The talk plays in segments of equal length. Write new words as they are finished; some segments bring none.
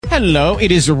Hello,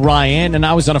 it is Ryan, and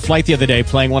I was on a flight the other day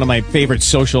playing one of my favorite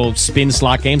social spin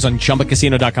slot games on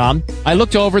ChumbaCasino.com. I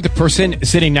looked over at the person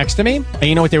sitting next to me, and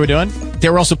you know what they were doing? They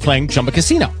were also playing Chumba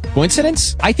Casino.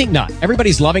 Coincidence? I think not.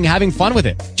 Everybody's loving having fun with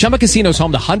it. Chumba Casino is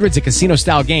home to hundreds of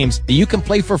casino-style games that you can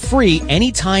play for free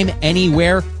anytime,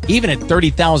 anywhere, even at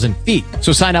 30,000 feet.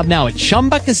 So sign up now at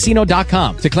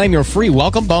ChumbaCasino.com to claim your free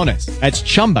welcome bonus. That's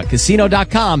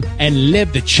ChumbaCasino.com and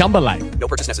live the Chumba life. No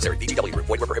purchase necessary. VGW. Void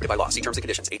where prohibited by law. See terms and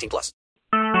conditions. 18+.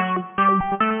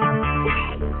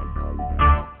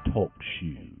 Talk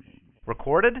shoes.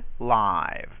 Recorded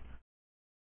live.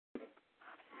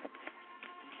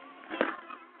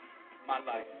 My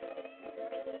life.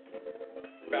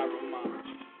 Barrel Munch.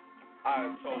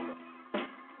 Ayatollah.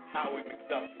 Howard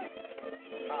McDuffie.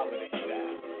 Holiday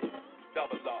Style.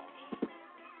 Double R.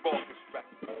 Focus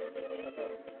Records.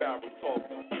 Barrel Talk.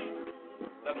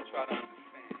 Let them try to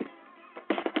understand.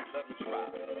 Let them try.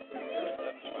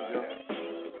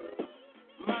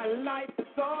 My life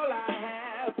is all I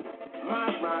have. My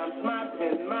rhymes, my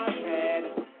pen, my pad.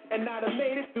 And I done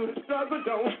made it through the struggle,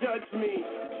 don't judge me.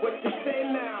 What you say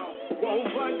now won't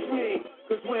budge me.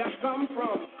 Cause where I come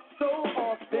from, so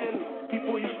often,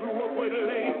 people you grew up with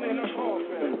laying in a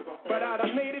coffin. But I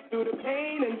done made it through the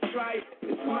pain and strife.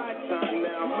 It's my time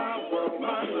now, my world,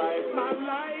 my life, my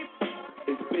life.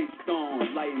 It's based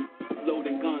on lighting,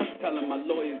 loading guns, telling my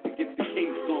lawyers to get the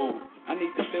case on. I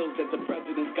need the bills that the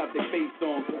president's got their face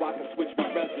on so I can switch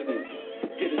my residence.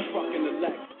 Get a truck and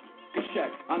elect. Check.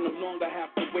 I no longer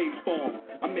have to wait for them.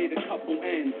 I made a couple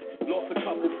ends, lost a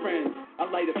couple friends. I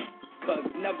light a cause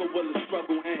never will a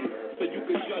struggle end. So you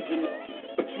can judge it,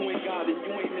 but you ain't got it,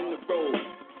 you ain't in the road.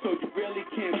 So you really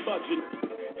can't budge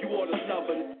it. You ought to love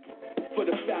it for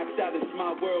the fact that it's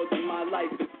my world and my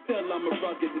life, but still I'm a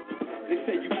rugged. They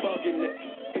say you bugging it,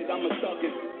 cause I'm a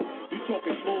thuggin'. You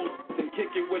talking bull, then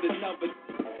kick it with another.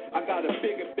 I got a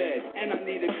bigger bed, and I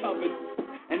need a cover,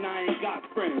 and I ain't got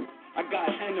friends. I got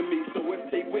enemies, so if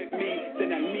they with me,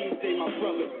 then that means they my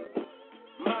brothers.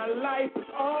 My life is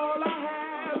all I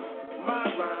have. My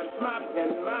rhymes, my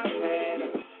pen, my pad.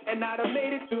 And I done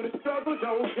made it through the struggle,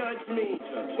 don't judge me.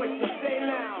 What you say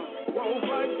now won't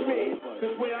budge me.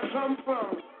 Cause where I come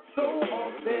from, so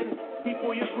often,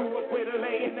 people you grew up with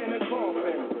laying in a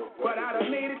coffin. But I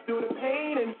done made it through the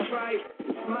pain and strife.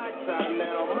 It's my time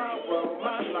now, my world,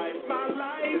 my life, my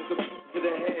life. It's a to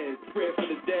the head, prayer for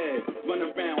the dead. Run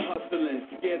around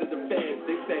hustling, scared of the feds.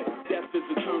 They said death is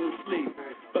eternal sleep.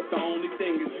 But the only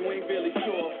thing is you ain't really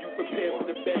sure if you prepare for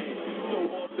the bed. So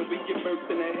often we get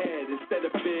burst in the head instead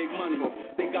of big money.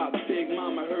 They got big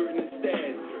mama hurting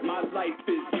instead. My life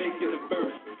is making it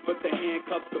verse. But the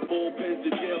handcuffs, the bullpens,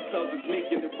 the jail cells is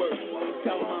making it worse.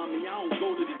 Tell mommy I don't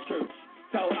go to the church.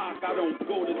 Tell Ock I don't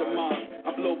go to the mosque.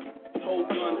 I blow whole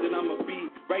guns and I'ma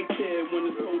be right there when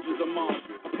the soldiers are marched.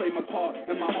 I play my part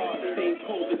and my heart seems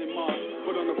colder than March.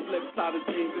 But on the flip side of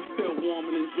things, it's still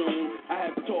warmer than June. I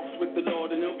have talks with the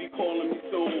Lord and he'll be calling me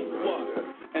soon. What?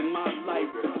 And my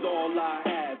life is all I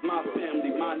have. My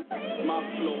family, my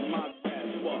flow, my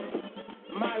past. What?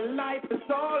 My life is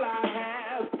all I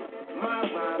have. My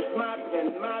rhymes, my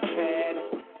pen, my pad.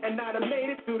 And I done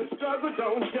made it through the struggle,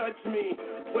 don't judge me.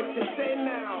 What you say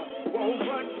now won't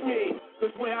budge me. Cause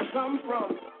where I come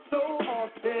from, so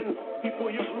often,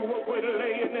 people you grew up with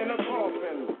laying in a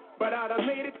coffin. But I done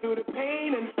made it through the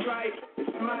pain and strife.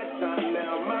 It's my time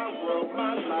now, my world,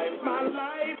 my life, my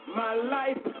life. My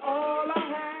life is all I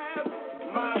have.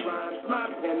 My rhymes, my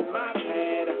pen, my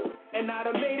pad. And I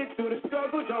done made it through the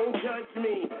struggle, don't judge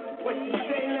me. What you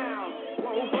say now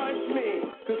won't budge me.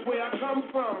 Cause where I come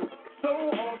from, so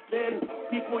often,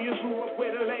 people you grew up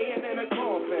with laying in a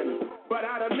coffin. But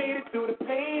I done made it through the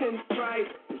pain and strife.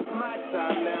 It's my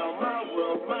time now, my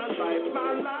world, my life,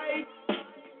 my life.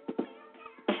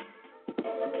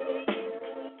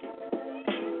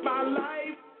 My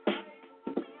life.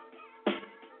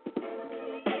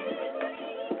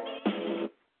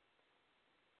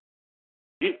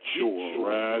 Get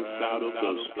your ass out of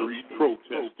the street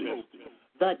protesting.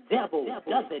 The devil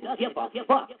doesn't give a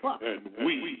fuck. And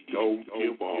we don't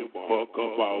give a fuck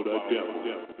about a devil.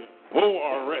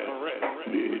 ORS,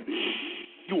 bitch.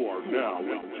 You are now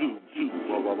in tune to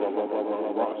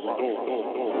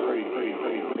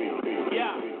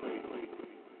Yeah.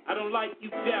 I don't like you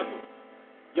devils.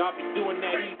 Y'all be doing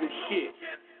that evil shit.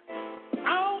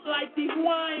 I don't like these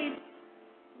wines.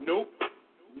 Nope.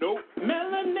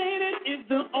 Melanated is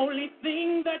the only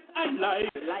thing that I like.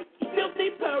 Filthy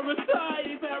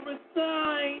parasite.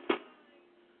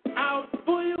 Out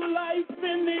for your life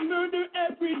and they murder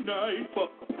every night.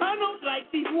 I don't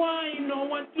like these wine,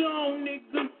 no I don't,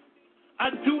 nigga. I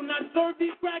do not serve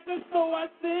these crackers, so I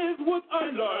says what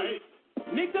I like.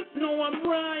 Niggas know I'm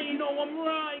right, know I'm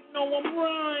right, know I'm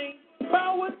right.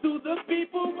 Power to the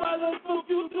people, while the fuck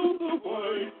you to the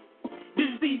white. Did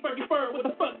you see Fergie Bird? What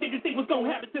the fuck did you think was gonna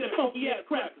happen to that funky ass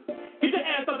cracker? Get your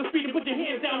ass off the street and put your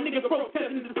hands down, niggas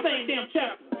protesting the same damn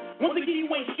chapter. Once again, you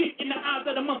ain't shit in the eyes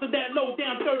of the month of that low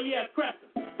down dirty ass cracker.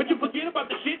 But you forget about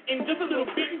the shit in just a little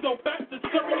bit and go back to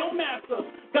serving your master.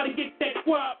 Gotta get that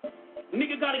guap,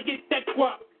 nigga gotta get that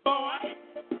guap, boy.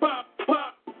 Pop,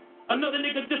 pop, another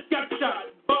nigga just got shot,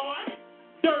 boy.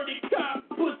 Dirty cop,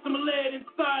 put some lead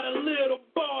inside a little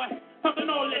boy. Talking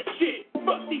all that shit,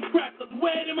 fuck these crackers,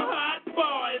 wear them hot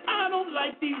boys. I don't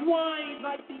like these wines,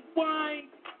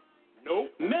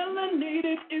 Nope.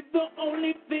 Melanated is the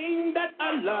only thing that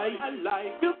I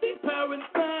like. Filthy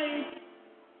parasites,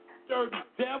 dirty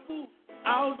devils,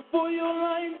 out for your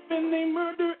life and they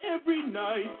murder every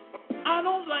night. I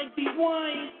don't like these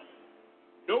wines.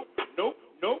 Nope.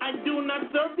 I do not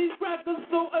serve these crackers,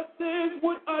 so I says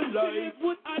what I like.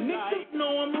 Niggas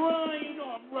know I'm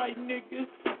right, niggas.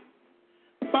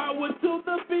 Power to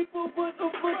the people, but the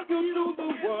fuck you to the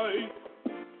white.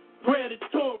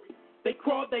 Predatory, they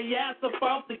crawl their ass up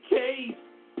out the cage.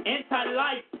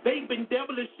 Anti-life, they've been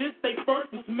devilish since they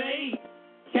first was made.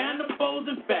 Cannibals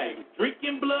and faggots,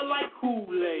 drinking blood like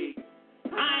Kool-Aid.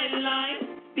 I ain't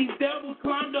lying, these devils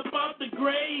climbed up out the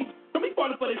grave. Don't be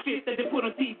falling for the shit that they put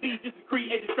on TV just to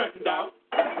create distraction, dog.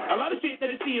 A lot of shit that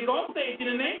they see is off stage and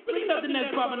it ain't really nothing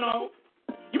that's popping off.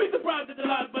 You be surprised at the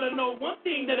lies, but I know one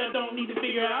thing that I don't need to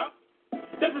figure out.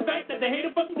 That's the fact that they hate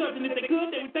a fucking us, and if they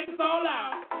could, they would take us all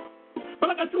out.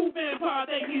 But like a true vampire,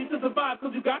 they need to survive,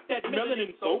 cause you got that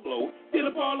melanin so glow. Steal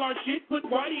up all our shit, put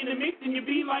Whitey in the mix, and you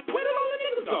be like, where did all the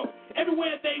niggas go?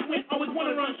 Everywhere they went, always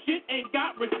wanna run shit, ain't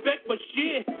got respect for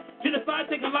shit. Genocide,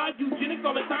 taking lives, eugenics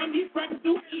all the time, these crackers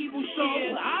do evil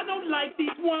shit. I don't like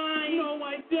these wines, no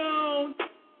I don't.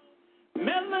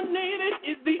 Melanated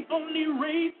is the only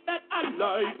race that I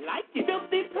like it.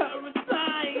 Filthy parasites,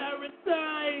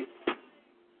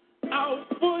 out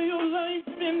for your life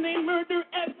and they murder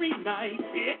every night.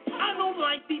 I don't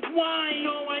like these wines,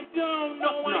 no I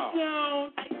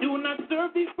don't. I do not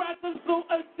serve these crackers, so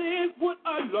I says what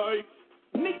I like.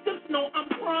 Niggas know I'm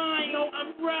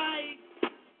right.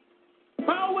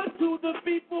 Power to the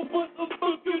people, but the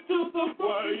fuck you to the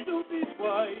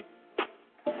white.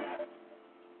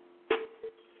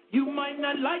 You might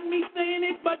not like me saying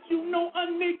it, but you know a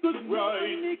nigga's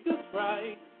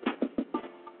right.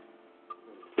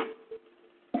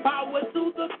 Power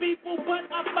to the people, but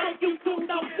I fight you to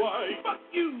the white. Fuck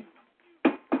you.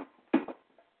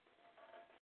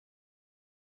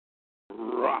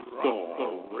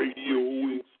 Rockstar Radio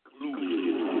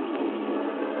exclusive.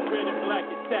 Red and black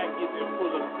attack is in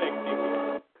full effect, nigga.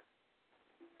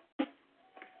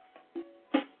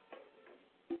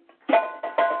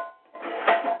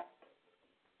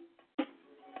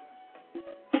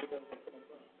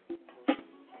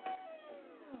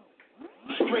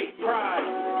 Straight pride,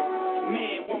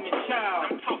 man, woman, child.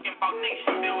 I'm talking about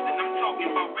nation building, I'm talking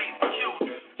about raising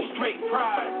children. Straight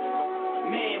pride,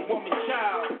 man, woman,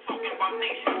 child. I'm talking about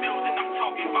nation building, I'm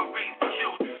talking about raising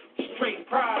children. Straight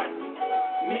pride,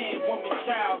 man, woman,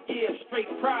 child, yeah, straight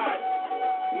pride.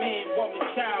 Man, woman,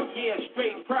 child, yeah,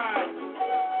 straight pride.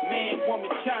 Man,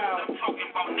 woman, child. I'm talking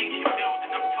about nation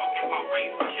building, I'm talking about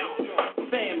raising children.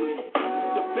 Family,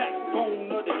 the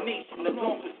backbone of the nation,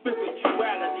 along with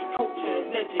spirituality, culture,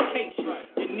 and education.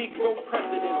 The Negro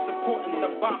president supporting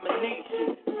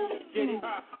abomination. Get it?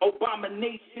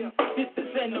 Abomination, this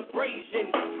is an abrasion.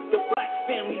 The black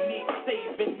family needs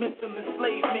saving. Mental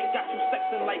enslavement got you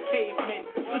sexing like cavemen.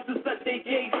 Sisters that they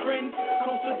gay friends,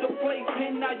 closer to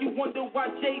placement. Now you wonder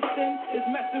why Jason is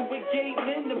messing with gay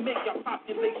men to make our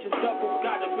population double.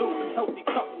 Gotta build some healthy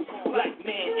couples, black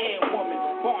man and woman,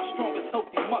 bar strong as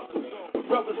healthy muscles.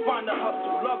 Brothers find a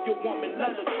hustle, love your woman,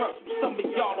 let her trust you. Some of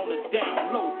y'all on the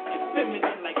down low, and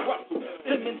feminine like Russell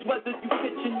Simmons. Whether you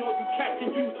pitching or you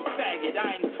catching, you's a faggot.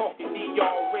 I ain't talking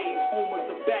ERAs, homers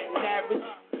of batting average.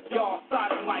 Y'all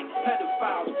sodomites,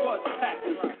 pedophiles, fudge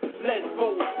packers,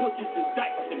 lesbos, butchers, and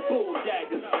dykes and bull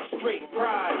daggers. Straight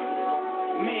pride,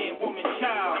 man, woman,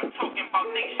 child. I'm talking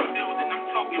about nation building, I'm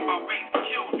talking about raising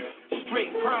children.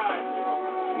 Straight pride,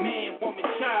 man, woman,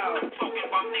 child. I'm talking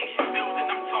about nation building,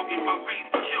 I'm talking about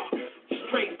raising children.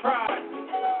 Straight pride,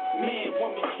 man,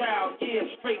 woman, child, yeah,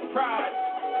 straight pride.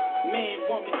 Man,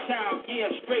 woman, child, yeah,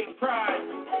 straight pride.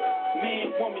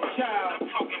 Man, woman, child. I'm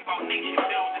talking about nation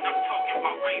building, I'm talking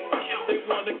about raising children. They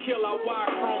want to kill our Y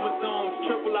chromosomes,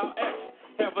 triple our X.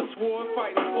 Have a sword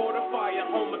fighting for the fire,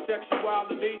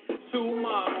 homosexuality. 2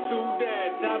 moms, 2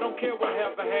 dads, I don't care what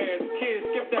heaven has. Kids,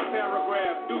 skip that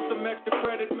paragraph. Do some extra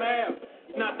credit math.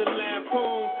 Not the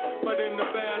lampoon, but in the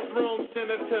bathroom,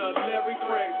 Senator Larry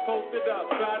Craig posted up,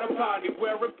 got a potty,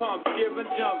 wearing pumps, giving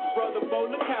jumps. Brother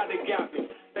Bo, look how they got me.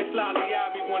 They slyly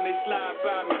at me when they slide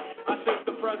by me. I sense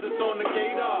the presence on the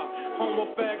gator,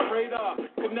 homo fact radar.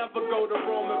 Could never go the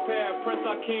Roman path. Prince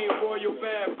Akeem, royal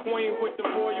bath, queen with the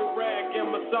royal rag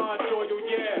and massage oil,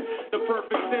 yeah. The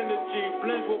perfect synergy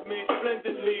blends with me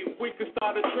splendidly. We could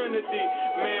start a trinity.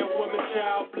 Man, woman,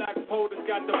 child, black POTUS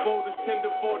got the voters,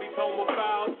 tender 40s, homo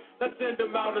fouls. Let's send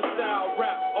them out of style.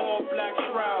 Rap, all black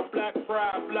shroud, black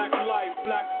pride, black life,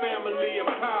 black family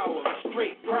and power.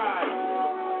 Straight pride.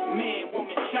 Man,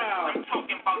 woman, child. I'm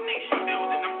talking about nation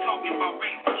building. I'm talking about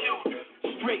raising children.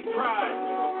 Straight pride.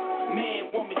 Man,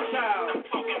 woman, child. I'm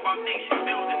talking about nation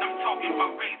building. I'm talking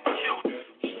about raising children.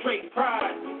 Straight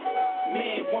pride.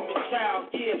 Man, woman,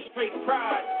 child. Yeah, straight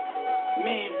pride.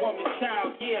 Man, woman,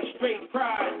 child. Yeah, straight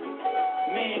pride.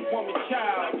 Man, woman,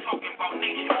 child. I'm talking about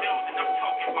nation building. I'm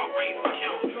talking about raising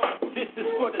children. This is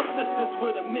for the sisters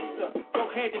with a mister.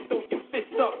 Go ahead and throw your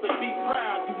fists up and be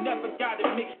proud. You never got it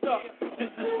mixed up.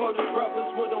 This is for the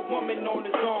brothers with a woman on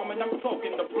his arm. And I'm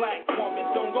talking the black woman.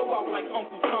 Don't go out like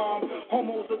Uncle Tom.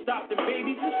 Homos adopting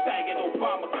babies and faggot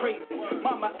Obama crazy.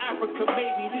 Mama Africa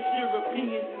made me. This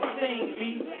European's insane, B.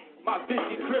 My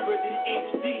vision clearer than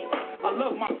HD. I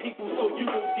love my people, so you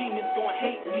know demons gon'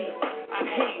 hate me. I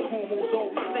hate homos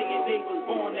always saying they was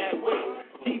born that way.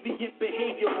 Deviant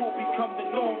behavior will become the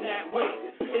norm that way.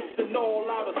 It's an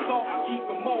all-out assault, I keep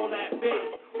them all at bay.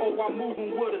 Oh, I'm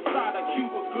moving with a side of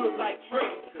Cuba good like Trey.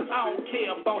 I don't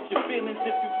care about your feelings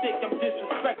if you think I'm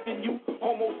disrespecting you.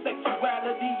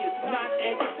 Homosexuality is not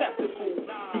acceptable.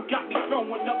 You got me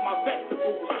throwing up my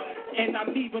vegetables, and I'm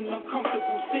even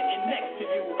uncomfortable sitting next to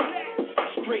you.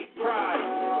 Straight pride.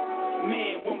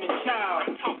 Man, woman, child.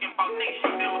 I'm talking about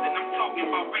nation building. I'm talking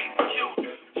about raising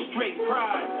children. Straight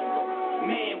pride.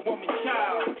 Man, woman,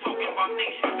 child. I'm talking about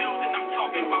nation building. I'm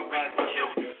talking about raising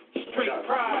children. Straight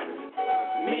pride.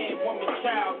 Man, woman,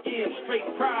 child. Yeah, straight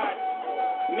pride.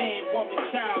 Man, woman,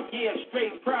 child. Yeah,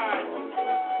 straight pride.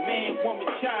 Man, woman,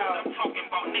 child. I'm talking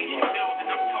about nation building.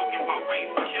 I'm talking about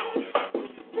raising children.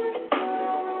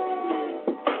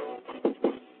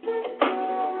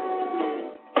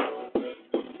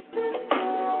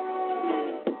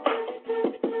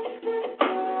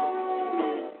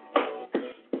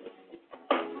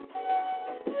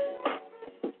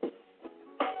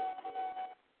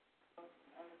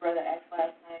 Brother asked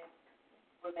last night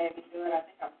what made me do it. I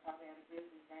think I was probably at a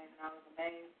Grizzlies game, and I was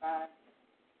amazed by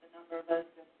the number of us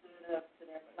that stood up to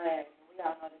their flag. And we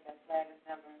all know that that flag has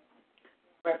never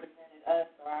represented us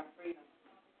or our freedom.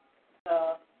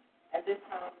 So at this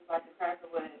time, just like the cracker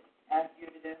would ask you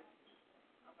to do,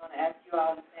 I'm going to ask you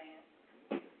all to stand.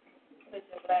 Put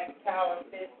your black power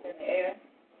fist in the air.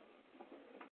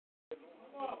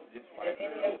 And if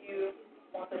any of you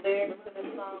want the lyrics to this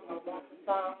song or want the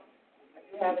song,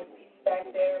 you have a CD back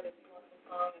there that you want the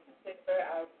song in particular,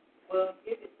 I will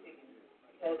give it to you.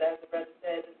 Because as the brother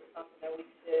said, this is something that we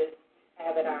should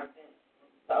have at our event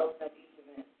to open up each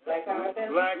event. Black Power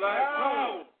event? Black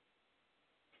Power!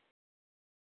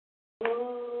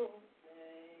 Oh,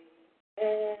 say,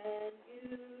 and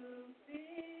you be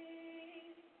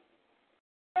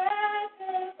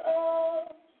precious,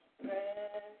 oh,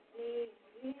 precious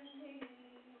indeed.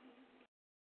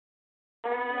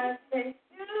 I say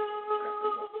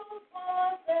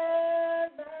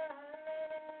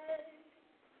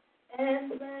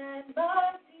and when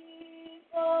my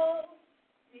people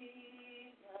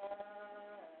see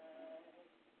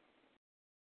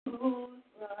whose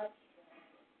blood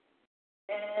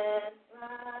and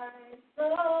my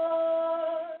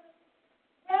soul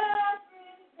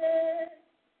represents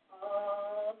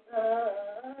all the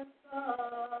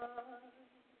scars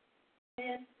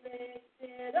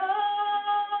inflicted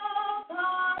upon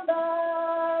the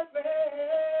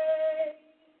grave.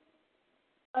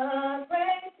 A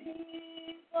great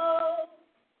people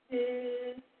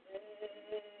this day.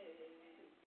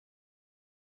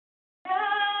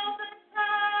 Now the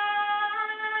time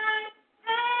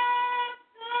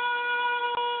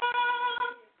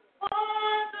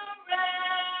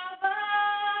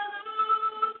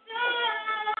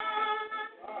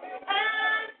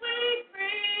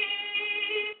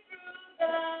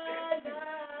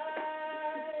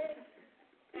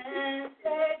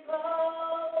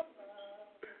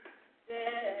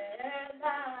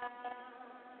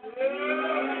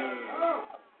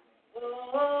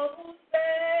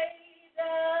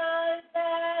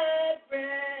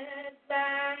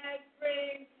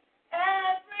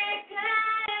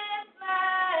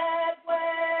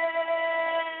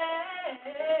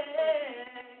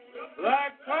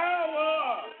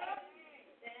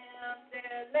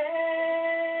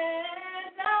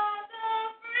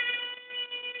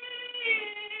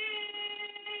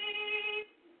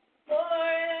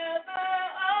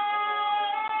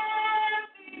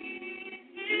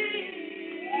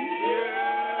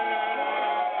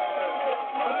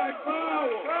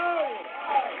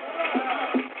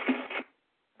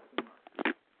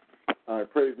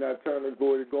Nat Turner,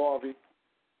 Glory to Garvey.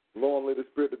 Long live the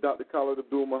spirit of Dr. Khalid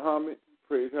Abdul Muhammad.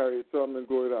 Praise Harriet Tubman.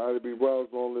 Glory to Ida B. Wells.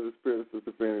 Long live the spirit of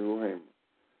Sister Fannie Lou Hamer.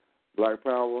 Black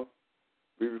Power,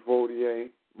 BB48,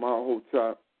 Mount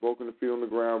Hotep, Broken the Field on the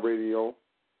Ground Radio.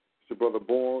 It's your brother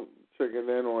Bourne checking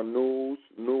in on news,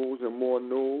 and more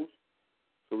news.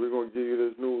 So we're going to give you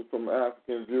this news from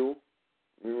African view,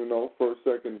 first,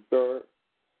 second, third.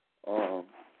 So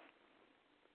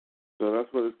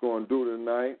that's what it's going to do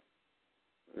tonight.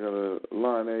 I got to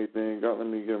line everything up. Let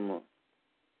me get my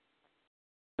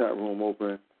chat room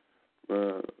open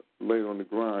late on the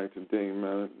grind today,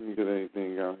 man. Let me get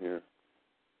everything out here.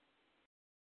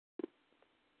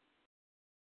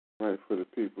 Right for the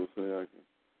people so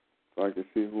I can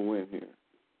see who in here.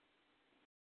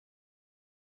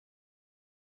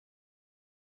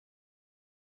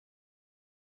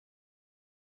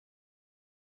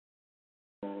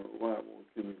 Why won't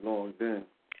keep me long then?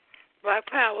 Black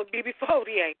Power,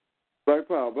 BB48. Black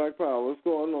Power. What's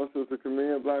going on, Sister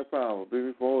Camille? Black Power,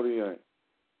 BB48.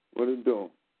 What are you doing?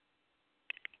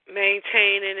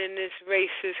 Maintaining in this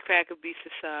racist cracker beat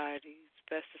society as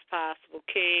best as possible.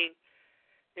 King,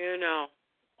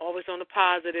 always on the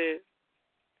positive.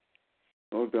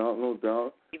 No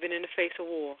doubt. Even in the face of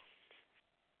war.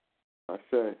 I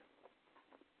say,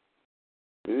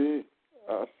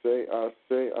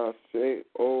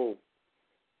 oh.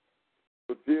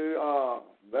 But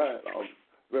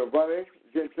everybody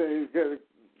getting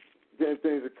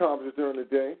things accomplished during the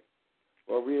day.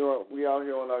 Well, we out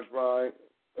here on our drive.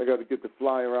 I got to get the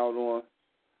flyer out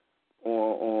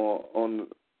on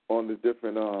the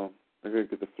different. I got to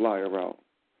get the flyer out.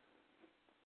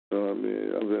 So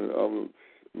I'm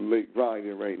late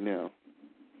grinding right now.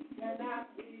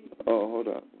 Oh, hold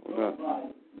up.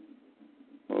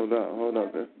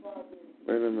 There.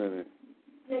 Wait a minute.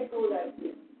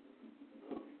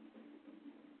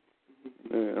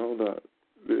 Man, hold on.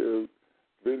 The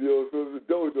video from the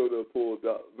dojo that pulled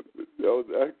out. That was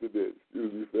an accident.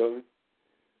 Excuse me, feel me?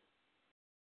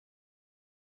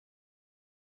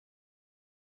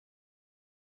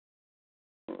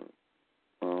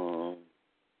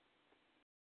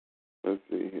 Let's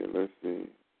see here.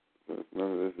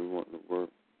 None of this is wanting to work.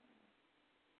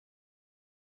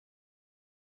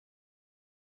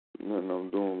 Nothing I'm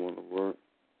doing want to work.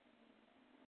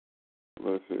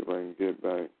 Let's see if I can get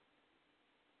back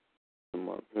to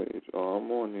my page. Oh,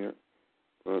 I'm on here.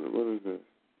 What is this?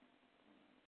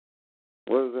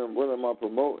 What am I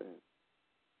promoting?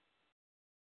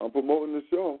 I'm promoting the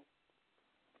show.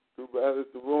 Too bad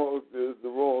it's the wrong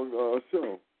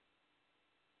show.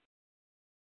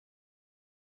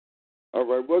 All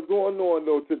right, what's going on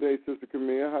though today, Sister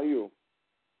Camille? How you?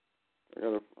 I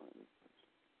gotta find it.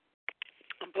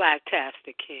 I'm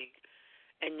Blacktastic, King.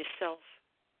 And yourself?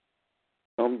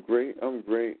 I'm great.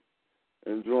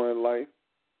 Enjoying life.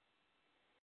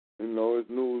 It's news,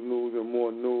 and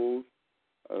more news.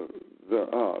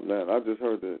 Man, I just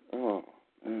heard that. Oh,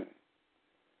 man.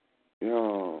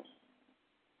 Yo.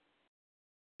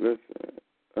 Listen.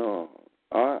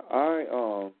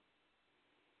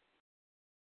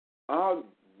 I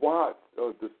watched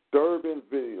a disturbing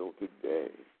video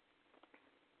today.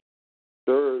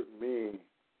 Disturbed me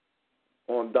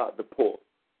on Dr. Pork.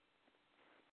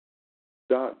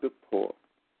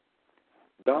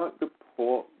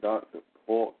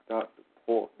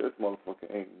 This motherfucker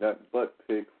ain't nothing but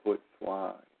pigfoot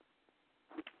swine.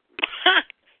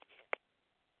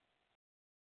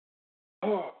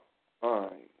 Oh, all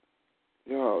right.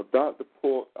 Yo, Dr.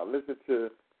 Pork, I listened to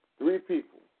 3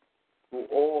 people who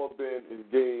all been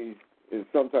engaged in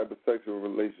some type of sexual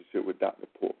relationship with Dr.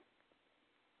 Pork.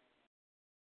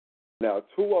 Now,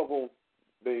 2 of them,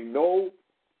 they know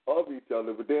of each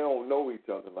other, but they don't know each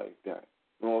other like that.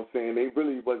 You know what I'm saying? They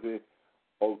really wasn't,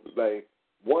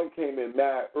 one came in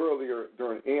mad earlier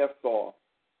during Ansar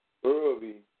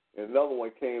early, and another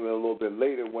one came in a little bit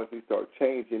later once he started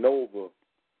changing over.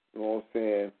 You know what I'm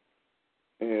saying?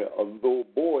 And a little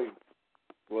boy,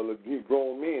 well, he's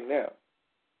grown man now.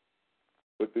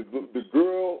 But the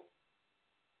girl,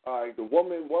 one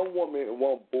woman and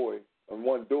one boy, and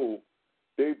one dude,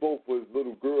 they both was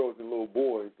little girls and little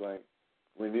boys, like,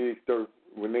 when they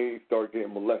start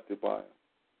getting molested by him.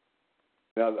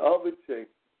 Now, the other chick,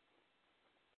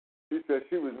 she said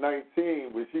she was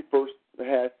 19 when she first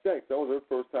had sex. That was her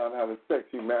first time having sex.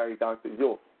 She married Dr.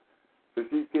 York. So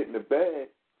she's getting to bed,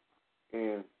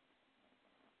 and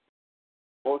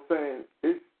I'm saying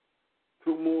it's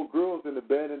 2 more girls in the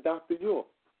bed and Dr. York.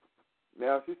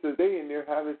 Now, she said they in there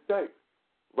having sex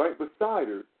right beside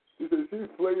her. She said she's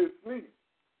playing asleep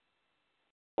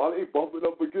while they bumping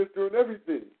up against her and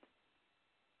everything.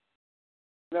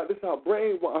 Now, this is how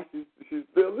brainwashed she's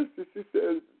still. Listen, she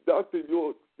said, Dr.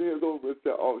 York stands over and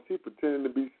said, oh, she pretending to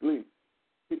be asleep.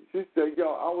 She said,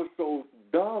 yo, I was so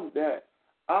dumb that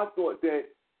I thought that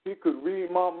he could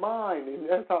read my mind, and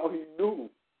that's how he knew,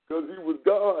 because he was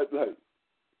God. Like,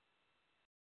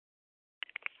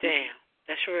 damn,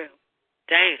 that's real.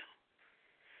 Damn.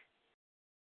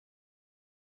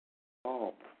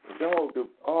 Oh, yo,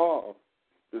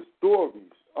 the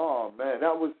stories. Oh, man,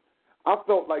 I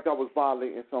felt like I was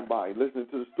violating somebody listening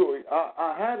to the story.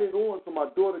 I had it on so my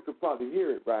daughter could probably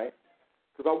hear it, right?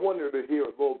 Because I wanted her to hear a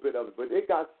little bit of it. But it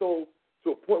got so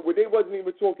to a point where they wasn't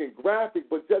even talking graphic,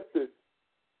 but just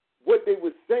what they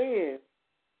were saying,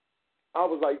 I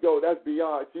was like, yo, that's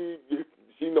beyond.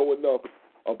 She know enough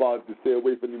about to stay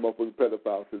away from these motherfucking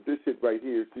pedophiles. Because this shit right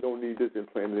here, she don't need this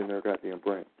implanted in her goddamn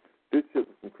brain. This shit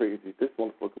was some crazy. This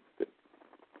motherfucker was sick.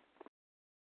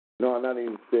 No, not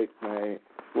even sick, man.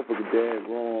 Motherfucker dead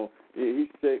wrong. Yeah,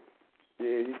 he's sick.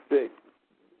 Yeah, he's sick.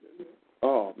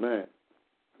 Oh, man.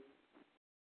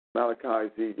 Malachi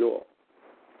Z. York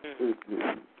is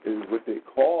what they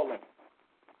call him.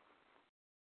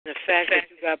 The fact that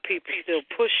you got people still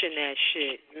pushing that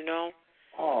shit, you know?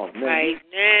 Oh, man. Right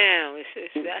now.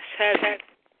 That's heavy.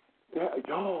 Yeah,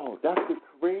 yo, that's the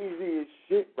craziest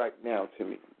shit right now to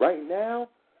me. Right now.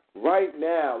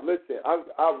 Listen,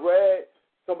 I read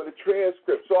some of the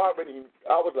transcripts, so I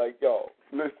was like, yo,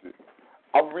 listen,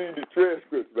 I'm reading the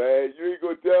transcripts, man. You ain't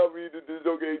gonna tell me that this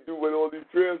okay do with all these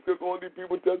transcripts, all these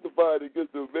people testifying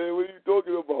against them, man. What are you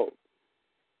talking about?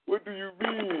 What do you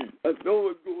mean? I know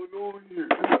what's going on here.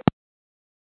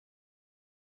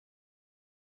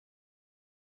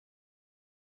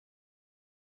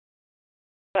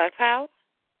 Black Power?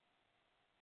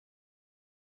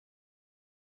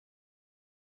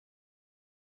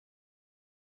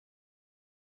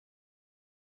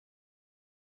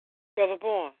 Brother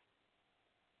Born.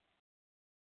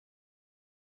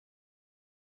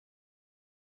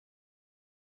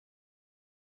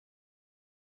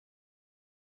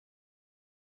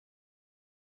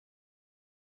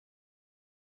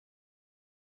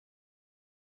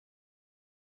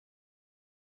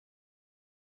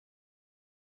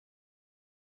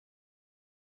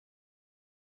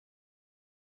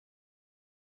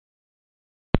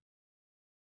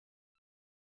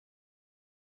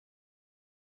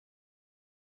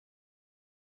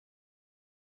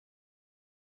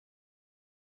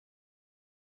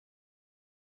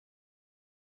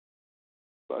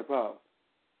 Black Power.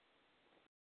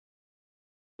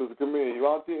 Sister Camille, you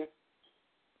out there?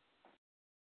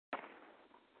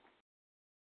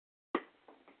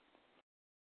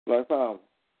 Black Power.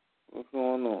 What's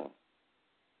going on?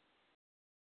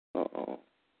 Uh-oh.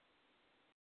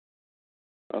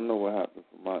 I know what happened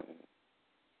from my end.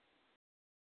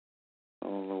 I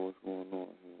don't know what's going on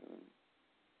here.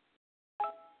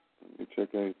 Let me check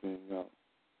everything out.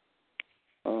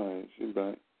 All right, she's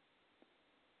back.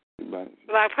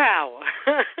 Black Power.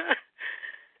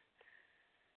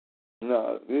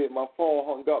 No, my phone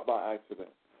hung up by accident.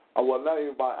 Well, not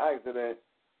even by accident.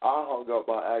 I hung up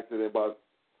by accident, but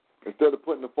instead of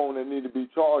putting the phone that needed to be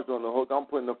charged on the hook, I'm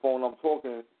putting the phone I'm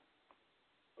talking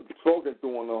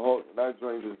through on the hook, and that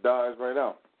joint just dies right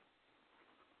out.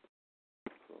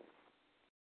 So,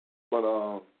 but,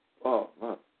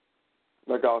 man.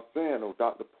 Like I was saying, though,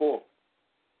 Dr. Pork,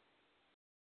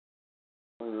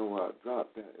 I don't know why I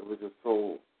dropped that. It was just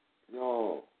so,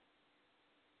 yo,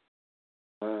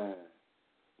 man.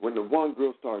 When the one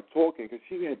girl started talking, because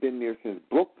she had been there since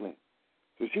Brooklyn,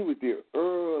 so she was there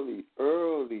early.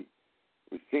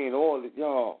 We're seeing all the,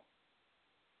 yo.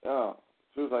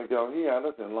 She was like, yo, he had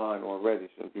us in line already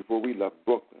since before we left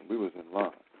Brooklyn. We was in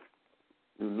line.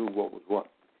 You knew what was what.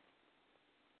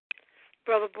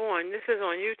 Brother Born, this is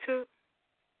on YouTube?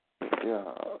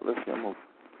 Yeah, listen, I'm going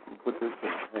to put this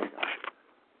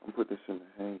in the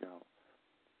hangout.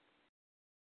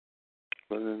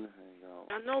 Put it in the hangout.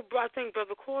 I think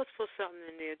Brother Quartz put something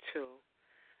in there, too.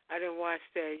 I didn't watch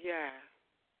that, yeah.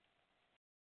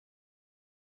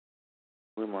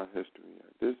 Where my history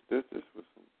at? This was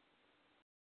some,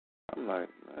 I'm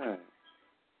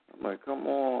like, come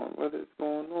on, what is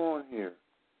going on here?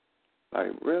 Like,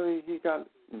 really?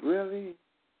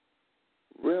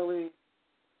 Really?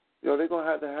 Yo, they're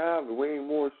going to have way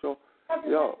more show.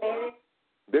 Yo,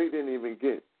 they didn't even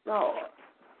get. No,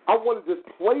 I want to just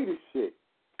play this shit.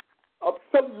 I'm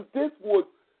telling you,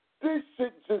 this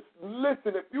shit just,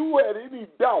 listen, if you had any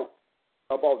doubt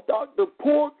about Dr.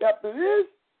 Pork after this,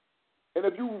 and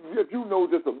if you know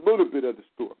just a little bit of the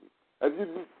story, if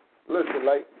you listen,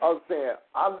 like I was saying,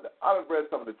 I've read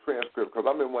some of the transcript because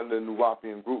I'm in one of the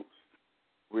Nuwapian groups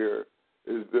where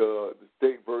is the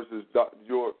State versus Dr.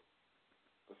 York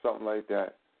or something like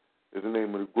that is the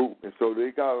name of the group. And so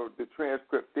they got the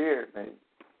transcript there. Man.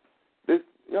 This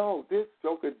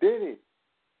Joker did it.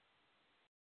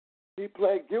 He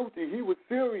pled guilty. He was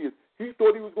serious. He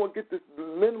thought he was going to get this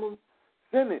minimum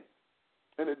sentence.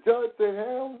 And the judge said,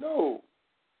 hell no.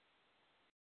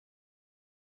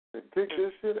 And kick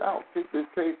this shit out. Kick this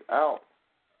case out.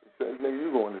 He said, nigga,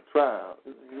 you going to trial.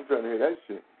 You trying to hear that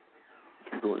shit.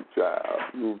 You going to trial.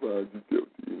 You going to find you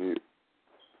guilty in here.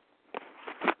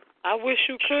 I wish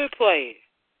you could play it.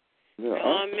 Yeah, you know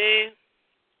what I mean?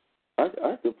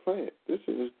 I could play it. This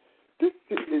shit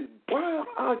is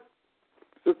wild.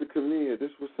 Sister Camille,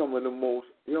 this was some of the most,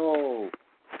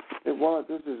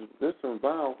 this some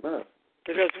vile mess.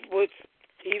 Because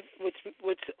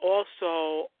what's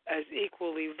also as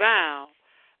equally vile,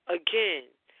 again,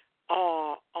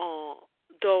 are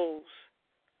those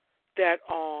that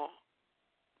are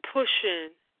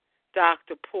pushing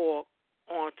Dr. Pork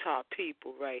on top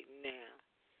people right now.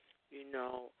 You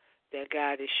know, that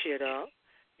got his shit up.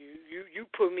 You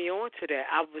put me on to that.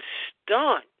 I was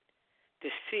stunned to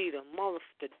see the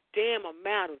damn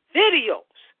amount of videos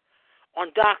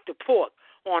on Dr. Pork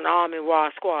on Army Raw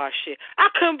Squad shit. I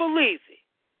couldn't believe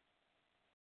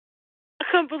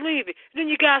it. Then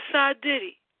you got Side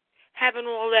Diddy having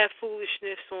all that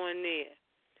foolishness on there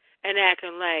and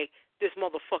acting like this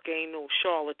motherfucker ain't no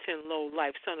charlatan,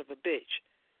 low-life son of a bitch.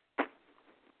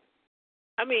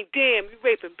 I mean, damn, you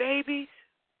raping babies?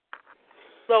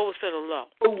 Lowest of the low.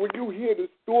 So when you hear the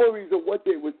stories of what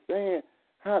they were saying,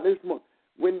 how this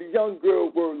when the young girl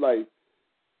were like,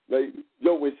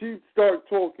 when she started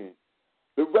talking,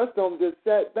 the rest of them just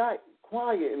sat back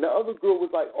quiet, and the other girl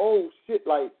was like, oh shit,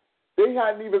 like they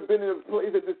hadn't even been in a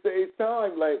place at the same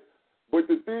time, like. But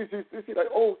the thing she's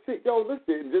like, oh shit, listen,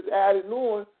 and just adding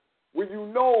on when you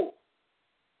know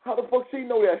how the fuck she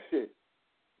know that shit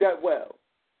that well,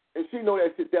 and she know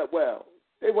that shit that well.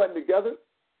 They wasn't together.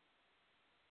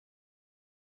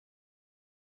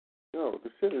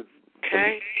 The shit is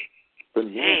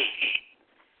bananas.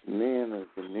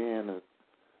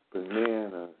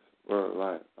 Or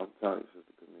like, I'm telling you,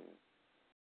 Sister Camille.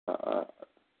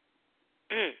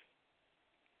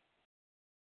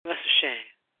 That's a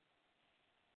shame.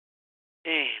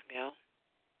 Damn, yo.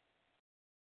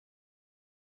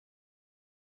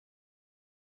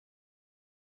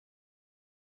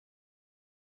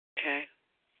 Okay.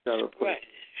 Gotta play. Right.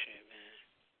 Shit, man.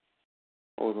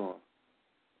 Hold on.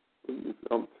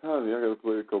 I'm telling you, I gotta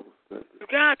play a couple snippets. You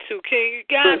got to, King. You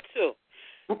got to.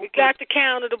 We got to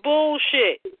counter the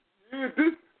bullshit. Yeah,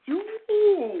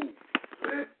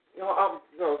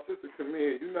 Sister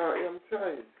Camille, I'm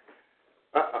telling you.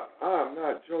 I'm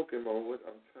not joking about what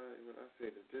I'm telling you when I say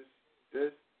that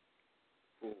this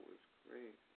fool is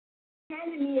crazy.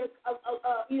 Handed me a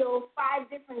 5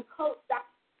 different coats.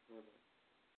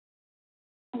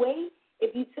 Wait,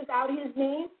 if you took out his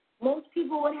name, most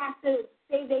people would have to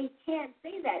say they can't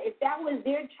say that. If that was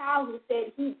their child who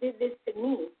said he did this to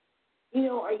me,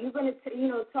 are you going to say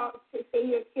your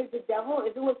kid's a devil?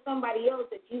 If it was somebody else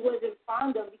that you wasn't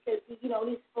fond of because he's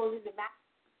supposed to be back.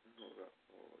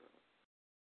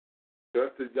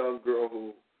 That's the young girl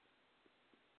who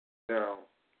now.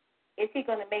 Is he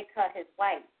going to make her his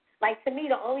wife? Like, to me,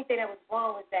 the only thing that was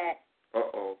wrong was that.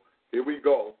 Here we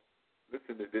go.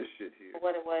 Listen to this shit here.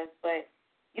 What it was, but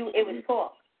it was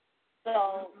talk.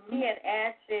 So he had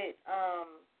asked it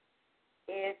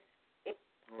if.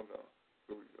 Hold on.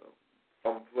 Here we go.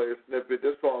 I'm gonna play a snippet.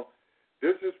 This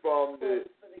is from the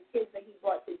for the kids that he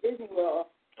brought to Disney World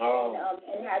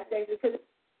and had sex because.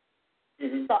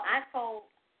 So I told.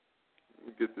 Let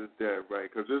me get this dad right,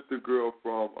 because this is the girl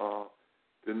from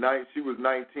the night she was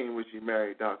 19 when she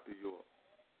married Dr. York.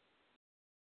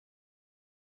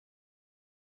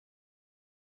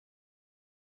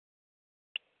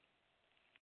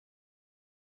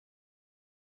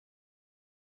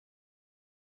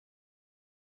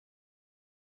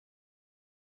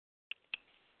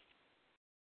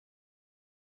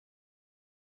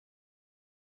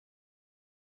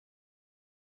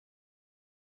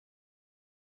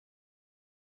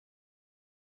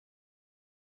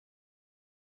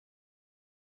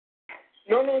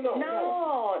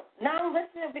 No, I'm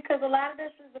listening because a lot of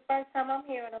this is the first time I'm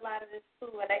hearing a lot of this too,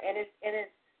 and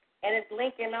it's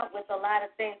linking up with a lot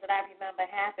of things that I remember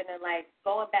happening, like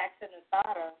going back to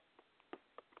Nasada.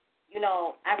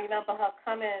 I remember her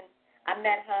coming. I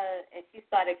met her, and she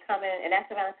started coming, and that's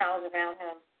around the time I was around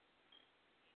him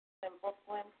in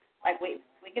Brooklyn, like we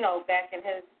back in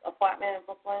his apartment in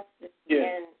Brooklyn. Yeah.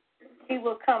 And she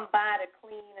would come by to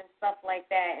clean and stuff like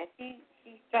that, and she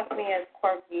struck me as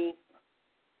quirky.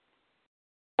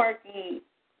 quirky.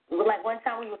 Like one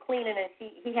time we were cleaning and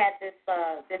he had this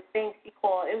thing she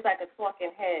called, it was like a talking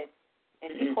head,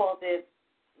 and she called it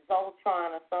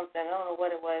Zoltron or something. I don't know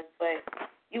what it was, but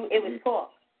it would talk.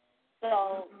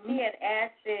 So she had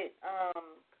asked it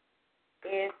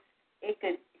if it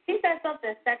could. She said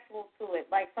something sexual to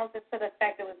it, like something to the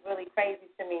effect that was really crazy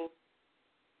to me.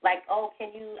 Like, oh,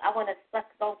 I want to suck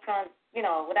Zoltron,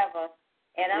 whatever.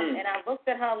 And I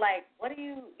looked at her like, what do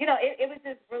you, it was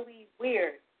just really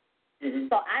weird.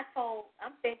 So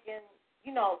I'm thinking,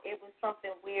 it was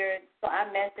something weird. So I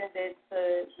mentioned it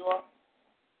to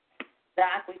the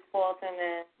Aquis Fulton,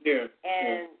 and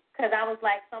because I was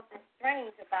like something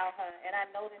strange about her, and I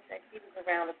noticed that she was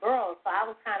around a girl. So I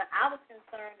was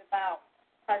concerned about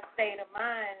her state of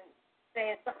mind,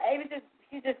 saying something.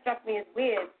 She just struck me as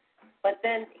weird. But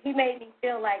then he made me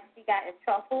feel like she got in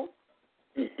trouble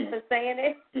for saying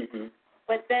it.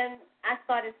 But then I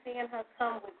started seeing her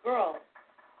come with girls.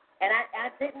 And I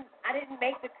didn't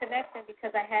make the connection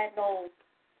because I didn't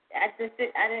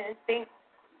think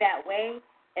that way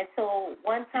until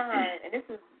one time, and this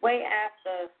is way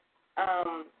after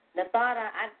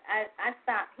Nathara,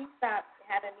 he stopped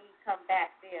having me come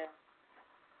back there.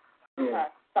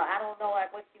 So I don't know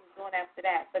what she was doing after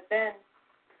that. But then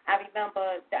I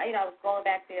remember, I was going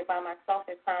back there by myself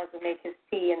at times to make his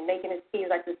tea, and making his tea is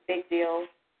like this big deal,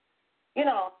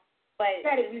 But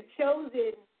you chose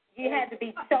it. You had to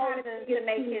be chosen to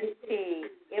make his tea.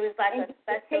 It was like a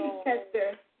special taste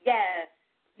tester. Yes.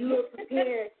 You were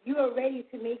prepared. You were ready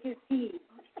to make his tea.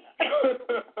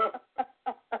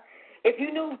 If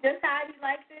you knew just how he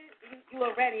liked it, you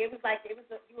were ready. It was like you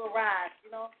arrived,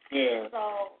 Yeah.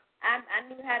 So I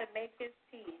knew how to make his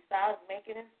tea. So I was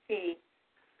making his tea,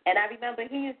 and I remember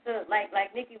he used to like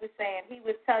Nikki was saying, he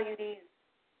would tell you these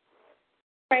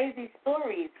crazy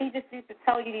stories. He just used to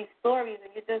tell you these stories,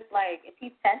 and you're just like, is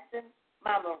he testing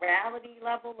my morality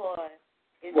level, or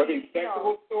is these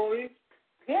sexual stories?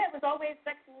 Yeah, it was always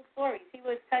sexual stories. He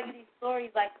would tell you these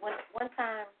stories. Like one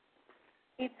time,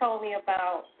 he told me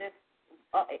about this.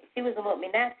 She was a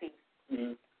Mu'minati,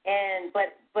 and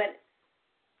but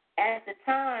at the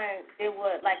time he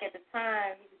was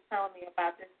telling me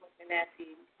about this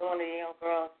Mu'minati, one of the young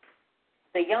girls.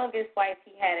 The youngest wife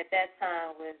he had at that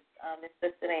time was his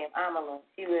sister named Amala.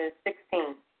 She was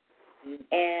 16.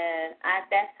 And at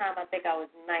that time, I think I was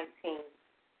 19.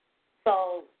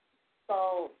 So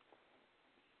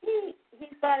he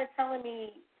started telling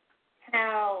me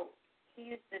how he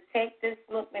used to take this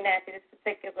Mu'minati, this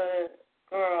particular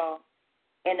girl,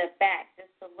 in the back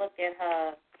just to look at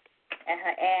her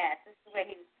ass. This is the way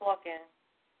he was talking.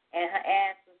 And her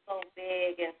ass was so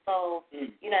big and so,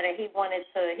 that he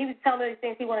was telling me these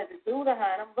things he wanted to do to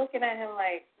her. And I'm looking at him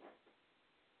like,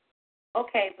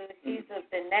 okay, but she's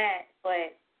than that.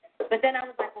 But then I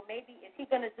was like, well, maybe, is he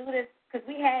going to do this? Because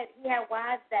he had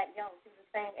wives that young. She was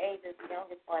the same age as the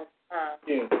youngest one.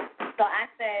 So I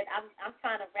said, I'm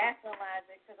trying to rationalize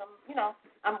it because I'm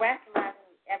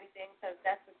rationalizing everything because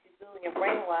that's what you do in your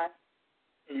brainwash.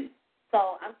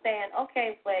 So I'm saying,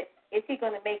 okay, but is he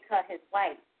going to make her his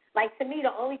wife? Like, to me,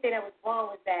 the only thing that was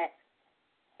wrong was that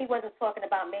he wasn't talking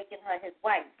about making her his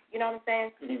wife. You know what I'm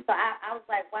saying? So I was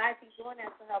like, why is he doing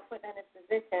that to her, putting her in this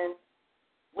position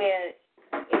where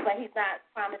but he's not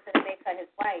promising to make her his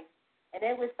wife? And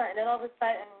it was something, and all of a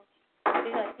sudden,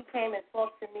 she came and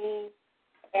talked to me,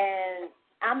 and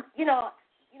I'm,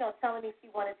 telling me she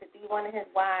wanted to be one of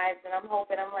his wives, and I hope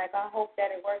that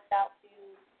it works out for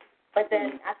you. But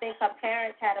then I think her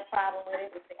parents had a problem with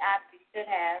it, which they obviously should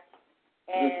have.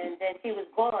 And then she was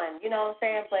gone, you know what I'm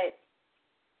saying? But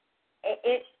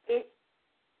it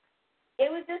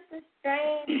was just a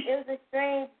strange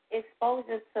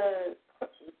exposure to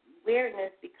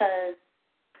weirdness because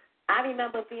I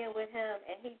remember being with him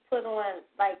and he put on,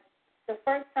 like, the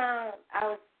first time I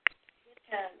was with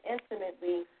him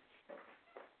intimately,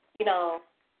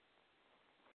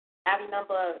 I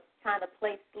remember trying to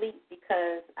play sleep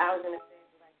because I was in a bed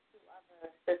with like two other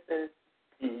sisters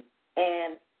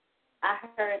and I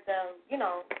heard them,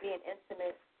 being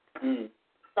intimate.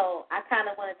 So I kind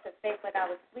of wanted to fake like I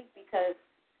was asleep because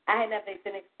I had never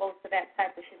been exposed to that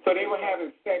type of situation. So they were having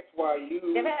sex while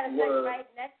you They were having sex right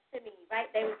next to me,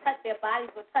 right? They would their bodies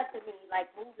were touching me,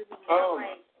 like moving me. Oh,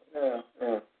 like, yeah.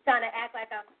 Trying to act like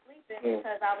I'm sleeping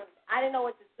because I didn't know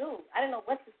what to do. I didn't know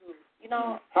what to do,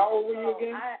 How old were you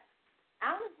again?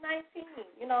 I was 19,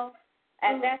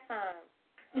 at that time.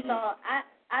 So I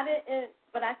didn't,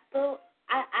 but I still,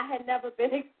 I had never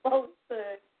been exposed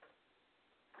to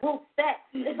group sex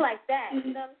like that.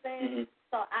 You know what I'm saying?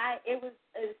 So it was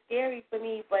scary for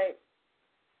me, but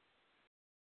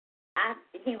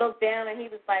he looked down and he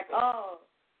was like, oh,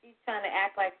 she's trying to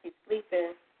act like she's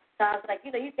sleeping. So I was like,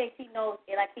 you think he knows,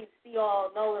 like he know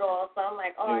it all. So I'm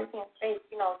like, I can't say,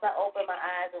 so I open my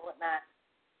eyes and whatnot.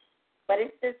 But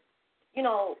it's just,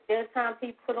 there's times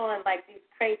he put on like these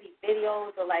crazy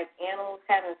videos of like animals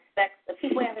having sex, the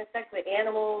people having sex with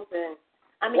animals, and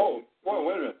I mean. Whoa,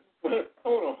 wait a minute,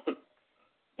 hold on.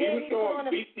 He was showing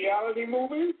bestiality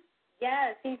movies.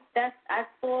 Yes, I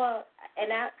saw,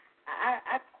 and I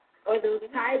or the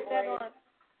Thai boy.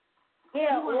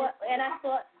 Yeah, and I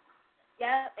saw.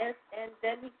 Yeah, and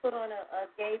then he put on a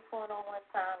gay porno one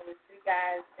time with 3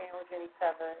 guys sandwiching each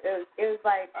other. It was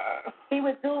like he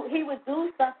would do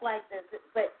stuff like this,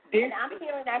 but and I'm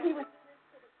hearing that he was doing this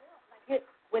to the girl. Like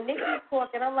when Nikki's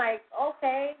talking, I'm like,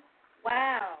 okay,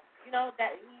 wow,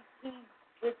 that he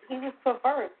was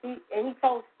perverse. He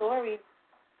told stories,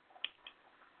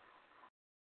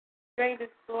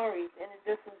 strangest stories,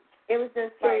 and it was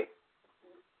just like.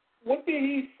 What did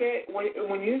he say when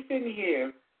you're sitting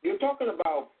here? You're talking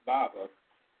about Baba,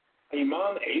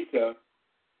 Imam Asa,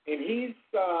 and he's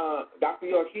Dr.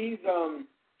 York. He's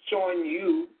showing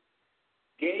you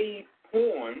gay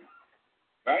porn,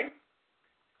 right?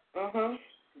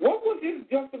 What was his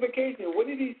justification? What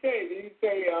did he say? Did he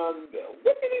say?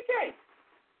 What did he say?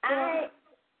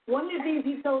 One of the things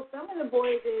he told some of the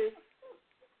boys is,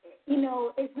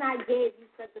 it's not gay if you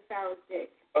suck the Pharaoh's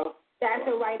dick. That's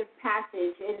a rite of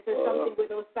passage. It's something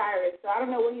with Osiris. So I don't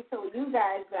know what he told you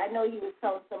guys, but I know he was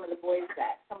telling some of the boys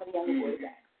that, some of the younger boys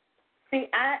that. See,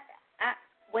 I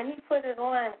when he put it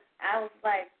on, I was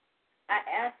like, I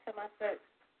asked him, I said,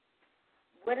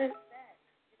 what is that?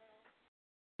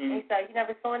 And he said, you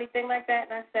never saw anything like that?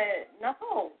 And I said, no.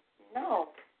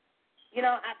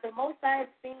 The most I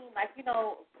had seen, I used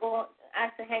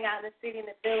to hang out in the city, in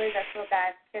the village. I saw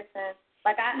guys kissing.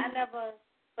 Like, I never...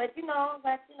 But,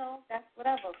 that's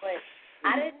whatever. But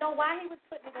I didn't know why he was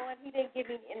putting it on. He didn't give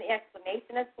me any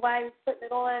explanation as to why he was putting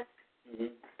it on.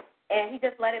 And he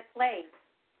just let it play.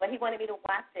 But he wanted me to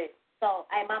watch it. So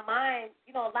in my mind,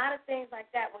 a lot of things like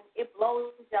that, when it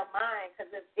blows your mind, because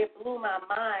it blew my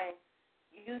mind,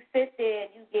 you sit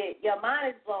there and your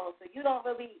mind is blown. So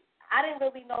I didn't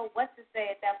really know what to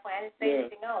say at that point. I didn't say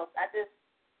anything else. I just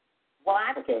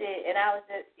watched it, and I was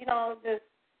just,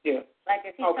 like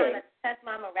if he's trying to test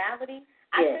my morality,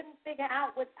 I couldn't figure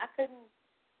out I think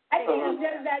he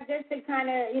does that just to kind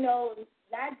of,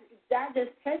 not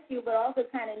just test you, but also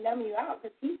kind of numb you out.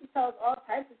 Because he tells all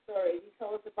types of stories. He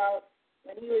told us about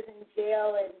when he was in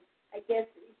jail, and I guess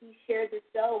he shared the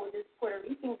cell with this Puerto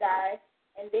Rican guy,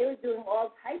 and they were doing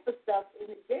all types of stuff in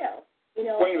the jail. Wait a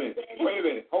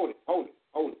minute. Hold it.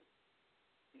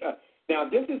 Yeah. Now,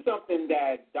 this is something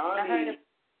that Donnie...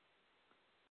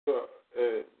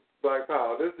 Black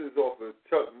Power. This is off of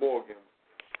Chuck Morgan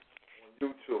on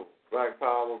YouTube. Black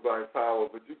Power.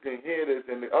 But you can hear this,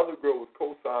 and the other girl was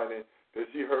co-signing that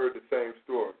she heard the same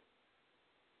story.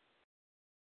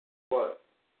 But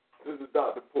this is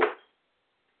Dr. Post.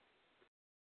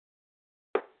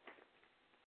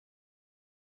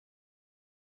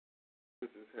 This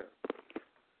is him.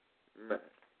 Man.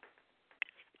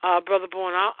 Brother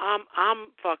Bourne, I'm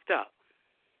fucked up.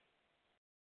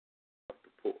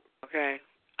 Okay.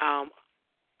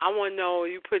 I want to know, are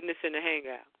you putting this in the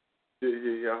hangout?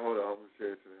 Yeah. Hold on. I'm going to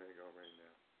share it to the hangout right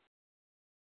now.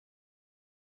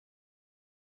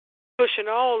 Pushing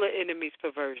all the enemy's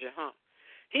perversion, huh?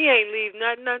 He ain't leave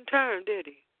nothing unturned, did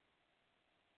he?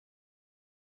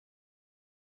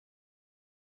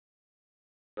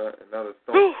 Another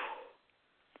stone.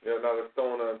 Another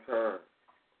stone unturned.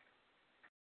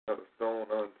 Another stone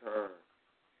unturned.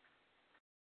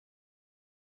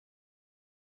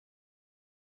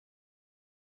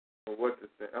 What to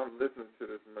say? I'm listening to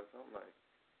this mess. I'm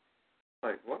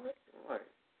like, what? I'm like,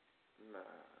 nah.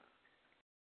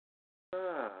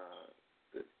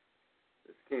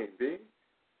 This can't be.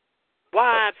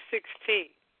 Wives 16.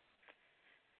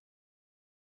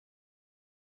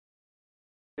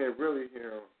 Can't really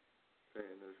hear him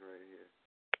saying this right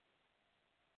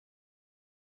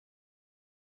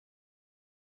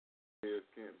here. Ears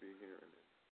can't be hearing it.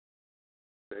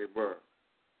 They were.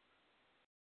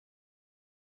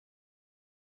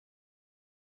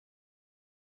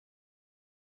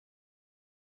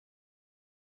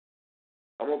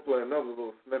 I'm going to play another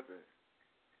little snippet.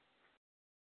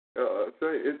 I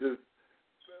tell you, it just,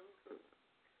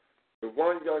 the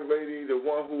one young lady, the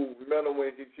one who met him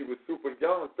when she was super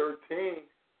young, 13,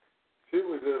 she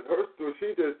was just, her story,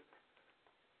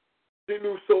 she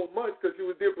knew so much because she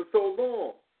was there for so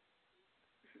long.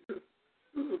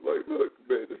 She was like, look,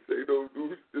 man, this ain't no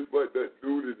dude, just like that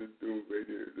dude is a dude right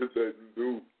here. This that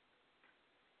dude.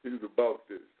 He was about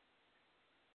this.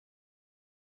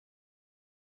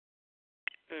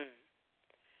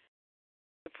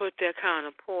 To put that kind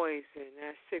of poison,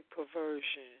 that sick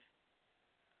perversion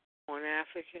on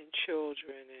African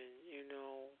children and,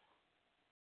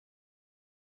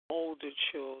 older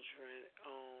children,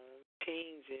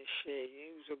 teens and shit.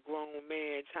 He was a grown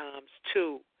man times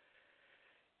two.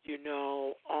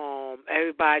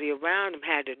 Everybody around him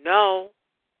had to know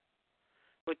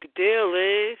what the deal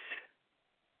is.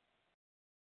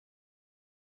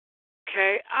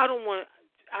 Okay? I don't want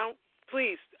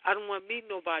to meet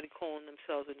nobody calling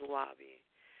themselves a Nubian,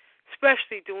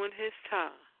 especially during his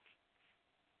time.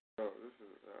 No, this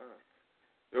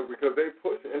is because they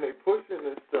pushing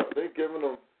this stuff. They giving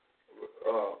them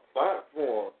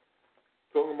platform,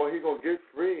 talking about he gonna get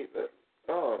free.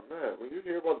 Oh man, when you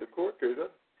hear about the court case,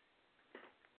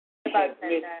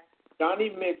 Donnie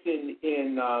mentioned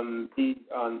in the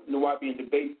Nubian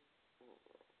debate.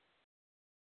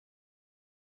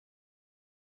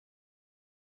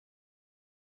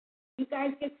 You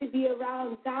guys get to be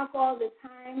around Doc all the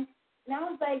time. And I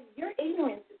was like, your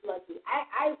ignorance is lucky.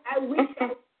 I wish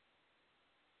I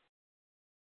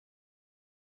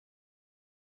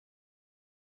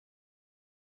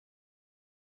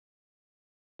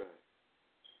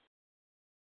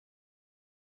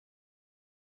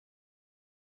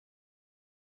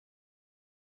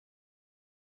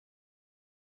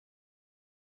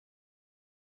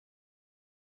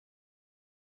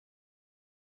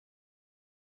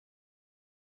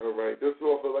all right, this is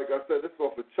off of, like I said, this is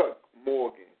off of Chuck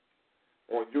Morgan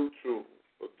on YouTube.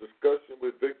 A discussion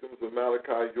with victims of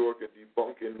Malachi York and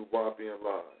debunking Nubian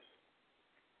lies.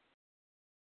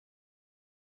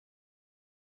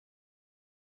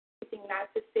 not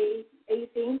to say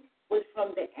anything was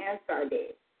from the Ansar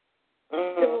days.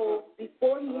 So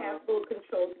before he had full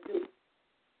control to do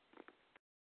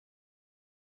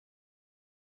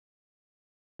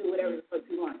whatever the fuck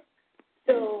he wanted.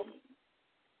 So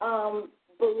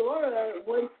Valora,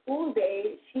 one school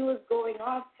day, she was going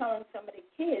off telling some of the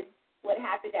kids what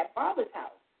happened at Barbara's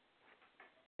house.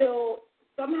 So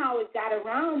somehow it got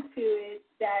around to it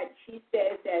that she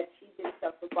said that she did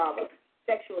stuff with Barbara,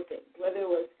 sexual things, whether it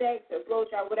was sex or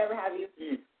blowjob, whatever have you.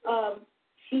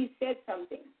 She said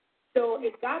something. So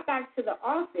it got back to the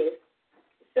office.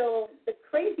 So the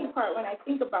crazy part when I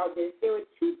think about this, there were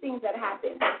two things that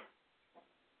happened.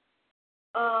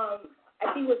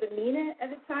 I think it was Amina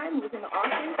at the time, who was in the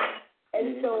office.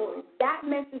 And so that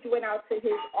message went out to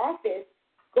his office,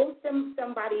 go send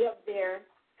somebody up there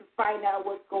to find out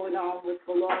what's going on with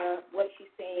Valora, what she's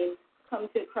saying, come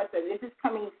to crush her. This is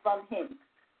coming from him.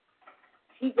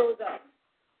 She goes up.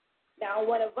 Now,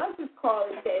 one of us is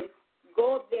called and said,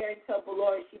 go up there and tell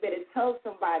Valora she better tell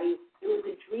somebody it was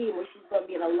a dream or she's going to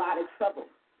be in a lot of trouble.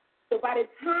 So by the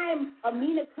time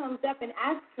Amina comes up and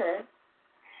asks her,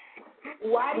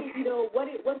 why did you know,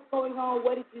 what's going on,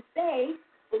 what did you say,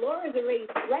 Valora's already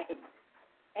threatened.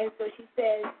 And so she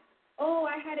says, oh,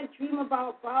 I had a dream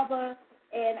about Baba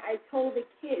and I told the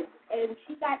kids. And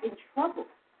she got in trouble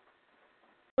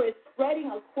for spreading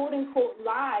a quote-unquote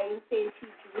lie and saying she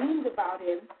dreamed about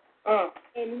him.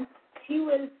 And she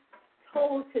was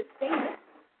told to say that,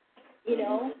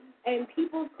 And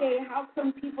people say, how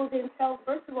come people didn't tell?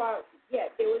 First of all, yeah,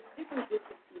 there was different groups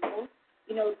of people.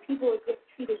 People would get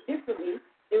treated differently.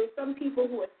 There were some people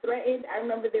who were threatened. I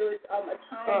remember there was a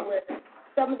time where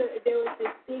there was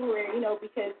this thing where,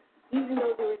 because even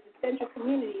though there was a central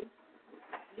community,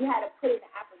 you had to put in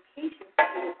an application to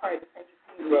be a part of the central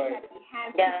community. Right. You had to be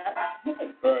handpicked.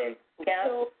 Right.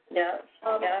 So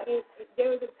there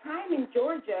was a time in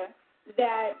Georgia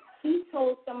that he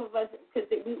told some of us, because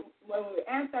when we were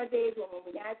Ansar days, when we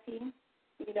were Yati,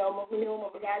 when we knew when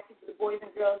we were Yati, the boys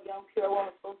and girls, young, pure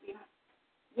women, supposed to be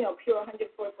pure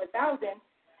 144,000.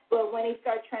 But when they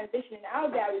started transitioning out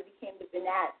of that, we became the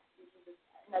Banat, which is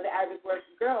another Arabic word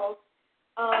for girls.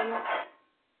 I'm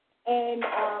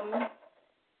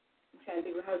trying to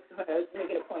think of how I was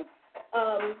making a point.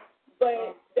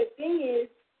 But the thing is,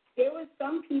 there were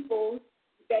some people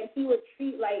that he would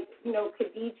treat like,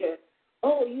 Khadijah.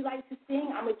 Oh, you like to sing?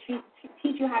 I'm going to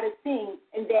teach you how to sing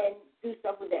and then do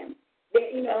stuff with them.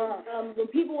 When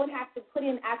people would have to put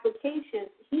in applications,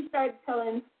 he started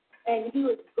telling, and he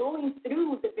was going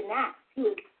through the Banats. He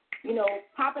was,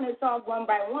 popping us off one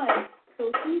by one.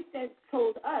 So he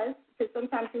told us, because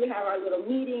sometimes we have our little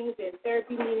meetings and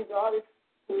therapy meetings and all this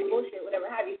bullshit, whatever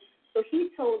have you. So he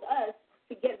told us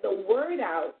to get the word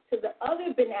out to the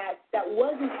other Banats that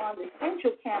wasn't on the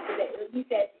central campus. He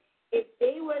said, if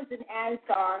they was an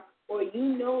Ansar or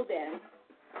you know them,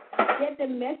 get the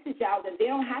message out that they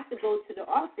don't have to go to the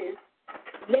office.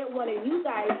 Let one of you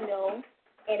guys know,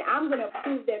 and I'm going to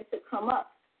prove them to come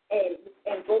up and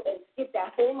go and skip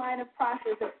that whole whole line of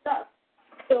process of stuff.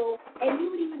 So, and he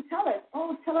would even tell us,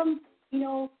 tell them,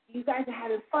 you guys are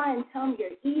having fun. Tell them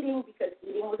you're eating, because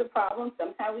eating was a problem.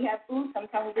 Sometimes we have food,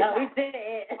 sometimes we didn't. We did.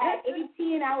 At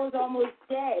 18, I was almost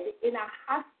dead in a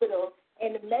hospital,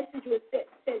 and the message was said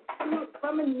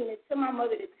from Amina to my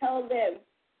mother to tell them,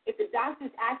 if the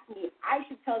doctors asked me, I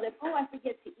should tell them, I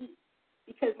forget to eat,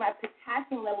 because my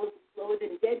potassium levels were lower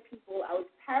than dead people. I was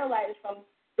paralyzed from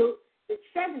the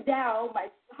chest down. My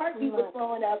heartbeat was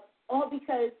slowing up, all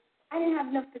because I didn't have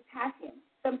enough potassium,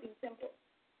 something simple.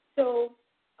 So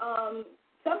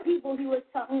some people he was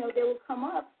telling, they would come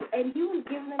up, and he was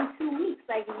giving them 2 weeks,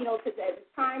 because at the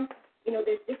time,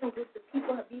 there's different groups of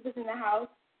people, Habibas in the house,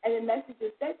 and the message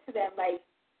was said to them,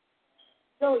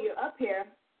 so you're up here,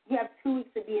 you have 2 weeks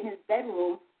to be in his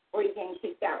bedroom, or you're getting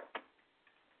kicked out.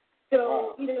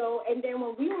 So, and then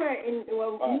when me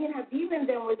and Habib and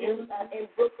them was in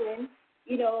Brooklyn,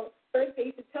 first they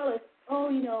used to tell us,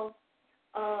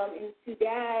 in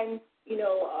Sudan,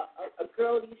 a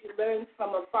girl usually learns from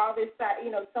a father's side,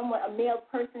 a male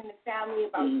person in the family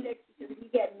about sex, because we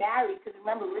get married, because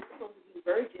remember, we're supposed to be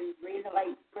virgins, raising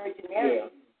like Virgin Mary,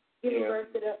 giving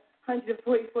birth to the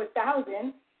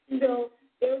 144,000. So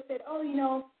they would say,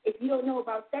 if you don't know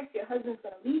about sex, your husband's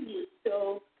going to leave you.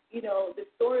 So, the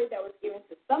story that was given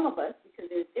to some of us, because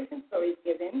there's different stories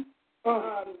given,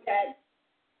 that,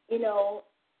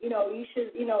 you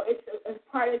should, it's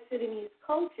a part of Sudanese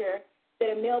culture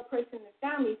that a male person in the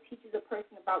family teaches a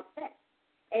person about sex.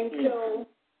 And so,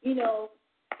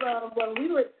 from when we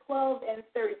were 12 and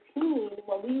 13,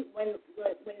 when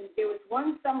there was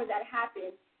one summer that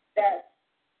happened, that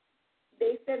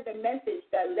they sent a message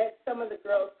that let some of the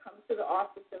girls come to the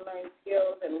office and learn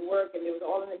skills and work, and it was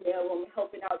all in the mailroom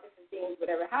helping out different things,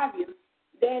 whatever have you.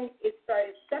 Then it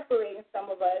started separating some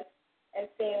of us and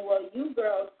saying, well, you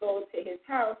girls go to his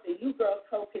house, or you girls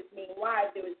help his main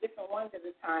wives. There was different ones at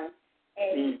the time.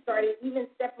 And it started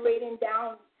even separating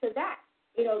down to that.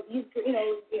 We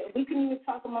couldn't even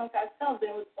talk amongst ourselves.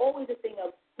 And it was always a thing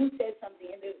of who said something.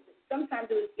 And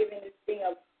sometimes it was given this thing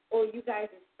of, you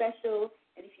guys are special.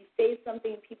 And if you say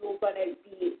something, people are going to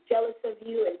be jealous of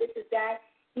you, and this is that.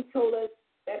 He told us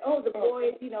that, the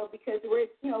boys, because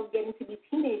we're, getting to be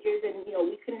teenagers, and,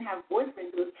 we couldn't have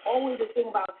boyfriends. It was always a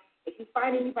thing about, if you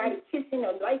find anybody kissing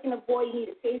or liking a boy, you need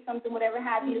to say something, whatever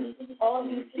have you, all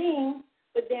these things.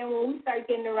 But then when we started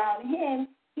getting around him,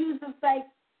 he was just like,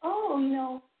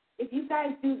 if you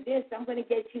guys do this, I'm going to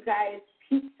get you guys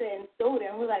pizza and soda.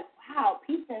 And we're like, wow,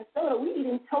 pizza and soda? We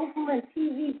eating tofu and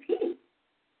TVP.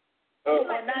 Or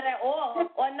not at all. How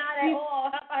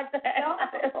about that? No,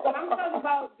 but I'm talking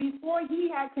about before he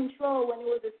had control, when it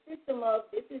was a system of,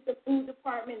 this is the food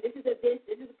department, this is a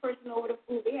person over the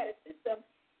food. They had a system.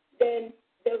 Then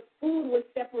the food was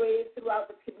separated throughout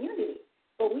the community.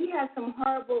 But we had some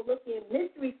horrible-looking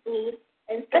mystery food,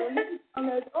 and so he was telling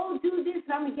us, do this,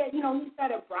 and I'm going to get, he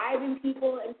started bribing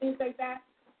people and things like that.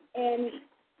 And,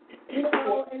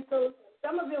 and so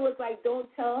some of it was like, don't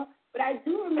tell. But I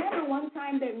do remember one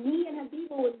time that me and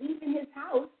Habiba were leaving his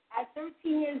house at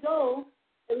 13 years old,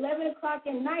 11 o'clock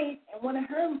at night, and one of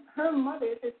her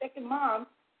mothers, her second mom,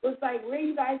 was like, where are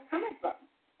you guys coming from?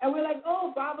 And we're like,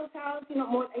 Baba's house. We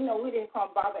didn't call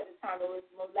him Baba at the time. It was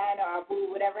Molana or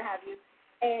Abu, whatever have you.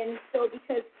 And so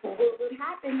because what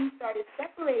happened, he started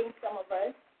separating some of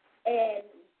us, and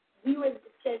we were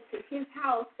sent to his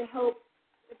house to help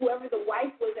whoever the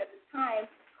wife was at the time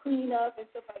clean up and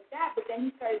stuff like that. But then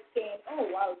he started saying,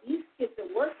 wow, these kids are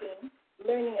working,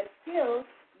 learning a skill.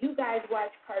 You guys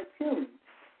watch cartoons.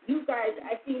 You guys,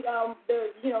 I think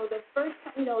the first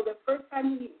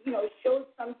time he showed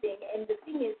something, and the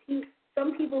thing is,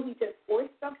 some people he just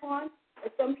forced stuff on,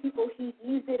 and some people he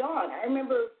eased it on. I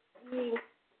remember being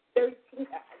 13.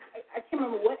 I can't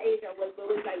remember what age I was, but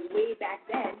it was like way back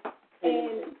then.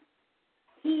 And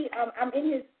I'm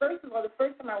in his, first of all, the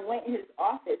first time I went in his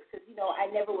office, because, I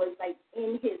never was, like,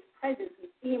 in his presence. We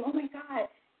see him, oh, my God,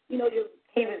 he was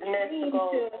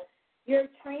mystical. You're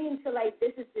trained to, like,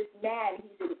 this is this man.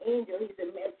 He's an angel. He's a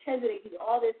Melchizedek. He's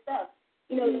all this stuff.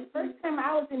 The first time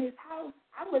I was in his house,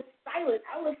 I was silent.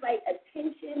 I was, like,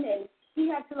 attention, and he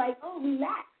had to, like,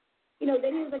 relax.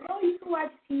 Then he was like, you can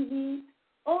watch TV.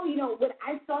 When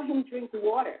I saw him drink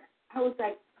water, I was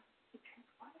like, he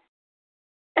drinks water?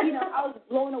 I was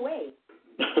blown away.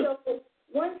 So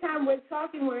one time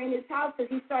we're in his house, because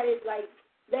he started, like,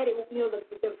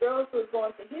 the girls who were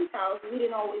going to his house, we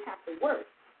didn't always have to work.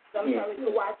 Sometimes we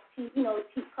could watch TV,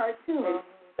 cartoons.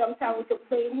 Sometimes we could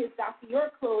play in his Dr.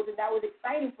 York clothes, and that was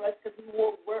exciting for us, because we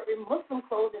were in Muslim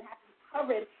clothes and had to be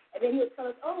covered. And then he would tell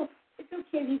us, it's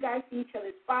okay if you guys see each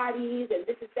other's bodies and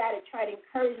this is that, and try to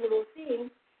encourage little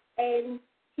things. And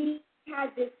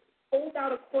had this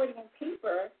fold-out accordion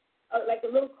paper, like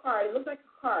a little card. It looked like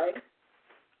a card.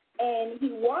 And he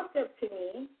walked up to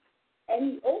me, and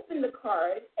he opened the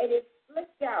card, and it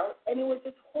flipped out, and it was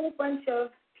just a whole bunch of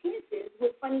penises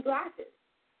with funny glasses.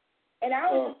 And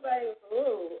I was just like,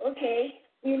 oh, okay,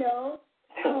 you know.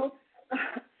 So,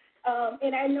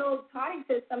 and I know Toddy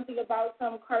said something about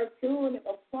some cartoon,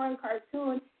 a porn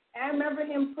cartoon, and I remember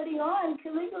him putting on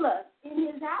Caligula in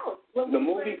his house. The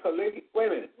movie Caligula? Wait a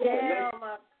minute. Yeah,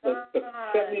 my God. The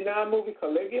 79 movie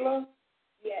Caligula?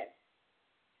 Yes.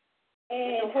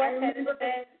 And the horse head in the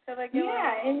bed, Caligula?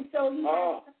 Yeah, and so he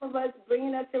had some of us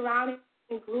bringing us around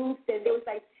in groups, and there was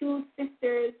like two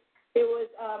sisters. There was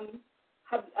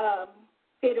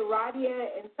Federadia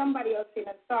and somebody else in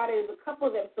Asada. There was a couple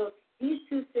of them. So these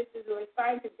two sisters were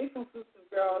assigned to different groups of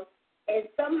girls, and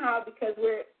somehow, because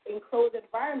we're in closed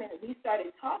environment, we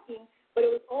started talking, but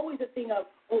it was always a thing of,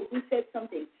 oh, who said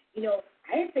something? You know,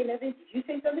 I didn't say nothing. Did you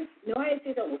say something? No, I didn't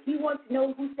say something. Well, he wants to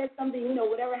know who said something, you know,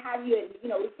 whatever have you, and, you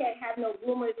know, we can't have no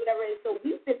rumors, whatever. And so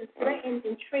we've been threatened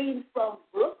and trained from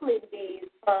Brooklyn days.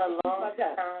 For a long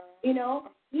time. You know,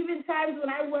 even times when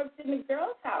I worked in the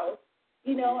girls' house,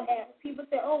 you know, and people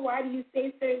say, oh, why do you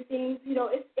say certain things? You know,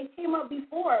 it came up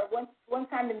before. One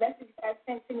time the message got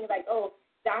sent to me like, oh,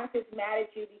 Doctor's mad at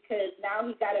you because now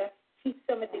he got to keep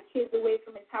some of the kids away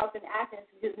from his house in Athens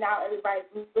because now everybody's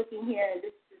looking here and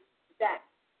this, that.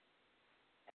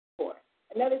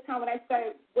 Another time when I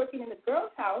started working in the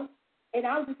girls' house, and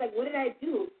I was just like, what did I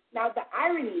do? Now, the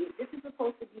irony, this is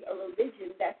supposed to be a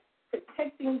religion that's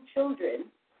protecting children.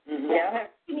 Mm-hmm. The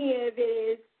irony of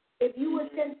it is, if you were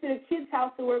sent to the kids'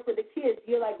 house to work with the kids,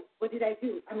 you're like, what did I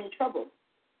do? I'm in trouble.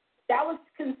 That was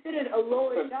considered a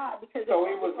lower job because so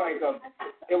it was like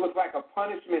a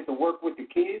punishment to work with the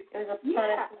kids. It was a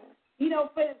punishment. You know,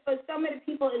 for some of the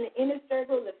people in the inner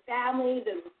circle, the family,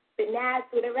 the Nats,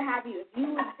 whatever have you, if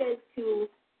you were sent to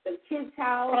the kids'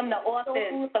 house from the office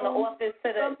to the office,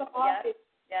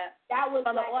 that was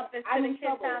from like, the office to the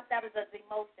kids' house. That was a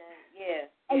demotion. Yeah.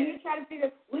 And you're trying to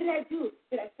figure, what did I do?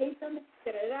 Did I say something?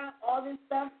 All this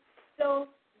stuff.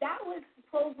 So that was the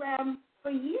program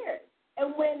for years.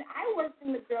 And when I worked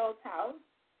in the girls' house,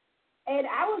 and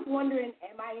I was wondering,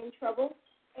 am I in trouble?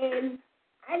 And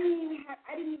I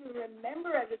didn't even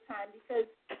remember at the time because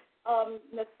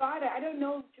Nasada, I don't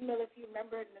know, Jamila, if you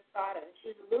remember Nasada.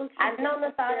 She was a little kid. I know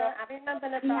Nasada. I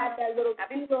remember Nasada. She had that little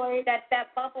keloid.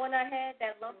 That bump on her head,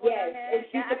 that lump on her head. And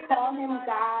she could call him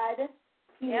God.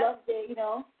 He loved it, you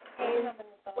know. And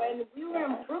when we were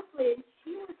in Brooklyn,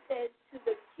 she was sent to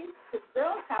the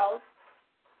girls' house,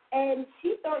 and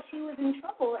she thought she was in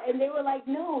trouble. And they were like,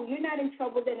 no, you're not in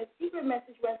trouble. Then a secret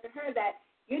message went to her that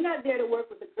you're not there to work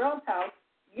with the girls' house.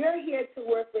 You're here to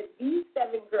work with these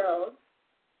 7 girls.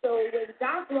 So when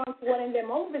Doc wants one of them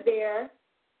over there,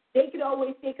 they could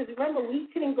always say, because remember, we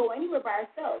couldn't go anywhere by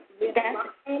ourselves. We had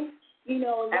a line, you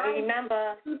know, I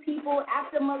remember 2 people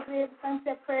after Maghrib,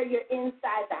 sunset prayer, you're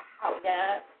inside the house.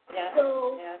 Yeah.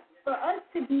 So for us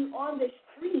to be on the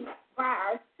street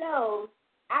by ourselves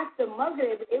after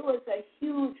Maghrib, it was a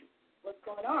huge what's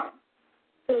going on.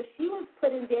 So she was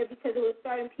put in there because it was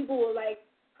starting, people were like,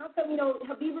 how come, you know,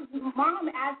 Habiba's mom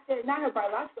asked her, not her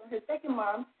biological, her second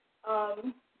mom,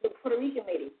 the Puerto Rican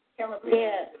lady. Can't remember.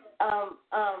 Yeah. Well,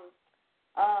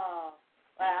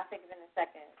 I'll think of it in a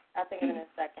second.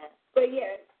 But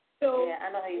yeah, so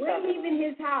I know who you're we're talking leaving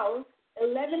his house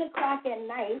 11 o'clock at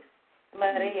night.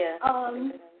 Maria.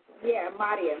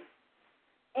 Maria.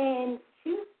 And she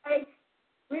was like,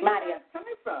 where are you guys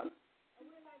coming from? And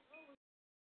we're like, oh,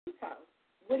 we're in Abu's house.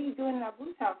 What are you doing in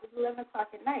Abu's house? It's 11 o'clock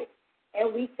at night.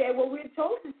 And we said what we were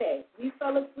told to say. We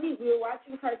fell asleep. We were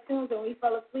watching cartoons, and we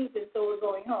fell asleep, and so we're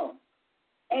going home.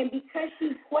 And because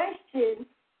she questioned,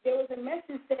 there was a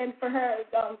message sent for her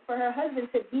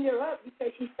husband to beat her up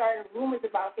because she started rumors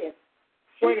about him.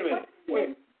 Wait a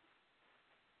minute.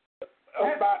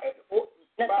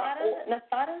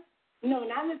 Nasada? No,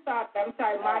 not Nasada. I'm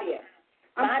sorry, Maria.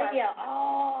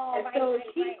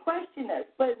 She questioned us.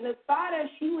 But Nasada,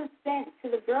 she was sent to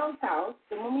the girls' house,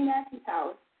 the Mummy Nazi's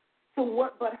house, to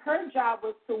work, but her job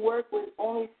was to work with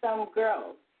only some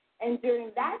girls. And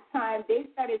during that time, they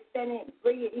started bringing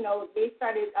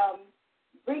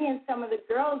some of the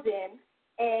girls in.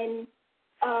 And,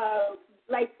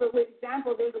 like, for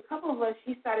example, there's a couple of us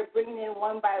she started bringing in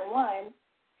one by one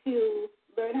to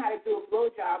learn how to do a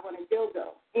blowjob on a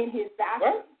dildo in his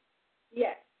bathroom. What?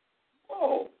 Yes.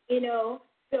 Oh. You know,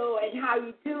 so, and how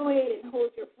you do it, and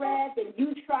hold your breath, and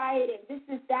you try it, and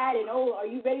this is that, and, oh, are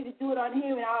you ready to do it on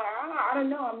him? And I don't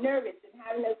know, I'm nervous, and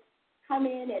having to come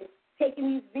in and taking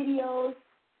these videos.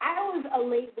 I was a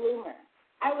late bloomer.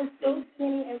 I was so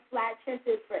skinny and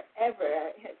flat-chested forever.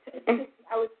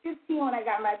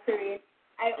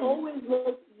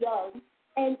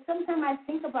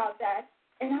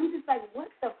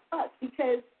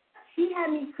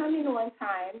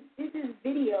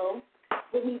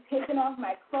 off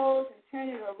my clothes and turned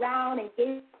it around and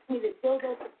gave me the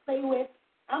dildo to play with.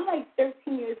 I'm like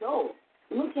 13 years old,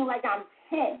 looking like I'm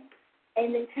 10.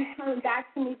 And then she's coming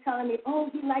back to me telling me, oh,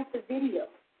 he liked the video.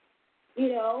 You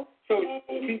know? So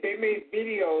they made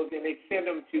videos and they sent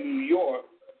them to New York.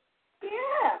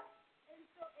 Yeah.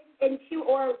 And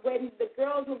or when the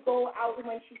girls would go out,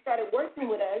 when she started working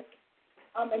with us,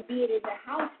 and being in the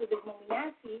house with us when we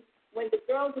nasty, when the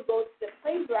girls would go to the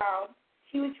playground,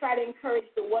 she would try to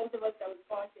encourage the ones of us that was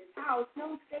going to his house,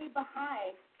 no, stay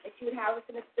behind. And she would have us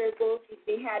in a circle.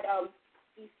 They had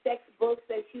these sex books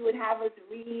that she would have us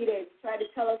read and try to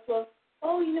tell us, well,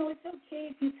 oh, you know, it's okay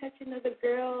if you touch another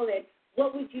girl, and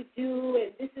what would you do,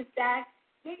 and this is that.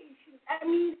 I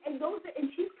mean, and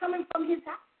she's coming from his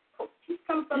house. She's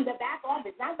come from the back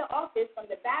office, not the office, from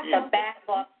the back office. The back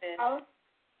office. House.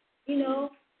 You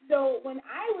know, so when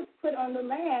I was put on the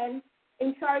land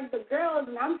in charge of the girls,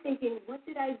 and I'm thinking, what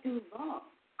did I do wrong?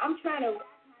 I'm trying to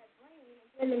wrap my brain,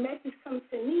 and then the message comes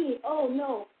to me, oh,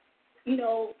 no, you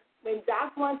know, when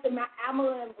Doc wants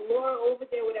Amala and Laura over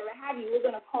there, whatever have you, we're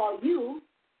going to call you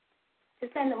to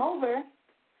send them over.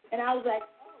 And I was like,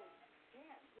 oh,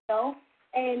 damn, you know.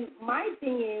 And my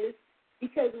thing is,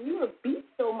 because we were beat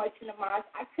so much in the mosque,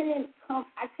 I couldn't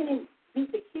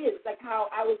beat the kids like how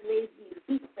I was raised being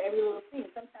beat for every little thing.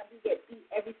 Sometimes we get beat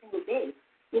every single day.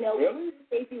 You know, really? We were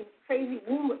facing crazy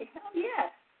wound. Hell yeah.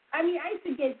 I mean, I used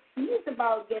to get teased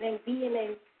about getting beaten,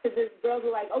 and because the girls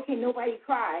were like, okay, nobody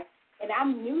cry. And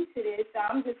I'm new to this, so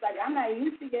I'm just like, I'm not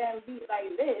used to getting beat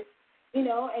like this, you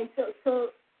know, and to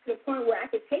the point where I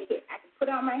could take it. I could put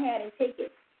out my hand and take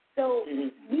it. So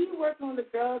we working with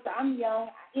the girls, I'm young,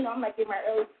 you know, I'm like in my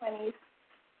early 20s.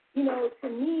 You know, to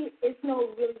me, it's no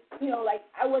really, you know, like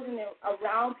I wasn't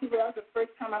around people. That was the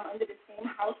first time I'm under the same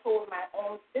household with my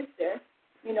own sister,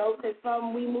 you know, because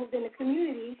from we moved in the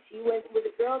community, she was with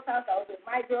the girls' house, I was with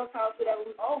my girls' house, whatever,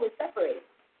 we always separated.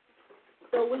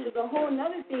 So which is a whole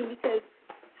other thing because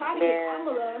Tati and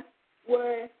Pamela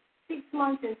were 6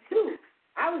 months and 2.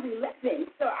 I was 11.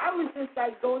 So I was just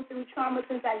like going through trauma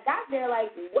since I got there,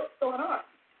 like, what's going on?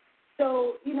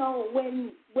 So, you know,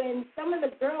 when some of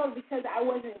the girls, because I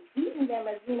wasn't beating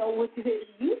them as, you know, what they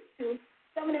used to,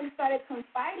 some of them started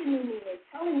confiding in me and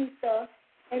telling me stuff.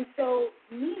 And so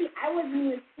me, I wasn't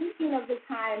even thinking of the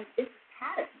time this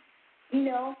pattern. You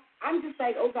know, I'm just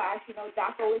like, oh gosh, you know,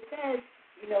 Doc always says,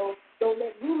 you know, don't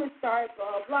let rumors start,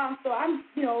 blah, blah. So I'm,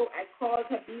 you know, I called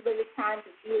Habiba this time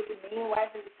because she was the main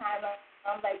wife at the time.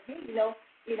 I'm like, hey, you know,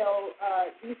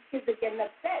 these kids are getting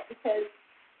upset because,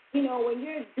 you know, when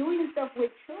you're doing stuff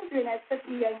with children at such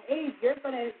a young age, you're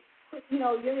gonna put, you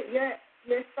know,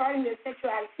 you're starting their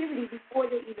sexual activity before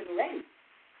they're even ready.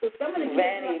 So some of the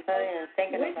kids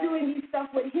we're doing these stuff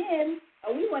with him,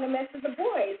 and we want to mess with the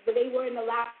boys, but they weren't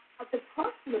allowed to talk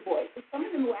to the boys. So some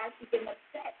of them were actually getting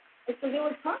upset. And so they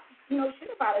would talk, you know, shit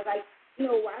about it, like, you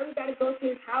know, why we got to go to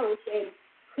his house and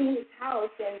clean his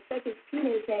house and suck his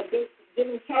penis and give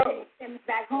him cat and send him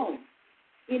back home,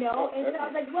 you know? And so I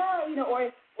was like, well, you know,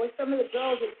 or some of the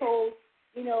girls are told,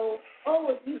 you know, oh,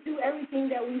 if you do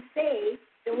everything that we say,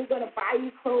 then we're going to buy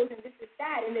you clothes and this is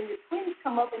that. And then the twins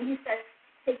come up and he starts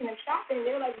taking them shopping. And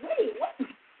they're like, wait, what?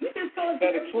 You just told us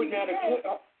let me,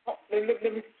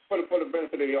 for the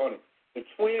benefit of the audience, the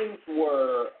twins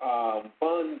were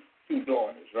Bun's 2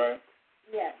 daughters, right?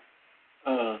 Yes.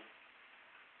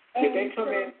 Did they come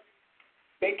in?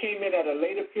 They came in at a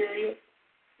later period?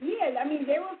 Yeah, I mean,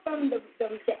 they were from the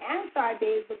Ansar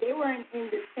days, but they weren't in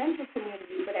the central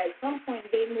community. But at some point,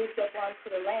 they moved up onto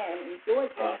the land in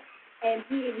Georgia, and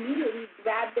he immediately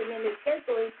grabbed them in the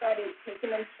circle and started taking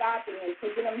them shopping and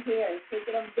taking them here and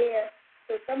taking them there.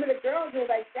 So some of the girls were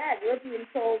like that. They're being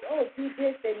told, oh, do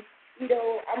this, and, you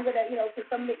know, I'm going to, you know, because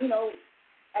some, you know,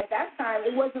 at that time,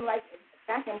 it wasn't like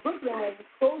back in Brooklyn when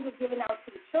clothes were given out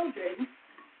to the children.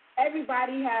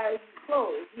 Everybody has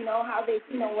clothes, you know, how they,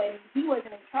 you know, when he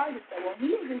wasn't in charge of stuff. When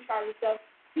he was in charge of stuff,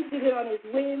 he did it on his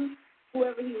whim,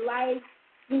 whoever he liked.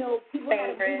 You know, people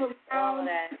had to move around.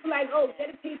 People like, oh,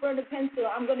 get a paper and a pencil.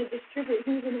 I'm going to distribute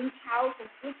who's in each house and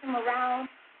switch them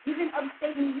around. Even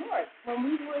upstate New York, when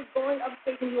we were going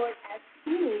upstate New York as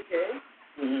teenagers,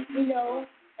 you know,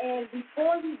 and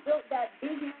before he built that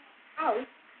big house,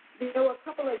 there were a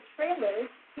couple of trailers,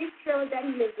 his trailer that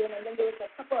he lived in, and then there was a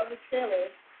couple other trailers.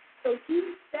 So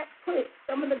he put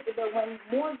some of the when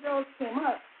more girls came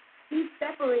up, he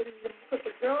separated them, put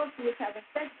the girls he was having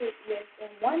sex with in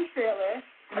one trailer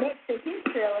next to his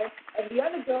trailer, and the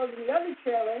other girls in the other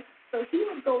trailer. So he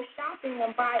would go shopping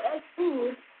and buy us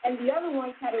food, and the other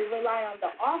ones had to rely on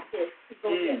the office to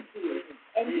go get food.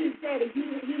 And he said he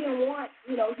didn't want,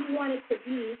 you know, he wanted to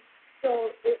be,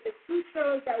 so the 2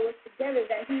 trailers that were together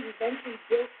that he eventually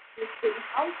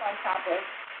Papa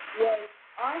was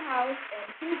our house and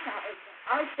his house,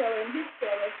 our trailer and his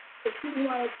trailer, because he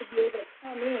wanted to be able to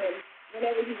come in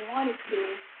whenever he wanted to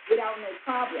without no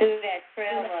problem. Through that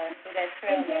trailer.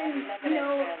 And then,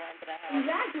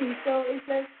 exactly. So it's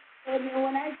just, and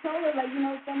when I told her, like,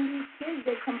 some of these kids,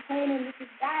 they're complaining, this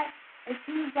is that, and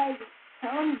she was like,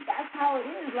 tell them that's how it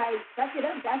is. Like, suck it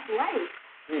up, that's life.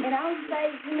 And I was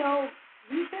like,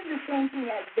 we said the same thing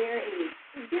at their age.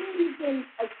 It didn't even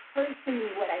occur to me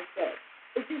what I said.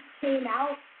 It just came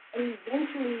out, and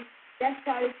eventually that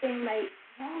started saying, like,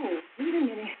 whoa, wait a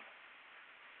minute.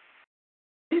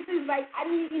 This is like, I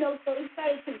didn't, so it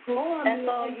started to grow on me. That's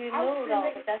all you knew, though.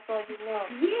 Like, that's all you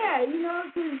knew. Yeah,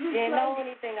 because you didn't know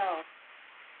anything else.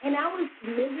 And I was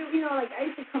miserable, like, I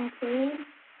used to complain.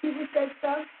 People said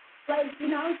stuff. Like,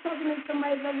 I was talking to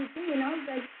somebody the other day, and I was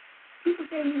like, people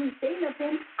say you didn't say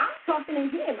nothing. I'm talking to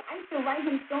him. I used to write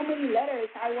him so many letters.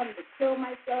 I wanted to kill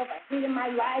myself. I hated my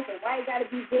life, and why it got to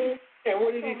be this. And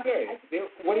what did he say?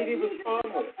 What did he respond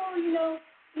with?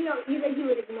 Either he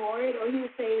would ignore it, or he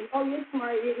would say, "Oh, you're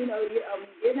smart. You're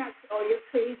not, or you're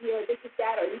crazy, or this is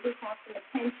that, or you just want some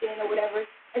attention, or whatever."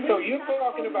 And so you're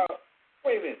talking about?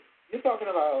 Wait a minute. You're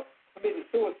talking about committing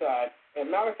suicide,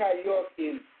 and Malachi York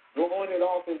is going it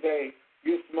off and say,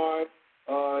 "You're smart.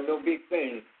 No big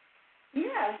thing."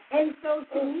 Yeah, and so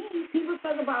to me, people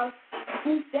talk about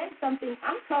who said something.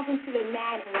 I'm talking to the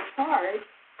man in charge.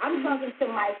 I'm talking to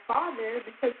my father,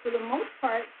 because for the most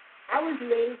part, I was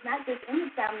raised not just in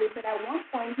the family, but at one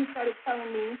point he started telling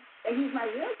me that he's my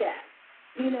real dad,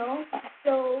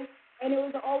 So, and it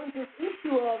was always this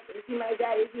issue of, is he my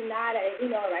dad, is he not? I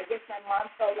guess my mom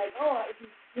felt like, he's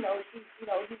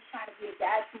trying to be a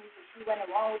dad to me, so she went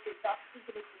along with it, thought she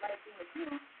did the right thing to do.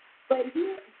 But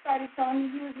he started telling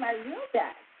me he was my real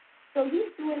dad. So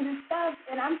he's doing this stuff,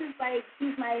 and I'm just like,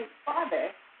 he's my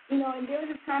father. And there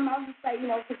was a time I was just like,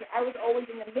 because I was always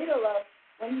in the middle of,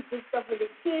 when he did stuff with the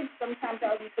kids, sometimes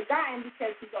I would be forgotten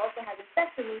because he also having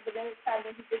sex with me. But then it's time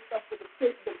when he did stuff with the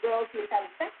kids, the girls he was having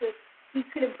sex with, he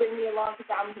couldn't bring me along because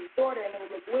I'm his daughter, and it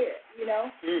would look weird,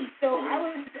 So I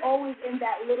was always in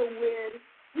that little weird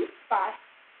sweet spot.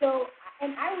 So,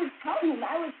 and I would tell him,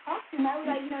 I would talk to him, I was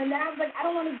like, and then I was like, I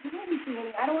don't want to do anything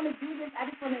anymore. I don't want to do this. I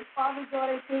just want to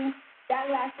father-daughter thing. That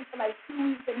lasted for like 2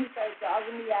 weeks, and he started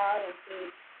dogging me out and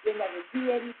saying, you'll never do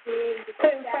anything.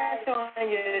 Putting pressure on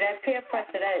you, that peer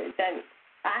pressure, that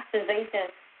ostracization.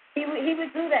 He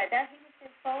would do that. He was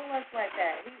just so much like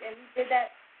that. He did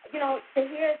that. To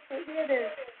hear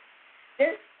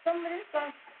this, some of this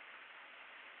stuff.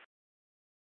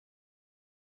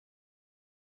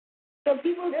 So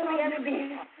people really have to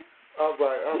be. All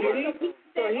right.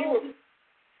 So he was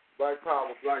Black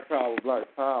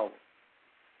Power.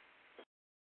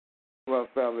 Well,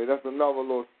 family, that's another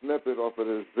little snippet off of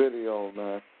this video,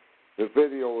 man. The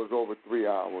video is over 3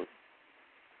 hours.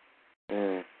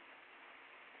 And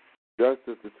that's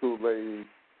just the two ladies.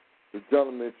 The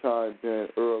gentleman chimed in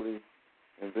early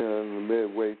and then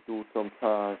midway through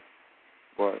sometime.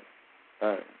 But,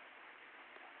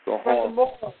 so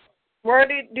hard. Where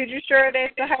did you share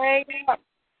that to hang up?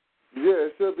 Yeah,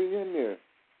 it should be in there.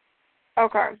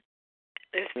 Okay.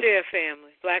 It's their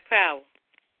family. Black Power.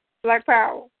 Black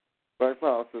Power,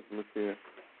 Sister McKeon.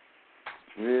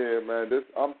 Yeah, man,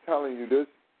 I'm telling you this,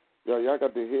 y'all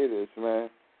got to hear this, man.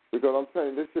 Because I'm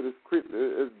telling you, this shit is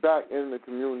it's back in the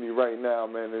community right now,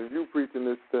 man. And you preaching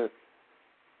this stuff.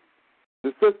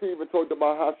 The sister even talked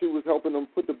about how she was helping them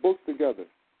put the books together.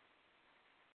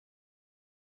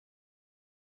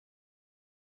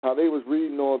 How they was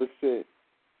reading all the shit,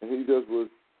 and he just was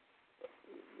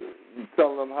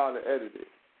telling them how to edit it.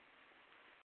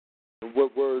 And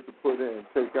what words to put in,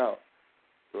 take out.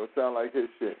 So it sounds like his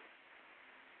shit.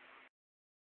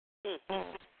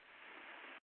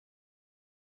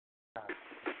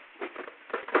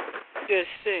 Just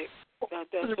sick.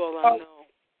 That's all I know.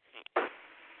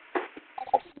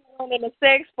 In a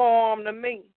sex form to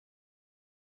me.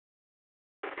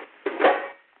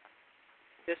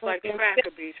 Just like the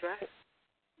Cracker Beach, right?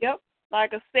 Yep,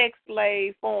 like a sex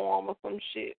slave form or some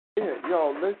shit. Yeah,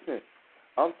 yo, listen.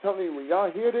 I'm telling you, when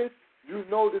y'all hear this, you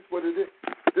know this what it is.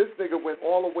 This nigga went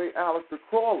all the way Aleister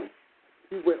Crowley.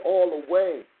 He went all the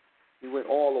way.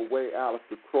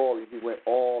 Aleister Crowley. He went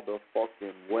all the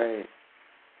fucking way.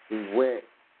 He went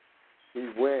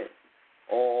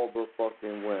all the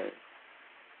fucking way.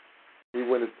 He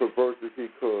went as perverse as he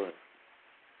could.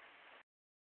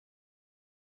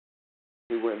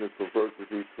 He went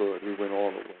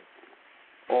all the way.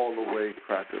 All the way,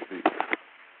 Cracker Beach.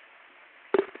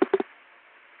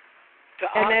 To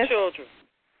our children.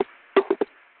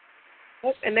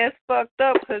 And that's fucked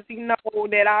up because you know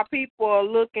that our people are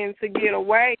looking to get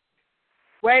away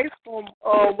race from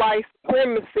white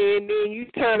supremacy, and then you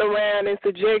turn around and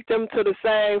subject them to the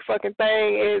same fucking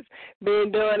thing as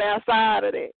being done outside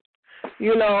of that.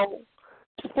 You know,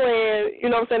 playing. You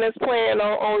know what I'm saying? That's playing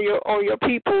on your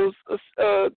people's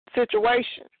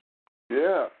situation.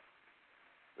 Yeah.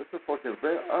 It's a fucking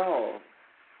thing. Oh.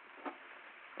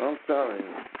 I'm telling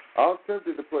you. I was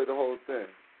tempted to play the whole thing.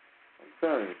 I'm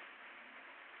telling you.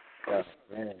 Oh,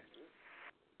 man.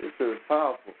 This shit is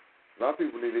powerful. A lot of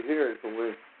people need to hear it. So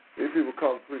when these people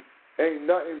come through, ain't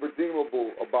nothing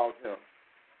redeemable about him.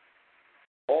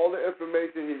 All the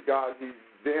information he got, he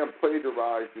damn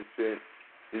plagiarized this shit.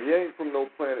 He ain't from no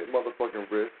planet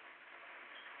motherfucking Risk.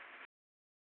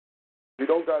 He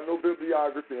don't got no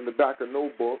bibliography in the back of no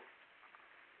book.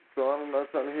 So I'm not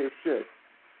trying to hear shit.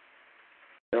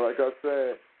 And like I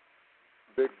said,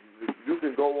 you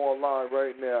can go online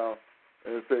right now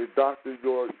and say Dr.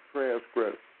 York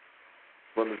transcripts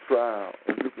from the trial,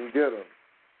 and you can get them.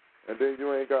 And then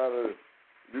you ain't gotta,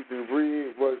 you can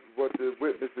read what the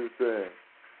witnesses said.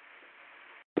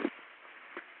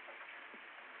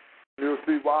 You'll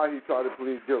see why he tried to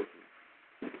plead guilty.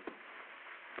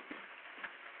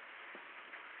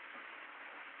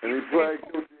 And he pled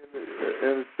guilty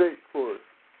in the state court.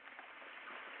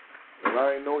 And I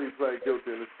didn't know he pled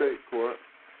guilty in the state court,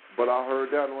 but I heard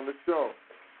that on the show.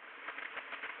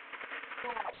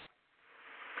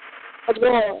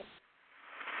 Hello.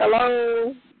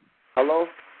 Hello. Hello?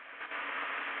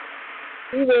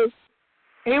 He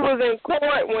was in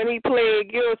court when he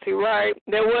pled guilty, right?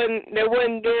 That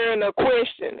wasn't during a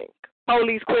questioning,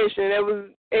 police questioning. That was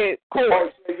at court. Oh,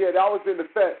 yeah, that was in the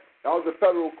Fed. That was the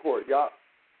federal court, yeah.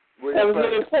 That was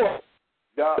in the court.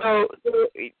 Yeah.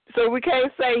 So we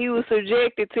can't say he was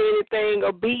subjected to anything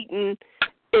or beaten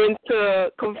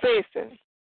into confessing.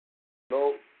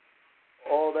 No,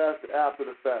 all that's after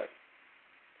the fact.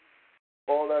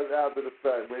 All that's after the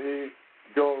fact. When he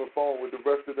go on the phone with the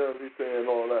rest of them, he's saying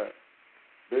all that.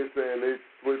 They saying they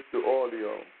switched the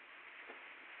audio.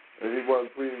 And he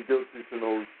wasn't pleading guilty to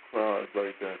no crimes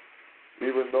like that.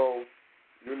 Even though,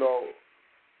 you know,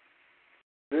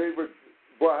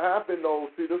 what happened though,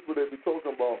 see, this is what they be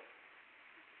talking about.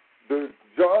 The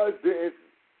judge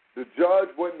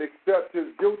wouldn't accept his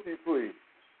guilty plea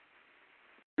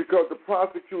because the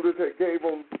prosecutors had gave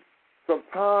him some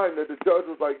time that the judge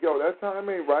was like, yo, that time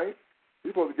ain't right.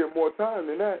 You're supposed to get more time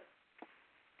than that.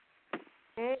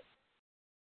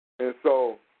 And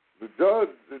so the judge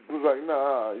was like,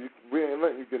 nah, we ain't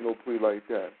letting you get no plea like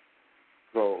that.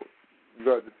 So you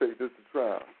got to take this to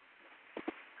trial.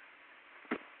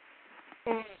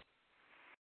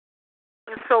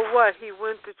 And so what? He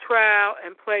went to trial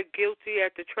and pled guilty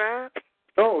at the trial?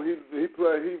 No, he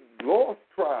lost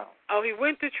trial. Oh, he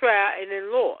went to trial and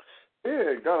then lost.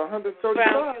 Yeah, got 135.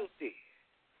 Found guilty.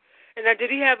 And now, did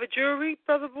he have a jury,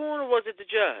 Brother Bourne, or was it the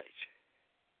judge?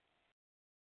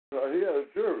 He had a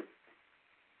jury.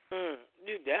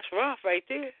 Dude, that's rough right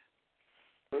there.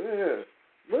 Yeah.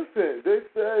 Listen, they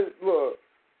said, look,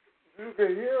 you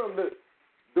can hear them.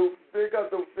 They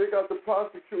got the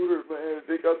prosecutors, man.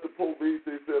 They got the police.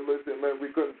 They said, listen, man,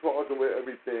 we couldn't charge them with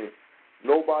everything.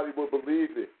 Nobody would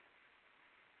believe it.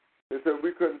 They said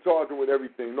we couldn't charge them with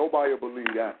everything. Nobody would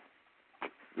believe that.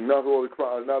 Not all the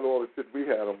crimes, not all the shit we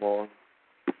had them on.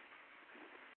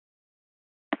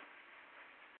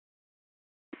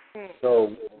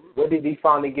 So, what did he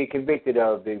finally get convicted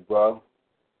of, big bro?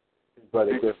 His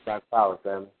brother, Griff Black Power,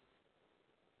 family.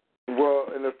 Well,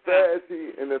 in the feds,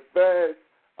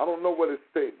 I don't know what his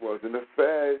state was. In the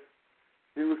feds,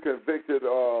 he was convicted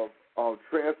of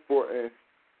transporting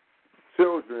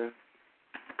children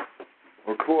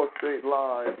across state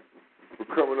lines for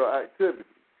criminal activity.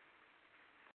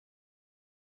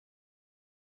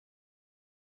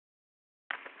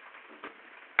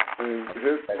 And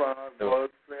his crime was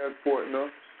transporting them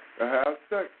to have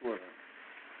sex with him.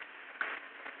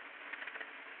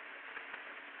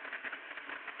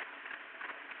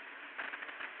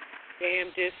 Damn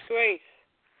disgrace.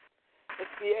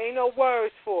 See, ain't no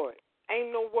words for it.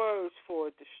 Ain't no words for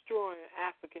it. Destroying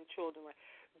African children.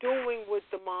 Doing what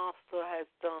the monster has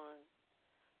done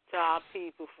to our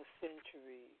people for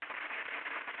centuries.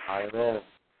 I know.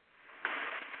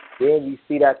 Then you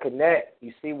see that connect.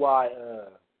 You see why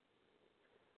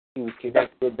he was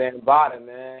connected with Bambaataa,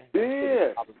 man.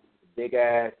 Yeah. Big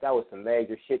ass. That was some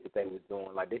major shit that they was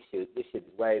doing. Like this shit is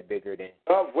way bigger than.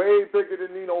 Way bigger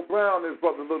than Nino Brown, as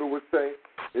Brother Little would say.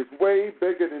 It's way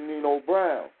bigger than Nino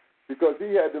Brown because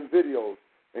he had them videos,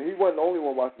 and he wasn't the only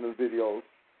one watching them videos.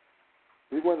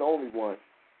 He wasn't the only one.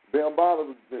 Bambaataa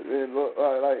was,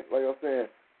 like I'm saying,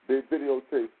 they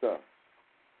videotape stuff.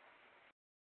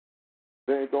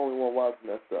 They ain't the only one watching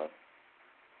that stuff.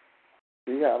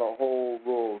 He had a whole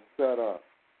little setup.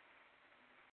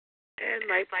 And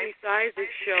like Priest Isaac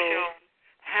showed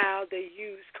how they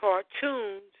use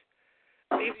cartoons.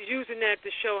 He was using that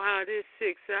to show how this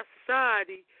sick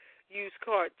society use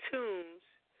cartoons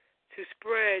to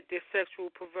spread their sexual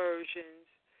perversions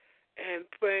and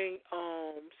bring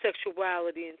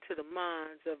sexuality into the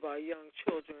minds of our young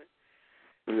children.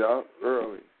 Yeah,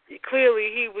 early.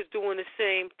 Clearly, he was doing the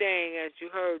same thing as you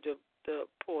heard the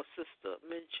poor sister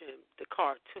mention, the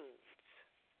cartoons.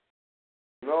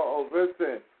 No,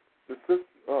 listen. The sister,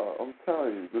 I'm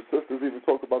telling you, the sisters even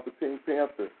talked about the Pink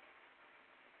Panther.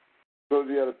 So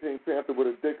he had a Pink Panther with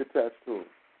a dick attached to it.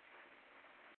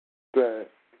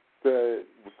 That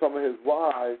some of his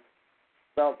wives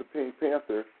found the Pink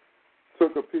Panther,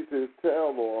 took a piece of his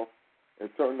tail off, and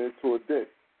turned it into a dick,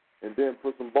 and then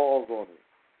put some balls on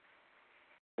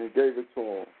it, and gave it to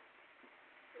him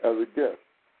as a gift.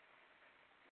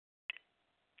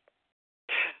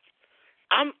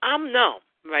 I'm numb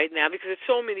right now because there's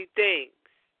so many things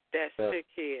that's sick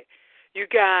here. You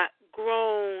got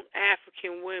grown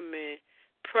African women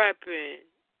prepping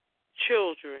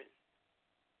children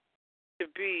to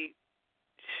be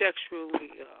sexually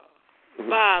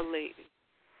violated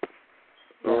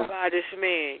by this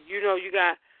man. You know, you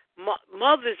got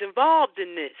mothers involved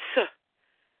in this.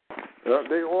 Yeah,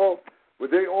 they all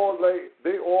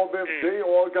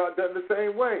got done the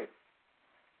same way.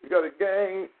 You got a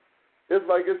gang. It's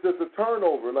like it's just a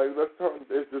turnover. Like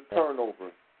it's just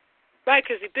turnover. Right,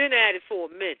 because he's been at it for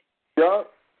a minute. Yeah.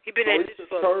 He's been at this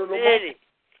for a minute.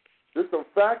 This some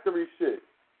factory shit.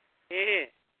 Yeah.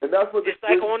 And that's what it's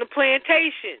like on the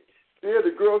plantations. Yeah,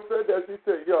 the girl said that. She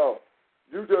said, "Yo,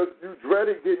 you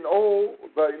dreaded getting old."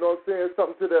 Like, you know what I'm saying?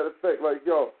 Something to that effect. Like,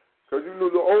 yo, because you knew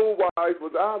the old wives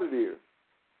was out of there.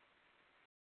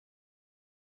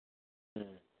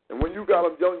 And when you got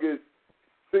them young as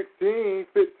 16,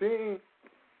 15,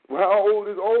 well, how old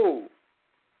is old?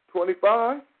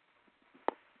 25?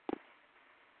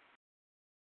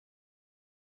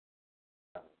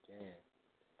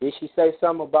 Did she say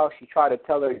something about she tried to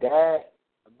tell her dad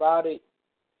about it?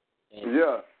 And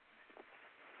yeah.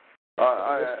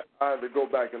 I had to go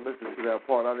back and listen to that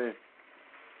part. I didn't.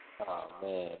 Oh,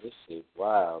 man, this shit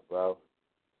wild, bro.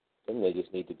 Them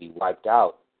niggas need to be wiped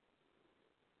out.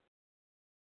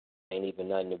 Ain't even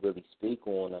nothing to really speak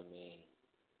on, I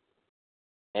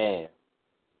mean.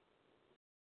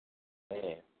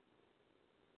 Man.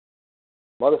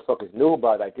 Motherfuckers knew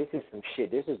about it. Like, this is some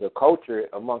shit. This is a culture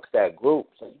amongst that group.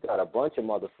 So you got a bunch of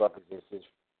motherfuckers that's just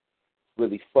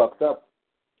really fucked up.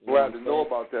 Who had to know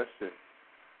about that shit.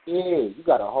 Yeah, you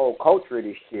got a whole culture of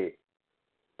this shit.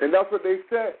 And that's what they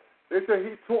said. They said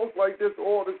he talks like this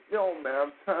all the... Yo, man,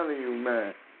 I'm telling you,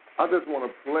 man. I just want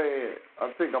to play it.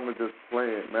 I think I'm going to just play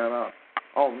it, man. I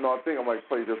don't know. I think I might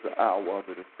play just an hour of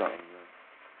it or something, man.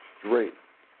 Straight.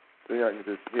 So I can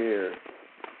just hear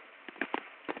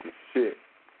the shit.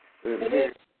 And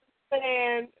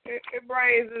it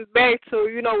brings us back to,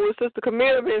 you know, what Sister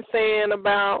Camilla been saying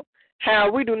about how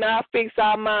we do not fix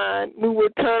our mind. We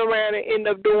would turn around and end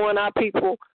up doing our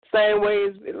people same way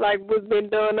as like what's been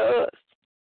done to us.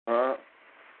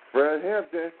 Fred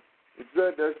Hampton, he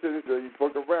said that shit. He said, you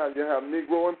fuck around, you have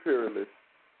Negro imperialists.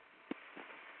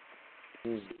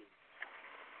 And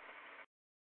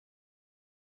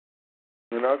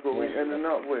that's what we ending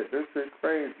up with. This shit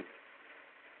crazy.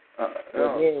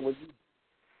 Again, when you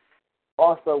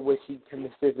also what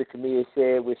Sister Camille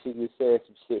said, when she just said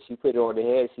some shit, she put it on the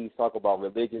head. She was talking about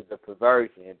religions of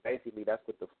perversion, and basically that's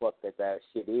what the fuck that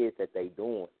shit is that they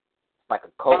doing. It's like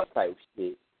a cult type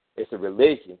shit. It's a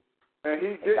religion. And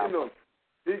he getting them.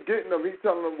 He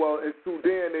telling them, well, in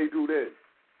Sudan they do this.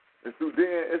 In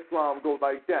Sudan, Islam goes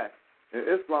like that. In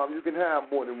Islam, you can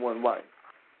have more than one wife.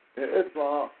 In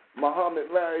Islam, Muhammad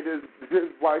married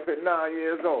his wife at 9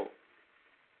 years old.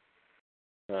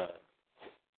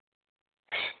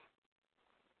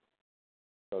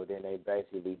 So then they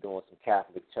basically doing some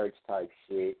Catholic Church type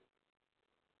shit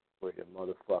where the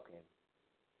motherfucking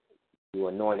you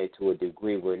anointed to a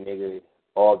degree where nigga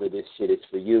all of this shit is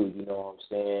for you, you know what I'm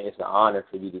saying? It's an honor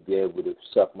for you to be able to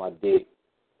suck my dick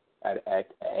at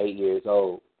 8 years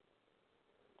old.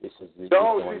 This is man,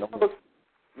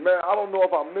 I don't know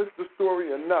if I missed the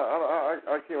story or not.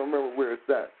 I can't remember where it's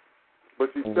at.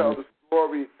 But she tells the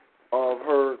story of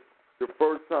her the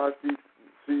first time she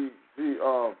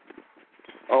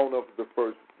I don't know if it's the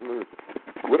first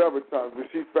whatever time, but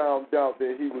she found out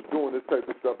that he was doing this type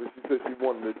of stuff, and she said she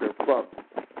wanted to confront him.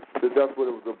 That's what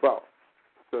it was about.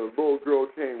 So the little girl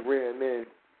ran in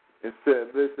and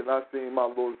said, "Listen, I just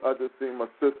seen my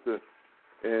sister,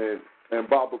 and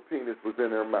Baba penis was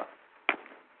in her mouth."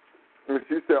 And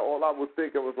she said, all I was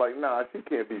thinking was like, nah, she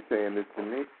can't be saying this to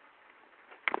me.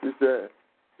 She said,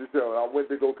 when I went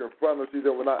to go confront her, she said,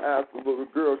 when I asked the little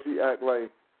girl, she acted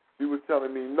like she was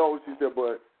telling me no. She said,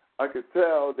 but I could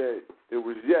tell that it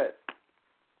was yes.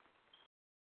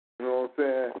 You know what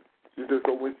I'm saying? She said,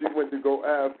 so when she went to go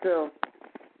ask him,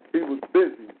 he was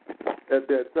busy at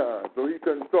that time, so he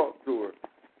couldn't talk to her.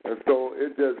 And so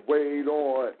it just weighed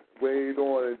on,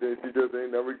 and then she just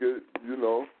ain't never get, you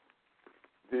know.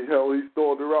 He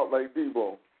stalled her out like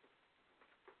Debo.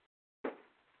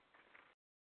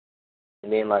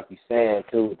 And then, like you saying,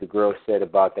 too, what the girl said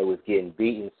about they was getting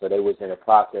beaten, so they was in a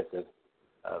process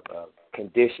of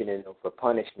conditioning them for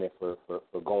punishment for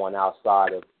going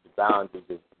outside of the boundaries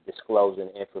of disclosing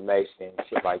information and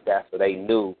shit like that. So they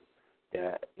knew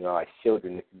that, you know, as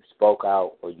children, if you spoke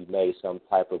out or you made some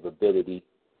type of ability,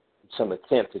 some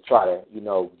attempt to try to, you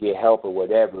know, get help or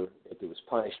whatever, if there was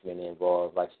punishment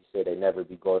involved. Like she said, they never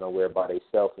be going nowhere by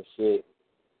themselves and shit.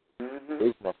 Mm-hmm.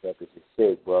 These motherfuckers is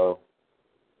sick, bro.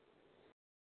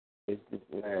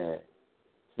 Man.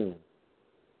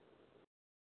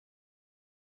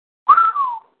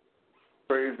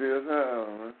 Crazy as hell,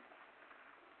 man.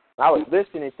 I was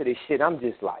listening to this shit. I'm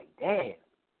just like, damn.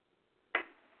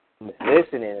 I'm just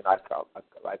listening, and I'm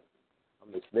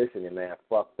just listening, man.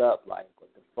 Fucked up. Like, what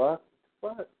the fuck?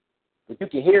 What? But you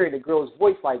can hear it in the girl's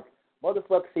voice, like,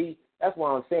 motherfucker. See, that's what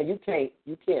I'm saying. You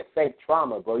can't fake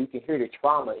trauma, bro. You can hear the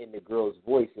trauma in the girl's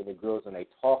voice, and the girls when they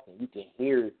talking. You can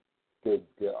hear the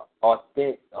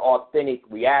authentic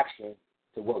reaction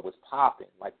to what was popping.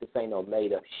 Like, this ain't no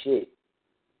made up shit.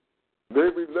 They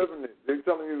reliving it. They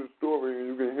telling you the story, and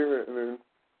you can hear it, and then,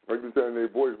 like you said in their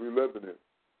voice, reliving it.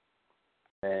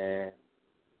 Man.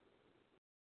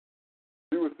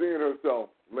 She was seeing herself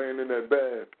laying in that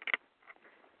bed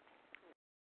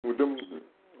with them,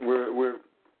 with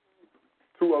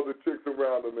two other chicks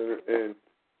around them, and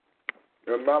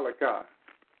Malachi.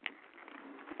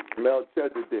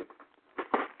 Melchizedek.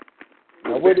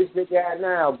 Now, where this nigga at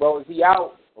now, bro? Is he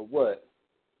out or what?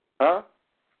 Huh?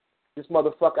 This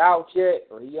motherfucker out yet?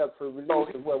 Or he up for release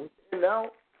or what? Getting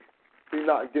out? He's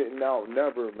not getting out,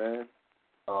 never, man.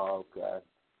 Oh, okay.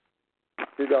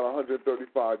 He got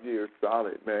 135 years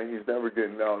solid, man. He's never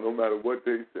getting out, no matter what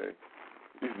they say.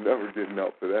 He's never getting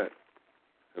out for that.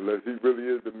 Unless he really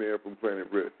is the man from Planet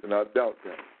Risk, and I doubt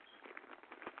that.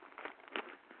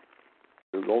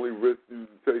 The only risk he was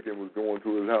taking was going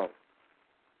to his house.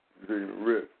 He's taking a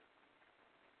risk.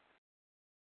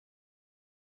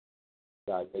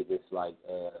 Got niggas like,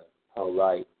 all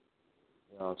right,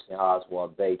 you know what I'm saying,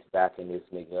 Oswald Bates backing this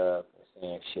nigga up and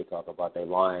saying shit, talk about they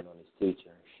lying on his teacher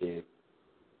and shit.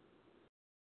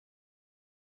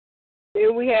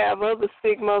 And we have other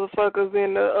sick motherfuckers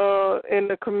in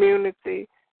the community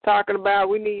talking about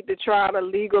we need to try to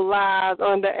legalize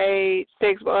underage,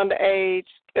 sex for underage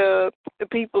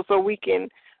people so we can,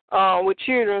 with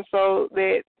children, so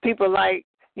that people like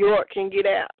York can get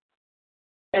out.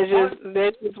 That's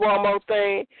just one more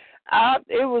thing.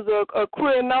 It was a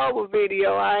Queer Nova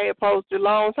video I had posted a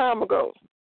long time ago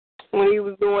when he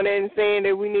was doing that and saying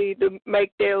that we need to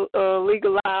make that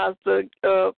legalize the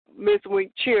messing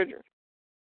with children.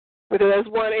 Because that's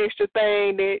one extra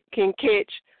thing that can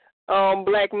catch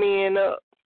black men up.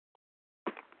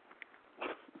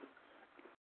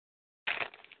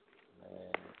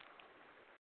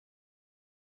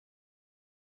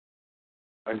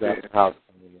 I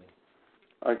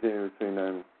can't even see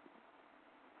nothing.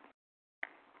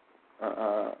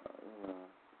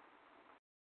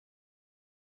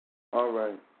 All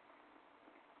right.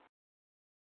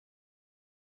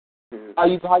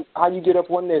 How you get up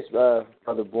on this,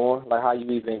 Brother Bourne? Like, how you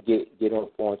even get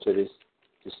up onto this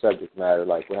subject matter?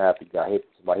 Like, what happened?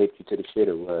 Somebody hit you to the shit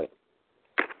or what?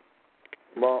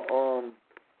 My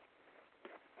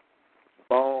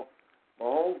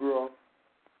homegirl,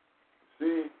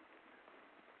 she's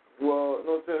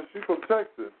from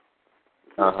Texas.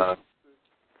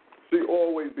 She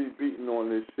always be beating on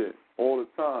this shit all the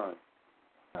time.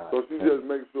 So she just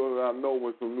makes sure that I know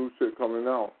when some new shit coming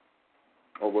out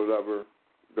or whatever,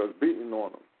 that's beating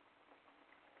on them.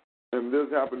 And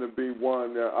this happened to be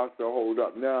one that I said, hold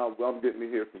up, now I'm getting to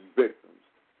hear from victims.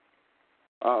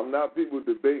 Not people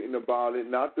debating about it,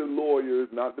 not the lawyers,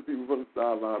 not the people from the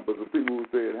sideline, but the people who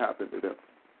say it happened to them.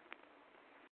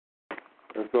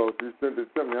 And so she sent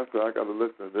it to me. I said, I got to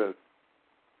listen to this.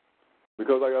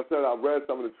 Because like I said, I read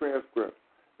some of the transcript.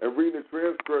 And reading the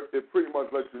transcript, it pretty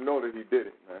much lets you know that he did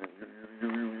it, man.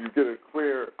 You get a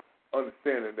clear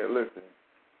understanding that, listen,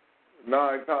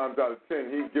 9 times out of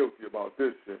 10, he's guilty about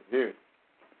this shit here.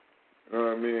 You know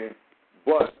what I mean?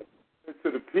 But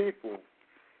to the people,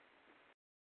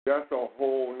 you that's a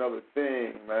whole nother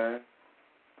thing, man.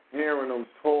 Hearing them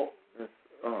talk,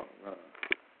 oh, man.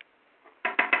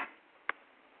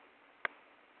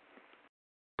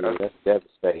 Yeah, that's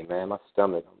devastating, man. My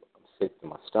stomach, I'm sick to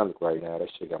my stomach right now. That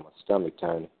shit got my stomach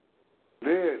turning.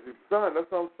 Yeah, son,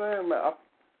 that's what I'm saying, man.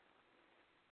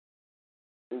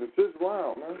 And the shit's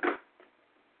wild, man.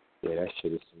 Yeah, that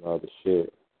shit is some other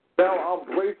shit. Now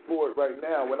I'm braced for it right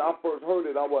now. When I first heard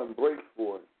it, I wasn't braced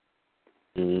for it.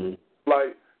 Mm-hmm.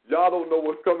 Like, y'all don't know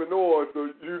what's coming on, so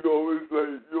you know, it's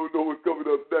like you don't know what's coming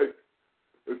up next.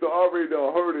 And so I already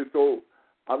done heard it, so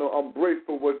I know I'm braced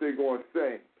for what they're going to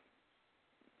say.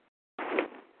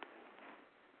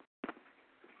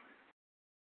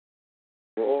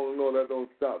 But all in all, that don't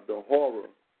stop the horror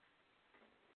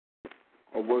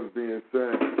of what's being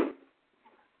said.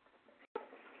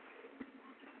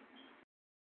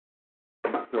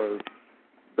 Because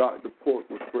Dr. Pork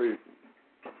was crazy.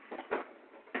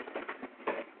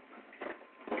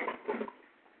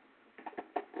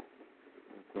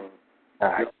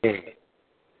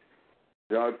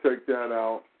 Y'all check that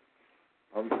out.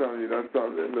 I'm telling you, that's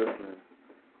something. Listen.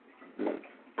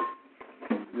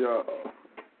 Yeah.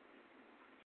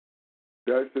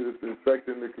 That shit is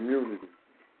infecting the community.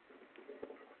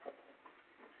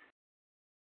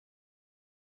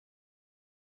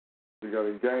 You got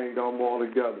a gang on them all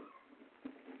together.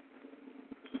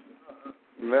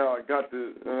 Now I got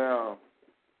to, now,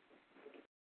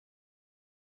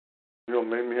 you're going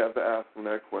to make me have to ask them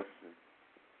that question.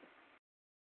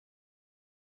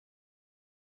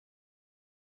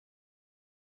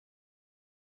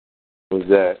 What's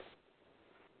that?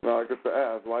 Now I get to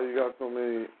ask, why you got so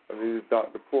many of these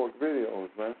Dr. Pork videos,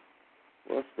 man?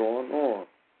 What's going on?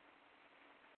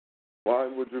 Why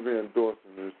would you be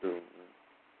endorsing this dude, man?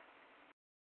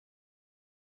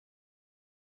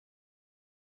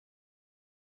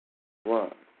 Why?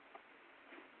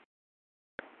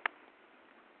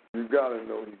 You gotta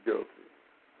know he's guilty.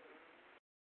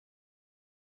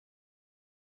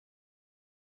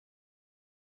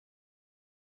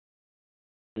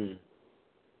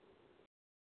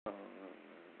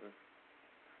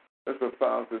 It's a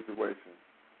foul situation.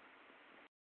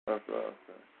 That's what I'm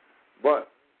saying.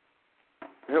 But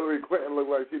Hillary Clinton looked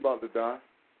like she about to die.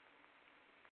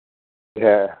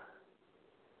 Yeah.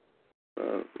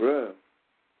 Yeah.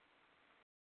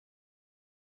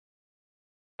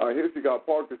 I hear she got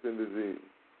Parkinson's disease.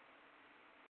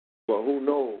 But who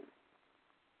knows?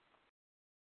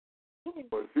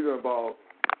 But she done about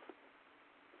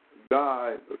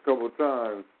died a couple of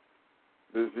times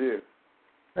this year.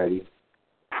 Ready?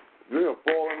 You're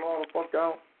falling all the fuck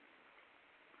out.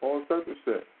 All such a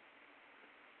shit.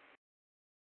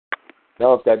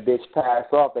 No, if that bitch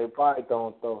passed off, they probably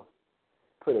gonna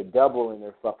put a double in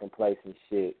their fucking place and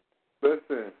shit.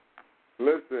 Listen.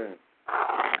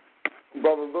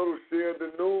 Brother Little shared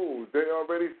the news. They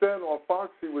already said on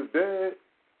Fox she was dead.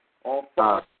 On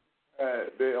Fox,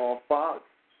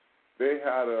 they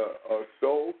had a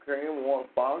show came on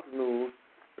Fox News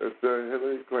that said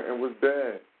Hillary Clinton was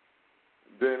dead.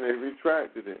 Then they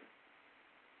retracted it.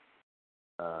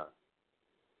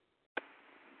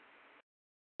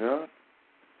 Yeah.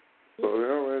 So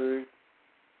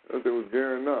they was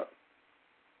gearing up.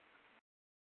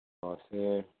 Oh, see.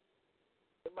 You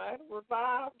might have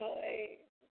revived her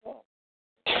ass.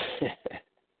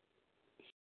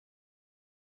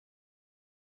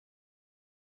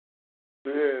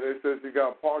 Yeah, they said she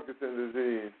got Parkinson's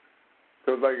disease.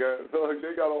 Cause they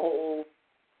got a whole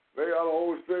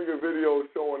string of videos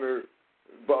showing her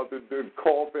about the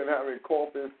coughing, having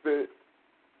coughing fits.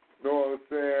 You know what I'm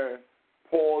saying?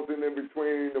 Pausing in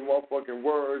between the motherfucking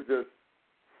words, just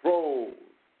froze.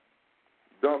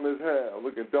 Dumb as hell.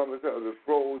 Looking dumb as hell. Just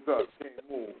froze up. Can't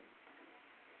move.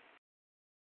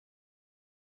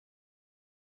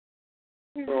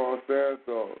 You know what I'm saying?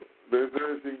 So they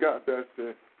said she got that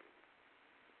shit.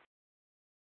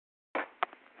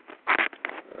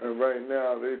 And right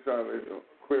now they trying to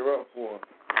clear up for her.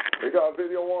 They got a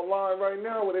video online right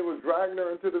now where they was dragging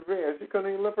her into the van. She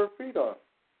couldn't even lift her feet up.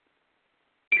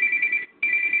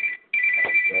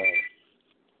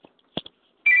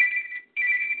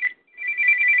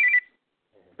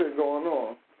 What's going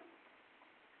on?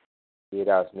 Yeah,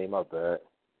 that was me, my bad.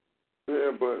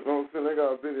 Yeah, but you know what I'm saying? They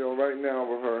got a video right now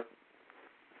with her.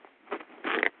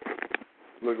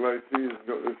 Look like she's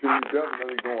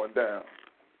definitely going down.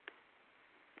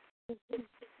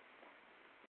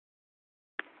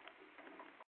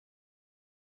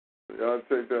 Y'all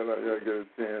check that out. Y'all get a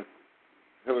chance.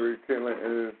 Hillary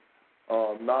Clinton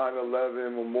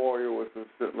 9/11 memorial or some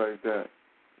shit like that.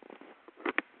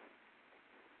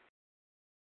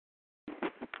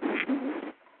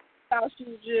 thought she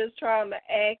was just trying to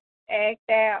act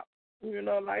out, you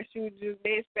know, like she was just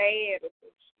that sad or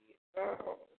some shit.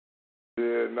 Oh.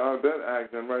 Yeah, no, that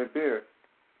acting right there.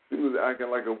 She was acting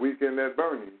like a weekend at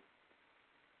Bernie's.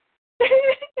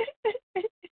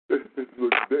 This bitch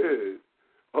looks dead.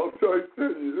 I'm trying to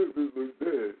tell you, this bitch looks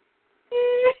dead.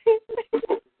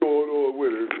 What's going on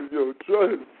with her? Yo,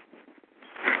 trust.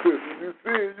 If you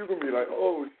see it, you can be like,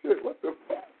 oh shit, what the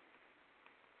fuck?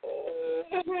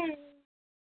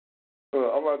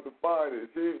 I'm about to find it.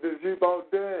 She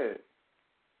about dead.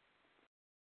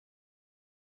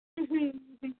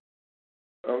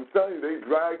 I'm telling you, they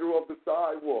dragged her off the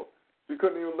sidewalk. She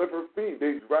couldn't even lift her feet.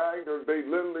 They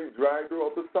literally dragged her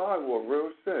off the sidewalk.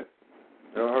 Real shit.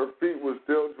 You know, her feet were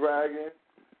still dragging,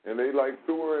 and they like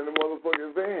threw her in the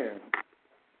motherfucking van.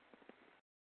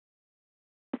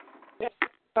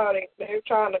 They were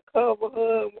trying to cover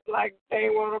her like they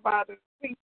weren't about to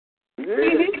see.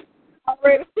 Yeah.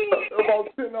 Already seen about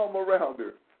 10 of them around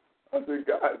her. I said,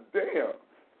 God damn.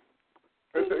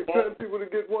 They say 10 people to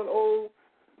get one old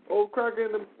cracker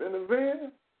in the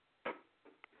van.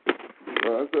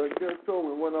 Well, I said, I guess so.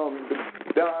 We went on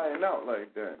dying out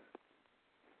like that.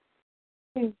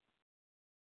 Yeah,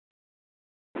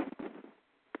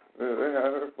 they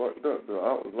had her fucked up, though.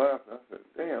 I was laughing. I said,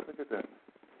 damn, look at that.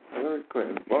 Hillary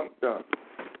Clinton fucked up.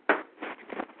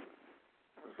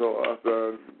 So I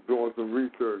started doing some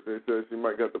research. They said she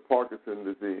might got the Parkinson's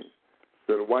disease.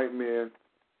 So the white man,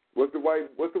 what's the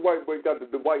white boy got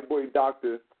the white boy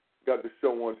doctor got the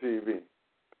show on TV?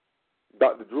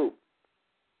 Dr. Drew.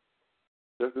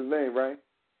 That's his name, right?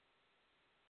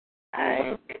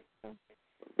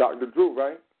 Dr. Drew,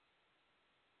 right?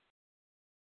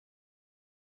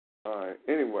 All right.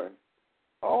 Anyway.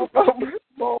 Oh,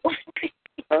 boy.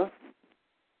 Huh?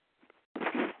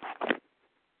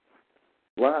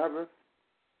 What happened?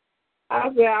 I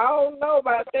said, I don't know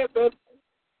about that, but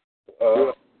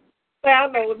I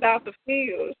know what Dr.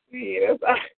 Fields is.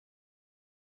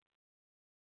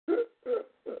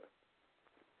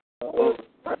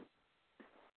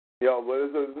 Yo,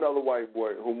 but there's another white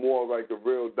boy who more like a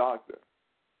real doctor.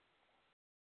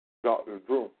 Dr.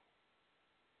 Drew.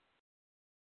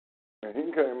 And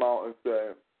he came out and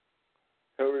said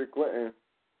Hillary Clinton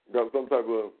got some type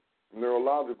of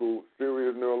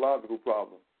serious neurological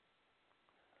problem.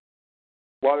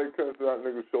 Why they cancel that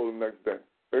nigga show the next day?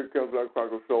 They cancel that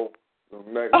cracker show the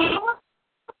next day.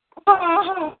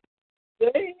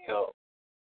 Damn.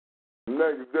 The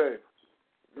next day.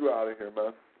 You out of here,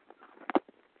 man.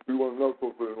 You want to know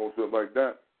for no shit like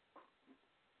that.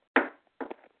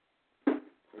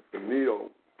 It's the needle.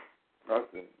 I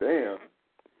said, damn.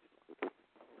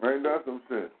 Ain't that some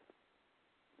shit?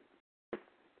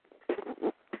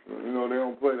 You know, they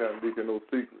don't play that leaking no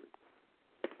secret.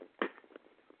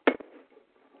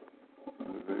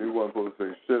 He wasn't supposed to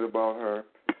say shit about her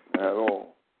at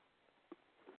all.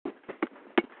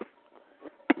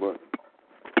 But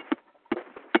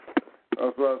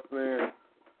that's what I'm saying.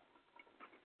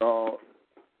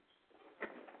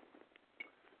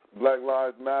 Black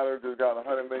Lives Matter just got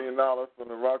 $100 million from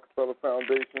the Rockefeller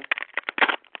Foundation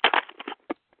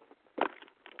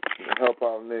to help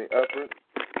out in their efforts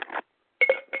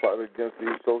to fight against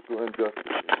these social injustices.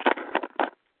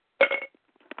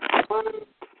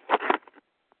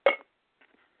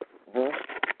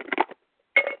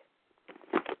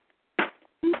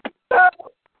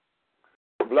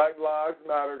 Black Lives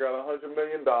Matter got $100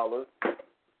 million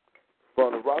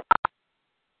from the Rockefeller.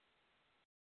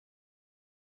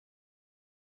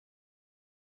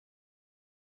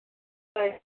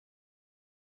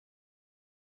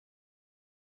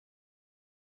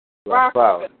 Black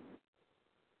Cloud.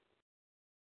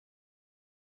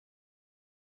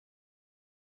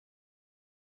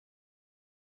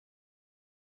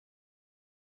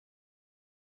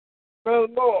 Brother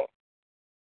Boy.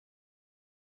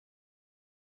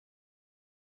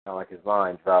 Sound like his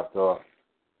line dropped off.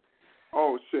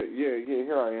 Oh, shit. Yeah,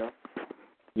 here I am.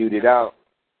 Muted out.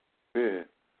 Yeah.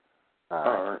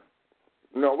 All right.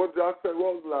 No, what did I say?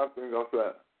 What was the last thing I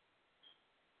said?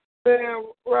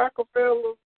 Damn,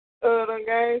 Rockefeller done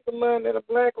gave some money to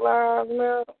Black Lives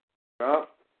Matter. Yeah.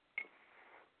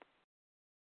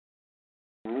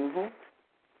 Mm-hmm.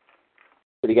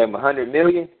 Did he give him $100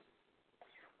 million?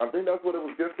 I think that's what it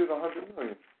was gifted, $100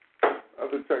 million. I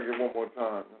have to check it one more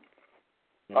time.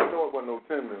 I know it wasn't no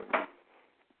 $10 million.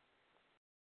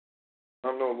 I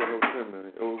know it wasn't no $10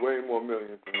 million. It was way more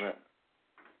millions than that.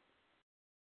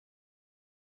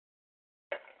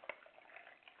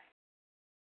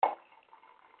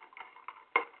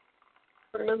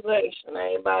 Organization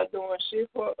ain't about doing shit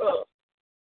for us.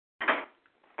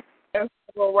 That's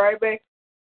go right back.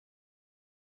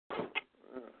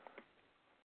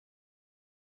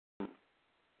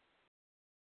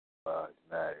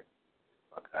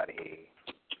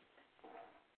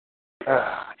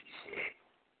 Ah, shit.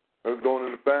 Let's go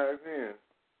into the fast hand.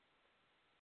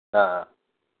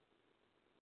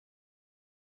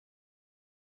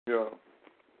 Yeah.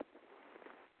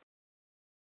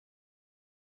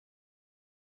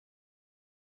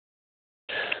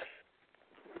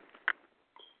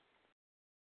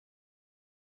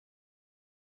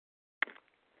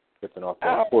 Flipping off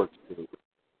that porch.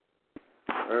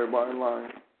 Everybody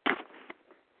lying.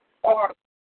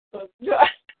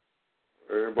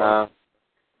 Everybody.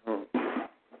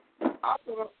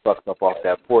 Fucked up off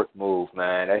that pork move,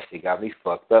 man. That shit got me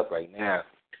fucked up right now.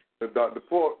 The Dr.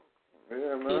 Pork.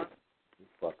 Yeah, man. You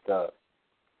fucked up.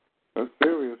 That's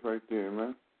serious right there,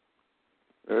 man.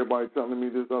 Everybody telling me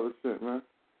this other shit, man.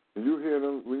 When you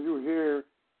hear,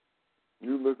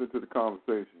 you listen to the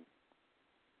conversation.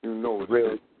 You know it's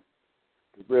real.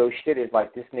 The real shit is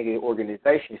like this nigga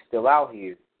organization is still out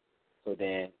here. So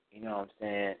then, you know what I'm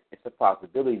saying? It's a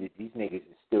possibility that these niggas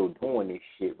is still doing this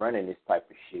shit, running this type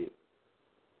of shit.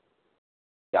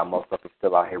 Y'all motherfuckers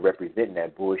still out here representing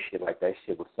that bullshit like that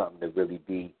shit was something to really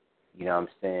be, you know what I'm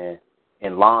saying,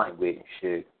 in line with and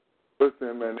shit.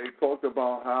 Listen, man, they talked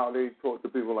about how they talk to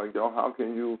people like, yo, how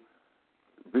can you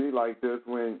be like this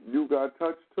when you got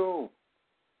touched too?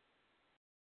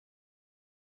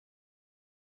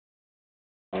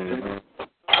 Mm-hmm.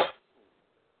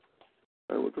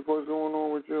 Hey, what the fuck's going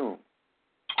on with you?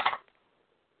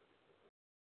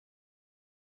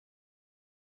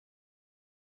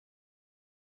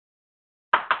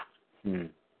 And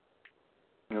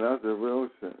that's the real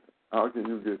shit. How can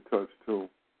you get touched too?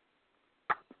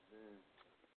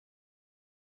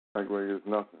 Like it's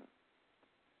nothing.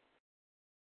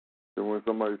 So when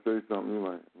somebody says something, you're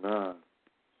like, nah.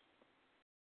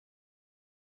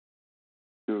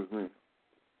 Excuse me.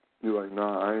 You're like,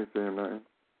 nah, I ain't saying nothing.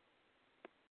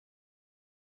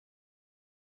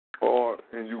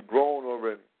 And you grown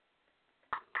already.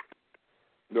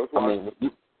 That's why.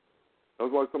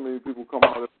 That's why so many people come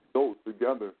out as adults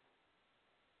together.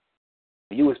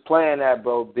 You was playing that,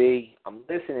 bro, B. I'm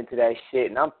listening to that shit,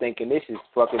 and I'm thinking this is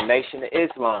fucking Nation of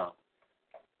Islam.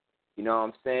 You know what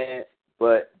I'm saying?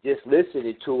 But just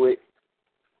listening to it,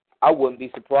 I wouldn't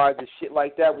be surprised if shit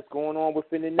like that was going on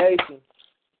within the nation.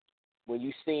 When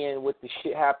you seeing what the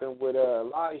shit happened with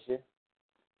Elijah.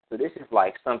 So this is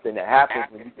like something that happens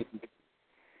when you get these,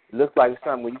 it looks like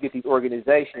something when you get these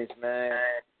organizations, man,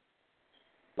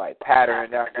 like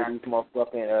patterned after these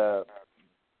motherfucking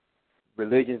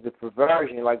religions of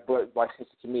perversion, like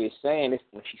Sister Tamia is saying, it's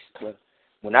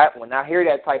when I hear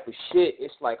that type of shit,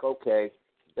 it's like, okay,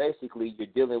 basically you're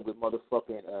dealing with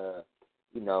motherfucking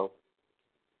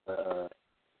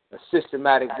a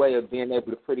systematic way of being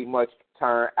able to pretty much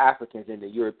turn Africans into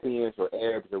Europeans or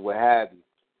Arabs or what have you,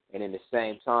 and in the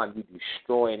same time you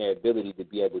destroying their ability to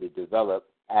be able to develop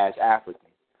as Africans.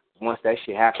 Once that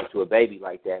shit happens to a baby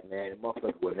like that, man, the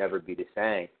motherfucker will never be the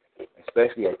same.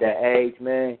 Especially at that age,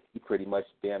 man, you pretty much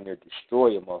damn near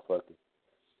destroy a motherfucker.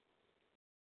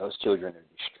 Those children are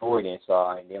destroyed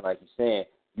inside, and then like you're saying,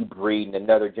 you breeding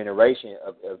another generation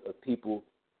of people,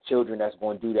 children that's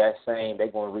going to do that same, they're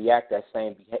going to react that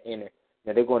same behavior.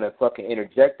 Now they're going to fucking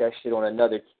interject that shit on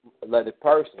another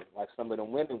person, like some of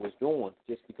them women was doing,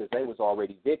 just because they was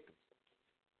already victims.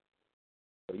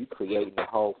 So you creating a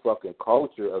whole fucking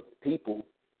culture of people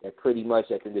that pretty much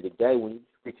at the end of the day, when you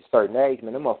reach a certain age,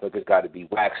 man, them motherfuckers got to be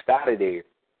waxed out of there.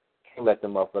 Can't let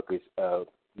them motherfuckers,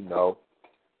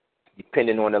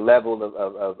 depending on the level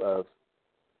of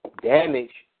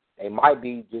damage, they might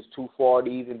be just too far to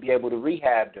even be able to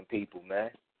rehab them people,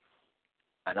 man.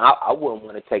 And I wouldn't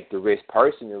want to take the risk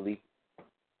personally,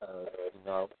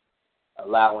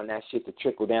 allowing that shit to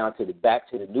trickle down to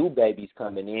the new babies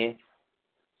coming in.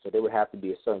 So there would have to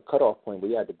be a certain cutoff point where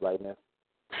you have to be like, man,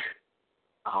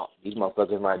 these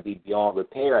motherfuckers might be beyond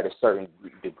repair at a certain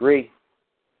degree.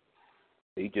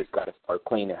 So you just got to start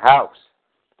cleaning the house.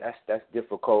 That's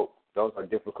difficult. Those are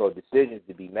difficult decisions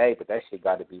to be made, but that shit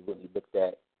got to be really looked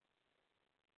at.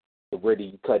 So where do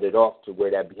you cut it off to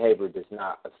where that behavior does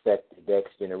not affect the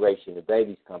next generation of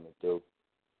babies coming through?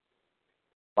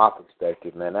 My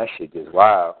perspective, man, that shit is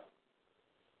wild.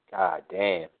 God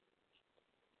damn.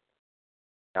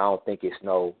 I don't think it's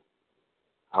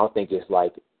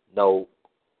like no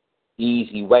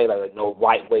easy way, like no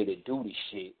right way to do this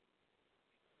shit.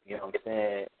 You know what I'm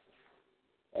saying?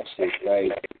 That shit's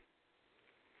crazy.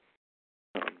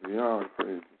 Beyond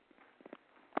crazy.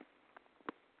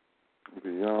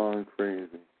 Beyond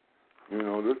crazy. You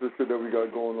know, this is shit that we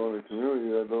got going on in the community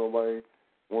that nobody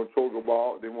want to talk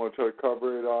about. They want to try to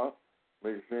cover it up,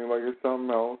 make it seem like it's something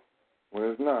else when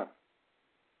it's not.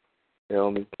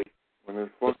 Feel me?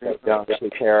 It's that dumb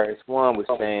shit KRS-One was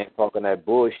saying, talking that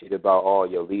bullshit about all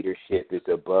your leadership is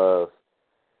above,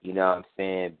 you know what I'm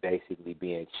saying, basically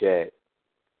being checked.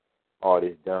 All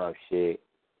this dumb shit.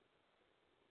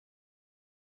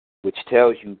 Which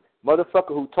tells you, motherfucker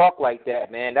who talk like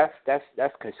that, man, that's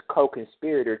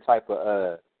co-conspirator type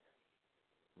of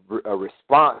a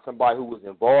response. Somebody who was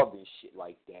involved in shit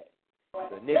like that.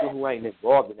 The nigga who ain't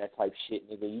involved in that type of shit,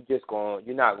 nigga,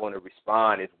 you're not gonna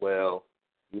respond as well.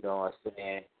 You know what I'm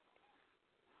saying?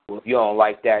 Well, if you don't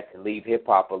like that, then leave hip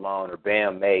hop alone, or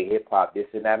Bam made hip hop this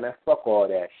and that, man. Fuck all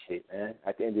that shit, man.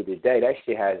 At the end of the day, that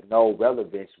shit has no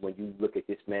relevance when you look at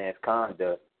this man's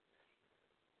conduct.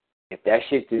 If that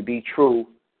shit to be true,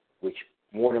 which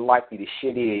more than likely the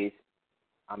shit is,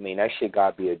 I mean, that shit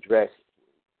gotta be addressed.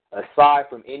 Aside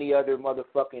from any other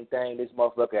motherfucking thing this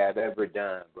motherfucker have ever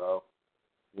done, bro.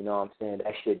 You know what I'm saying?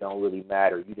 That shit don't really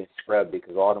matter. You done scrubbed it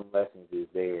because all them lessons is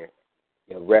there.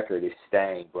 Your record is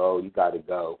stained, bro. You gotta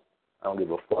go. I don't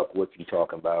give a fuck what you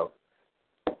talking about.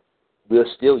 We'll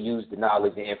still use the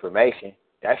knowledge and information.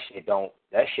 That shit don't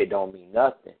mean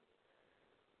nothing.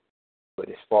 But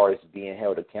as far as being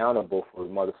held accountable for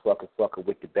motherfucking fucking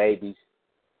with the babies,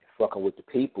 fucking with the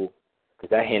people, because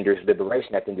that hinders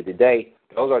liberation at the end of the day.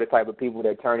 Those are the type of people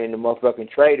that turn into motherfucking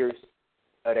traitors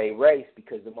of their race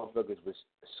because the motherfuckers was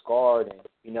scarred and,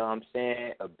 you know what I'm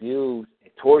saying, abused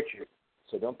and tortured.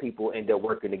 So them people end up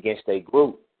working against their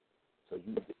group. So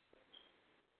you...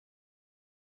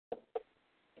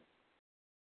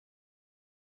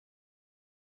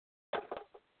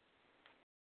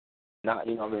 Not,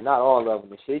 you know what I mean, not all of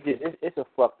them and shit. It's a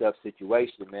fucked up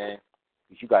situation, man.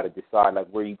 Because you got to decide, like,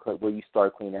 where you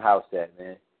start cleaning the house at,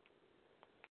 man.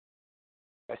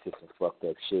 That's just some fucked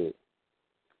up shit.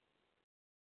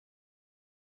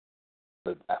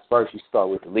 But at first, you start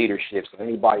with the leadership. So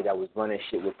anybody that was running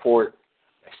shit with Port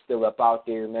that's still up out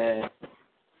there, man,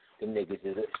 them niggas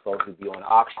is supposed to be on the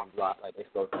auction block like they're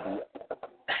supposed to be.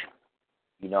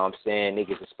 You know what I'm saying?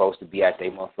 Niggas are supposed to be at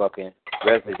their motherfucking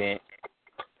residence,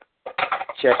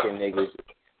 checking niggas,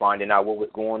 finding out what was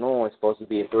going on. It's supposed to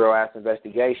be a thorough-ass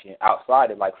investigation.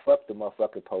 Outside it, like, fuck the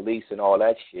motherfucking police and all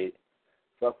that shit.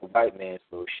 Fuck the white man's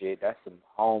bullshit. That's some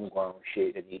homegrown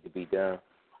shit that need to be done.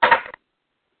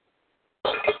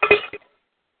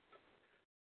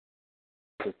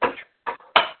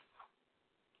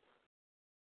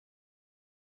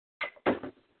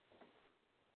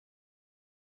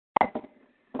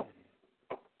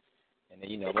 And then,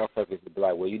 you know, motherfuckers would be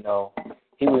like, well, you know,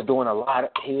 he was doing a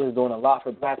lot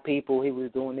for black people. He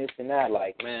was doing this and that.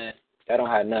 Like, man, that don't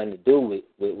have nothing to do with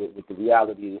the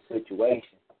reality of the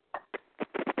situation.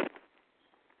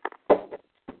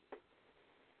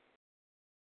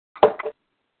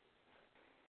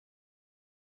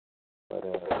 But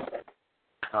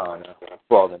I don't know. I'm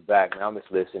falling back, man. I'm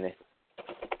just listening.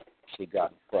 She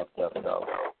got me fucked up though.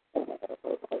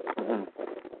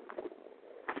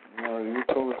 No, you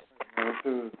told us, man,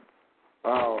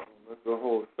 it's a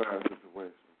whole sad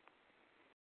situation.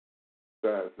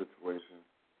 Sad situation.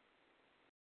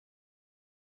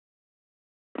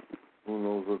 Who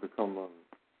knows what to come of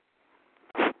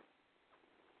it?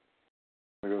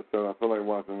 Like I said, I feel like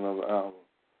watching another album.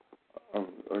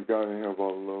 I got in here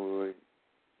about a little late.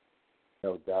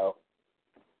 No doubt.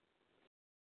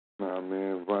 Nah,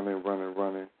 man,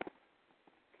 running.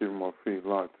 Keeping my feet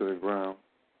locked to the ground.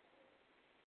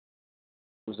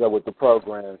 What's up with the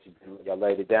programs? Y'all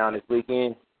laid it down this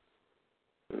weekend?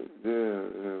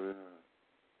 Yeah.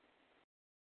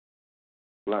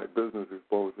 Black business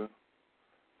exposure.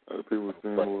 People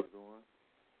seeing what we're doing.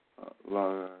 A lot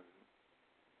of that.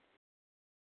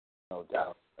 No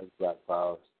doubt. That's Black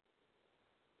Powers.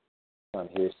 I'm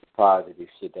here some positive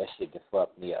shit. That shit that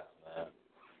fucked me up,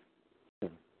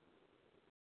 man.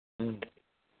 Yeah.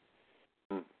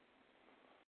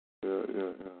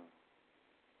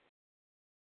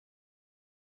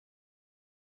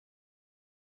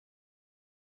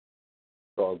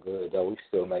 It's all good, though. We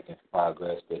still making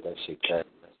progress, but that shit cut us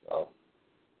off.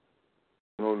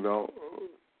 No doubt.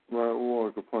 Man, we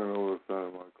want to complain over the side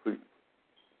of my cleats.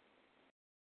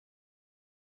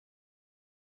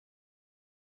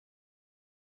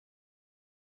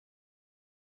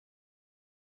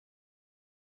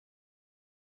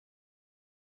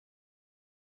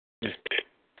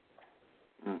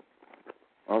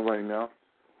 All right, now.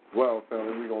 Well,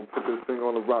 family, we're going to put this thing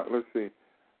on the rock. Let's see.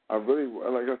 I really,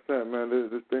 like I said, man,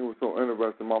 this thing was so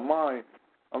interesting. My mind,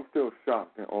 I'm still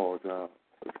shocked and awed, y'all.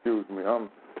 Excuse me. I'm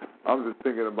just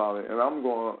thinking about it. And what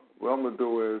I'm going to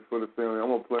do is, for the family, I'm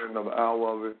going to play another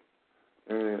hour of it.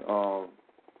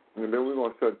 And then we're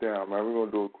going to shut down, man. We're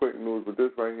going to do a quick news, but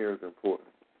this right here is important.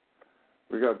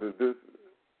 We got this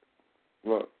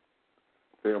Look,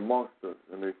 they're amongst us,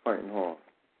 and they're fighting hard.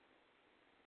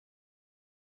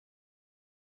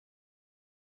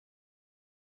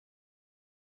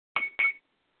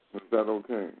 Is that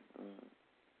okay?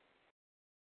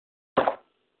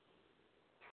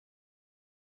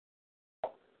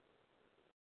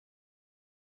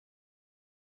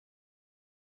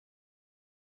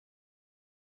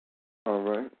 All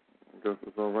right. I guess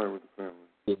it's all right with the family.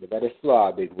 Yeah, let it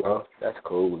fly, big bro. That's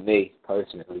cool with me,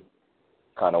 personally.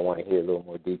 Kind of want to hear a little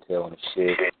more detail on the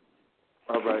shit.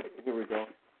 All right, here we go.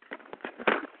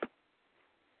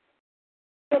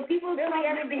 So people say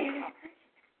everything.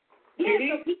 Yeah,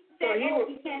 so people say, oh,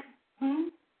 he can't.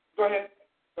 Go ahead.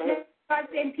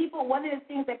 And people, one of the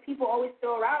things that people always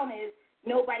throw around is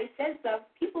nobody said stuff.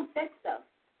 People said stuff.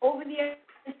 Over the years,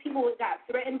 people got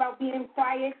threatened about being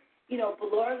quiet. You know,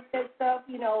 Belora said stuff,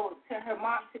 you know, to her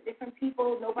mom, to different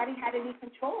people. Nobody had any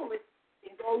control over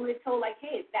things. Or we were told, like,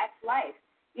 hey, that's life,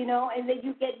 you know, and then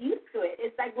you get used to it.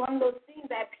 It's like one of those things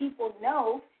that people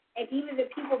know, and even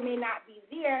if people may not be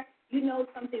there, you know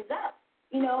something's up,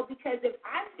 you know, because if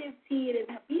I'm 15 and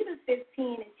Habiba's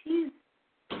 15 and she's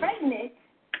pregnant,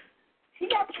 she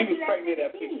got pregnant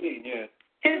at 15. Yeah.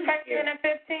 She was pregnant at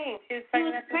 15. She was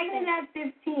pregnant at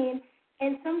 15.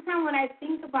 And sometimes when I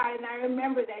think about it, and I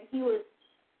remember that he was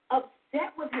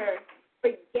upset with her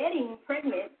for getting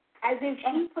pregnant, as if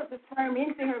she put the sperm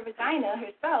into her vagina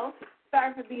herself. Sorry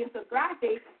for being so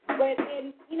graphic, but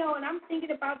and you know, and I'm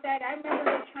thinking about that. I remember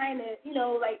her trying to,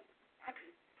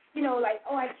 like,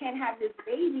 oh, I can't have this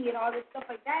baby and all this stuff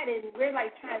like that, and we're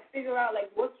like trying to figure out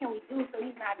like what can we do so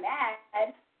he's not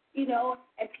mad, you know,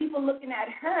 and people looking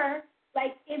at her.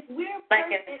 Like, if we're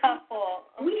like a couple,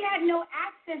 we had no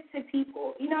access to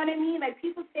people. You know what I mean? Like,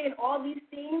 people saying all these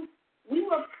things. We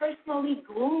were personally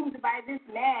groomed by this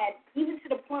man, even to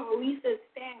the point where we used to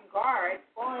stand guard,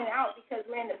 falling out because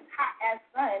we're in this hot-ass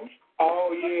sun.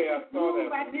 Oh, yeah, I saw groomed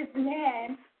that. by this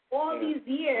man all these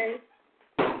years.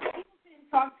 People couldn't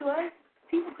talk to us.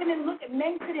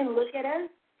 Men couldn't look at us,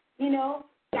 you know.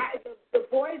 The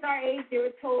boys our age, they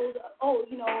were told, oh,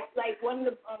 you know, like one of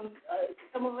the,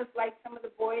 some of us like some of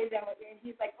the boys, and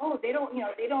he's like, oh, they don't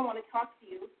want to talk to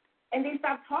you, and they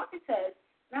stopped talking to us,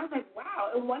 and I was like,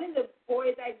 wow. And one of the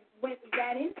boys I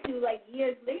ran into like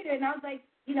years later, and I was like,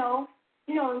 you know,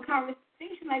 in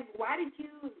conversation, like, why did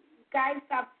you guys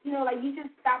stop, you know, like you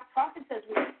just stopped talking to us,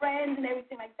 we were friends and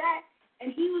everything like that,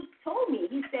 and he told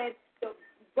me, he said the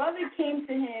brother came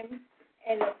to him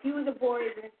and a few of the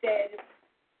boys and said.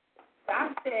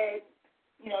 I said,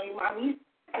 you know, your mommy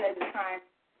said at the time,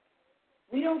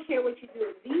 we don't care what you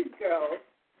do with these girls,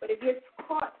 but if you're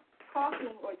caught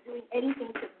talking or doing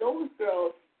anything to those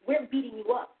girls, we're beating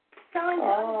you up. Telling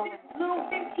little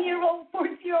 15-year-old,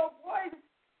 14-year-old boys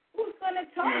who's going to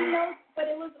talk, you know,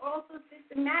 but it was also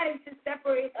systematic to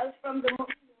separate us from the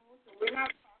Muslims, so we're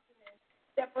not talking, and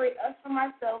separate us from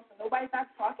ourselves, so nobody's not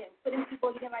talking, putting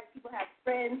people, you know, like people have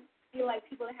friends, feel like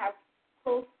people that have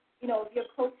close, you know, if you're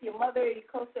close to your mother, you're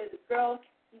close to the girl,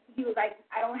 he was like,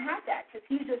 I don't have that, because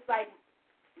he's just like,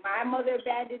 my mother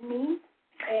abandoned me,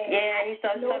 and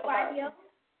nobody else.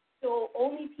 So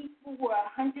only people who are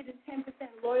 110%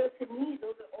 loyal to me,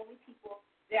 those are the only people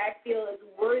that I feel is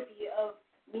worthy of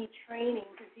me training,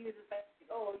 because he was just like,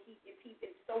 oh,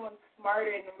 if someone's smarter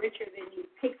and richer than you,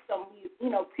 picks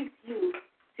you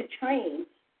to train,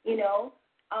 you know.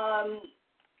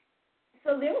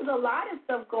 So there was a lot of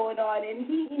stuff going on, and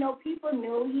he, you know, people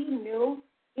knew,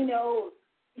 you know,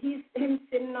 him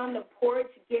sitting on the porch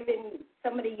giving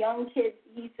some of the young kids,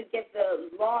 he used to get the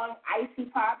long icy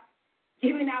pops,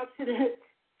 giving out to the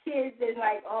kids, and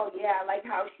like, oh yeah, I like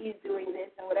how she's doing this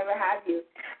and whatever have you,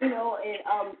 you know,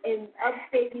 in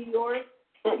upstate New York,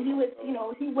 he was, you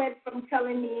know, he went from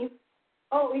telling me,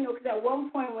 oh, you know, because at one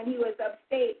point when he was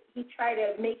upstate, he tried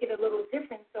to make it a little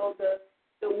different, so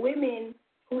the women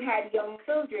who had young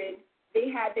children, they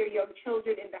had their young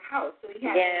children in the house. So he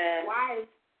had wives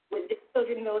with the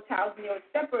children in those houses, and they were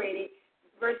separated,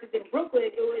 versus in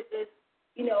Brooklyn, it was just,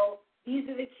 you know, these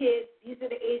are the kids, these are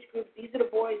the age groups, these are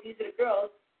the boys, these are the girls.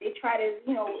 They try to,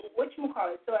 you know,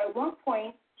 whatchamacallit. So at one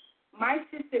point, my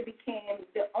sister became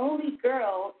the only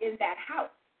girl in that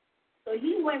house. So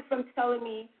he went from telling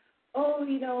me, oh,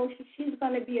 you know, she's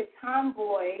going to be a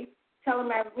tomboy, telling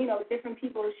my, you know, different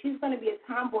people, she's going to be a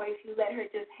tomboy if you let her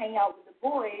just hang out with the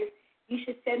boys. You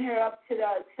should send her up to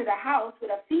the house with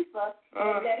a FIFA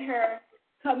and let her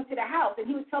come to the house. And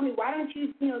he would tell me, why don't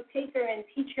you, you know, take her and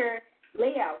teach her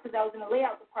layout, because I was in the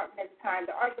layout department at the time,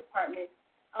 the art department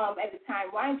at the time.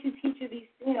 Why don't you teach her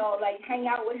these, you know, like hang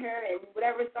out with her and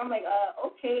whatever. So I'm like,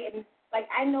 okay. And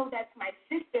like, I know that's my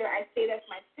sister. I say that's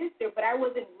my sister, but I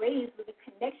wasn't raised with a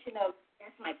connection of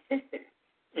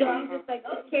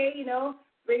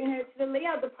bringing her to the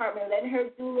layout department, letting her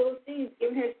do little things,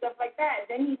 giving her stuff like that.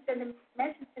 Then he sent a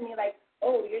message to me like,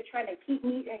 oh, you're trying to keep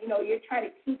me, you're trying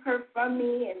to keep her from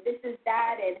me, and this is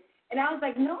that. And I was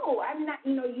like, no, I'm not,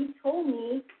 you told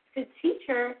me to teach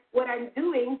her what I'm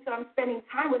doing, so I'm spending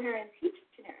time with her and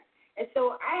teaching her. And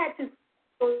so I had to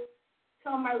go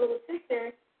tell my little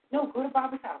sister, no, go to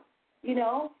Baba's house,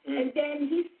 And then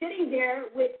he's sitting there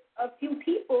with a few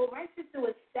people. My sister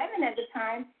was 7 at the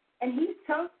time, and he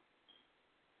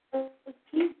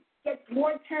gets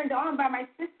more turned on by my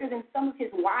sister than some of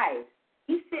his wives.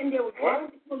 He's sitting there with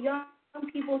young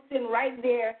people sitting right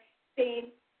there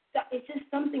saying it's just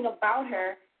something about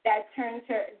her that turns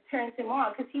him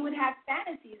on, because he would have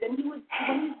fantasies, and when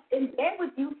he's in bed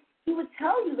with you, he would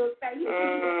tell you those fantasies.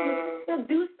 He'll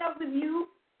do stuff with you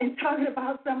and talking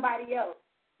about somebody else.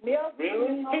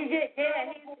 Really?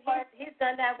 He's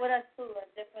done that with us too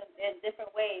in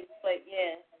different ways, but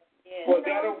yeah.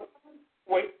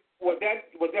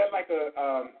 Was that like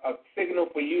a signal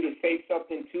for you to say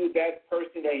something to that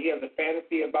person that he has a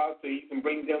fantasy about, so you can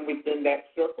bring them within that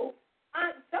circle?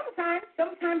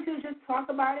 Sometimes he'll just talk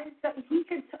about it. So he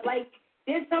could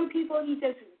there's some people he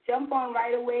just jump on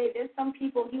right away. There's some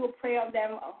people he will pray on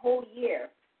them a whole year,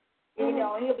 and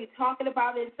he'll be talking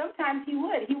about it. Sometimes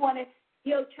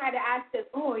he'll try to ask us,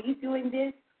 oh, are you doing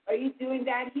this? Are you doing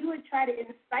that? He would try to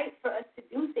incite for us to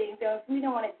do things. So if we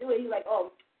don't want to do it, he's like,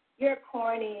 oh, you're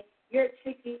corny, you're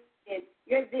chicken,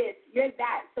 you're this, you're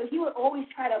that. So he would always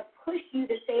try to push you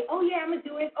to say, oh, yeah, I'm going to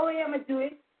do it. Oh, yeah, I'm going to do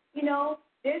it.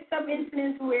 There's some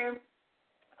incidents where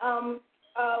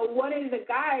one of the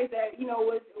guys that,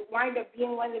 was wind up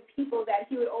being one of the people that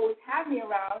he would always have me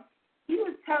around, he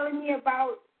was telling me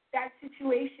about that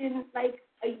situation like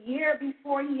a year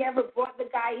before he ever brought the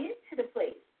guy into the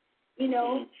place,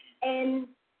 and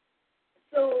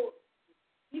so,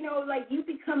 you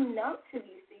become numb to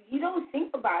these things. You don't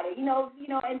think about it,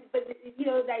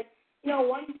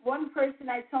 one person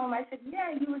I told him, I said,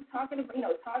 yeah, he was talking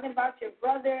about your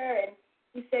brother, and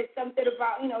he said something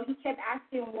about, he kept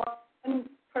asking one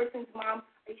person's mom,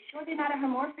 are you sure they're not a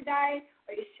hermaphrodite?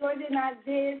 Are you sure they're not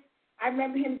this? I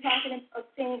remember him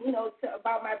saying,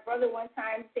 about my brother one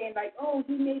time, saying like, oh,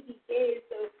 he may be gay,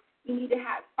 so you need to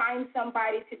find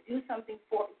somebody to do something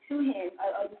to him,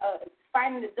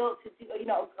 find an adult to do,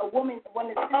 a woman, one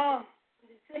of the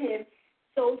to him,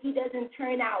 so he doesn't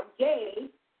turn out gay,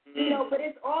 but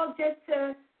it's all just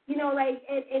to,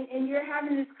 and you're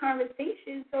having this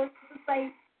conversation, so it's just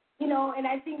like, and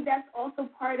I think that's also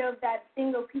part of that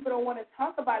thing of people don't want to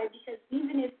talk about it, because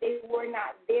even if they were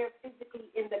not there physically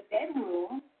in the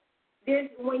bedroom,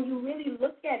 when you really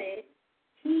look at it,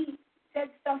 he said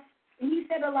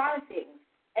a lot of things,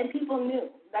 and people knew,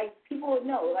 people would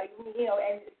know,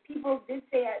 and people did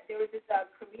say there was this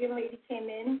Korean lady came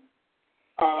in.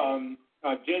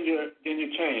 Ginger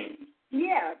Chain.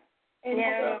 Yeah. And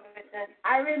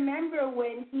I remember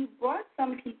when he brought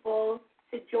some people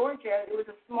to Georgia. It was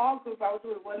a small group. I was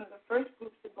with one of the first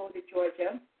groups to go to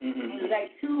Georgia. Mm-hmm. It was like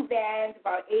 2 vans,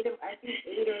 about 8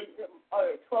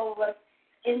 or 12 of us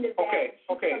in the van.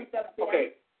 Okay.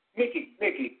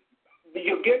 Nikki,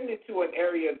 you're getting into an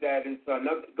area that is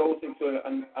goes into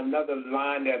another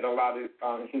line that a lot of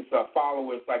his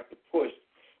followers like to push,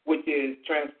 which is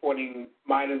transporting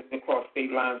minors across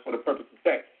state lines for the purpose of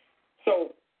sex.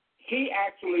 So he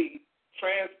actually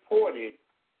transported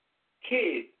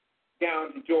kids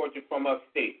down to Georgia from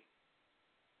upstate.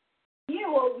 Yeah,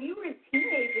 well, we were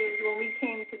teenagers when we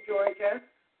came to Georgia,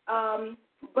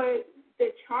 but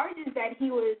the charges that he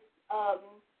was,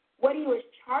 what he was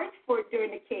charged for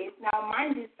during the case. Now,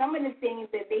 mind you, some of the things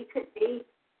that they said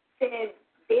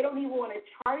they don't even want to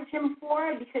charge him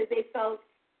for because they felt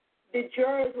the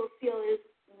jurors will feel is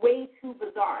way too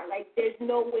bizarre. Like, there's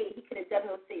no way he could have done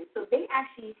those things. So they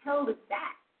actually held it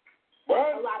back. A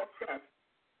lot of stuff.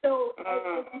 So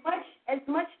as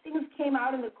much things came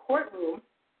out in the courtroom,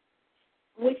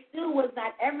 which still was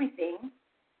not everything,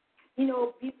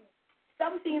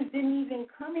 some things didn't even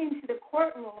come into the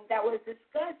courtroom that was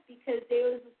discussed because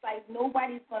there was just like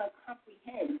nobody's going to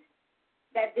comprehend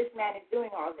that this man is doing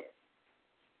all this.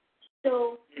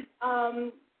 So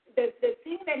the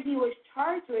thing that he was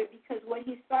charged with, because what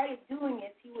he started doing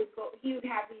is he would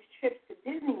have these trips to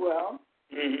Disney World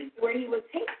where he would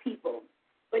take people.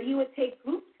 But he would take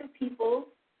groups of people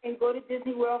and go to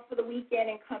Disney World for the weekend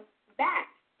and come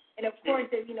back. And, of course,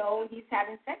 he's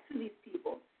having sex with these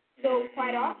people. So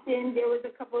quite often there was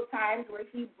a couple of times where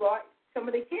he brought some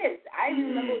of the kids. I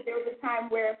remember there was a time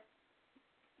where,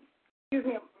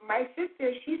 my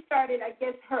sister, she started, I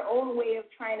guess, her own way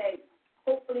of trying to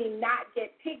hopefully not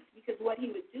get picked, because what he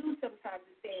would do sometimes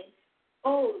is saying,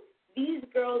 oh, these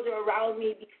girls are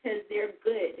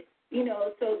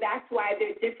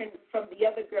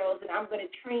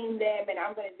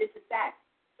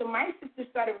my sister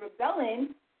started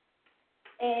rebelling,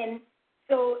 and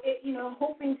so,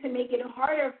 hoping to make it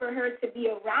harder for her to be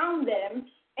around them,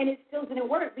 and it still didn't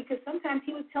work because sometimes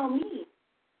he would tell me,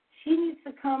 she needs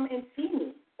to come and see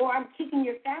me, or I'm kicking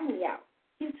your family out.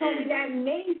 He told me that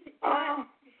many times,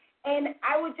 and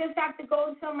I would just have to go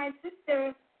and tell my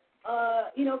sister,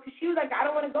 because she was like, I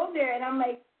don't want to go there, and I'm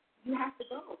like, you have to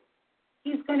go.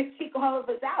 He's going to kick all of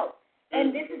us out.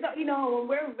 And this is, when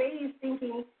we're raised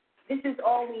thinking this is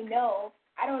all we know,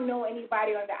 I don't know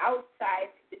anybody on the outside.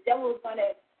 The devil's going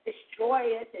to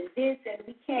destroy us and this, and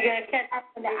we can't get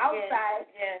on the outside.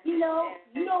 You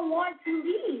don't want to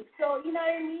leave. So, you know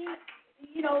what I mean?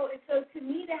 So to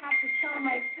me to have to tell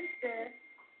my sister,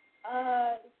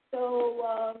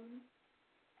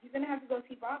 you're going to have to go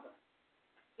see Baba.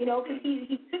 Because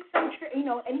he took some trip,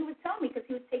 and he would tell me because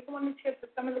he would take them on the trip with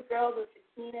some of the girls, with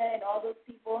Sakina and all those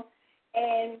people,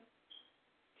 and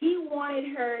he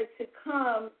wanted her to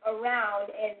come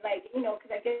around and, because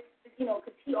I guess,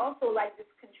 because he also liked this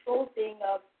control thing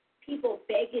of people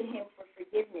begging him for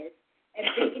forgiveness and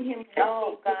begging him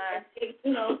for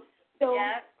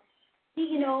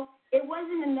he, it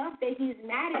wasn't enough that he's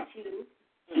mad at you.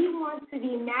 He wants to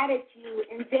be mad at you,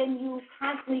 and then you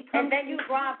constantly come. And then you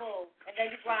grovel.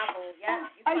 Yeah.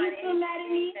 Are you still mad at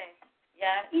me?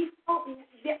 Yeah.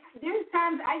 There's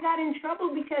times I got in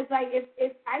trouble because,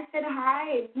 if I said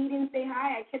hi and he didn't say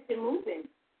hi, I kept it moving.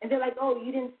 And they're like, oh,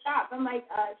 you didn't stop. I'm like,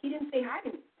 he didn't say hi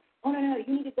to me. Oh, no,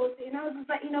 you need to go say. And I was just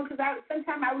like, because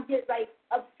sometimes I would get,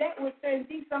 upset with certain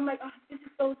things. So I'm like, oh, this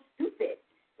is so stupid.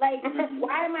 Why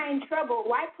am I in trouble?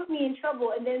 Why put me in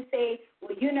trouble and then say,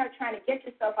 well, you're not trying to get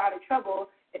yourself out of trouble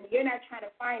and you're not trying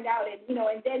to find out. And,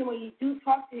 and then when you do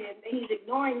talk to him, then he's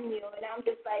ignoring you. And I'm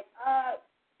just like,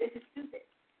 this is stupid,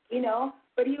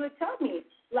 But he would tell me,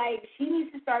 she needs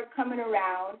to start coming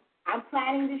around. I'm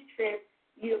planning this trip.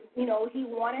 He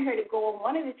wanted her to go on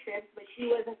one of the trips, but she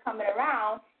wasn't coming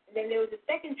around. And then there was a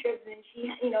second trip, and she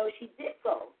did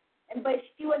go. But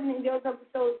she wasn't in those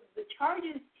episodes. The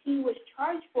charges he was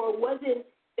charged for wasn't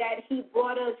that he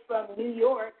brought us from New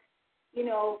York,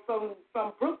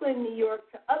 from Brooklyn, New York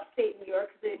to upstate New York.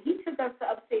 Then he took us to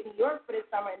upstate New York for the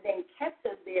summer and then kept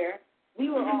us there. We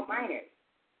were all minors.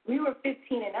 We were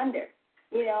 15 and under,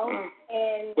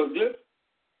 and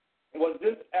was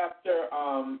this after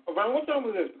around what time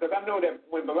was this? Because I know that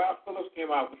when Barack Phillips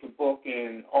came out with the book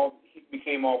and he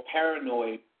became all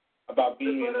paranoid about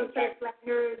being attacked.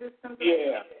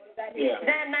 Yeah. Is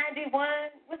that 91?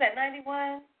 Was that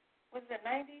 91? Was it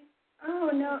 90? Oh,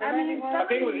 no. I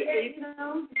think it was 80.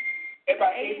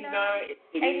 About 89.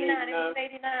 89. It was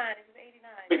 89.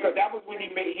 Because that was when he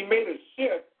made a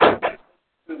shift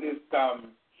to this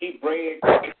Hebraic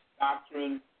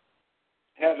doctrine.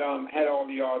 Had all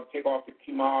the y'all take off the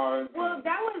kimar. Well,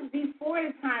 that was before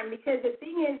the time because the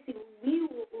thing is,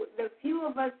 the few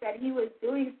of us that he was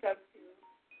doing stuff to,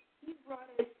 he brought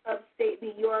us upstate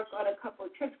New York on a couple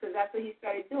of trips because that's what he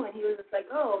started doing. He was just like,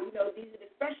 these are the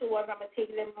special ones. I'm going to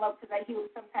take them up because he would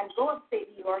sometimes go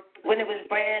upstate New York. When it was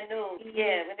brand new.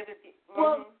 Yeah, when it was.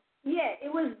 Well, yeah,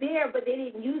 it was there, but they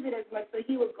didn't use it as much, so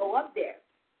he would go up there.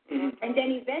 Mm-hmm. And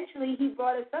then eventually he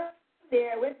brought us up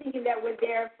there. We're thinking that we're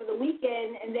there for the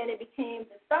weekend, and then it became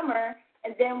the summer,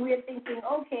 and then we're thinking,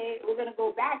 okay, we're going to go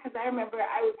back because I remember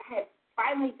I had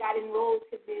finally got enrolled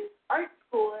to this art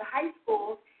school in high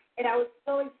school, and I was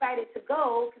so excited to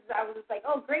go because I was just like,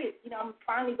 oh, great, I'm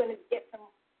finally going to get some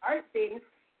art things.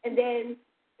 And then,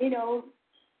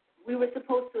 we were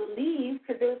supposed to leave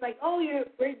because it was like, oh,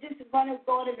 we're just going to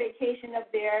go on a vacation up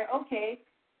there. Okay.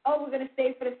 Oh, we're going to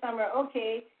stay for the summer.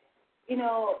 Okay.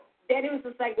 Then it was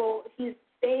just like, well, he's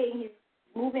staying. He's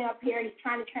moving up here. He's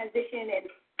trying to transition and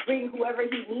bring whoever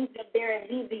he needs up there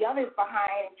and leave the others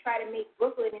behind and try to make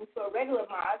Brooklyn into a regular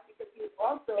mosque because he was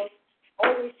also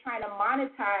always trying to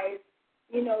monetize,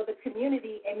 the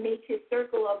community and make his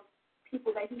circle of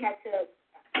people that he had to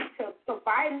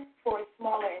provide for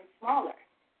smaller and smaller.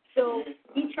 So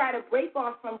he tried to break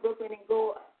off from Brooklyn and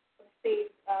go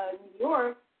upstate New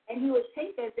York, and he would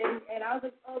take us, and I was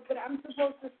like, oh, but I'm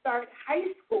supposed to start high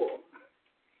school.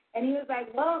 And he was like,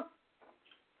 well,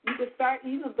 you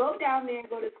could go down there and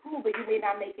go to school, but you may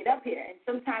not make it up here. And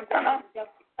sometimes that's just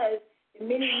because the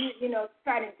minute you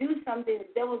try to do something, the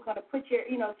devil's going to put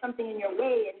something in your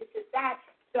way, and this is that.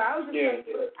 So I was just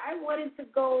like, I wanted to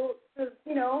go to,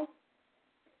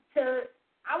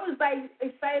 I was like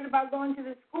excited about going to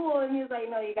the school, and he was like,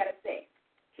 no, you got to stay,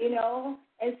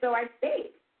 and so I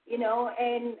stayed,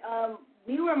 and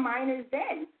we were minors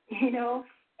then,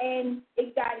 and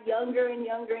it got younger and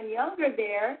younger and younger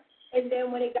there, and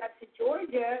then when it got to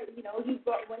Georgia,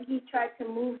 when he tried to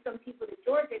move some people to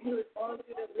Georgia, and he was going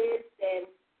through the list, and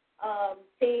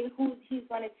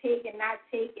want to take and not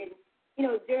take. And, you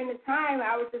know, during the time,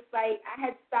 I was just like, I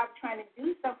had stopped trying to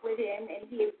do stuff with him, and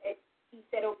he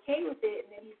said okay with it,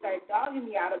 and then he started dogging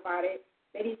me out about it.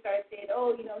 Then he started saying,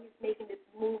 oh, you know, he's making this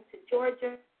move to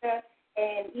Georgia,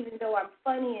 and even though I'm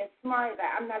funny and smart,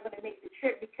 I'm not going to make the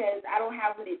trip because I don't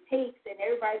have what it takes. And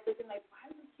everybody's looking like, why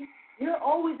would you're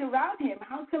always around him.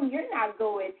 How come you're not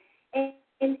going?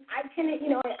 And I couldn't, you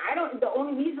know, the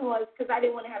only reason was because I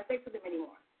didn't want to have sex with him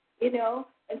anymore, you know,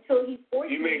 until he forced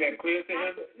me. You made that clear to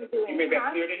him? You made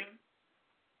that clear to him?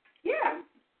 Yeah.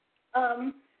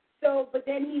 So, but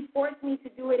then he forced me to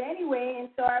do it anyway, and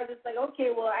so I was just like,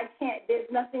 okay, well, I can't, there's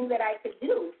nothing that I could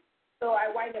do. So I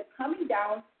wound up coming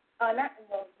down,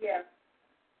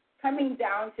 coming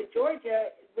down to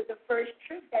Georgia with the first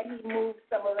trip that he moved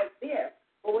some of us there.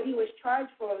 But what he was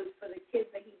charged for was for the kids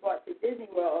that he brought to Disney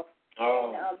World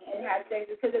and had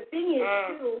sex. Because the thing is,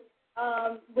 too,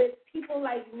 with people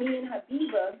like me and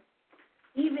Habiba,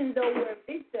 even though we're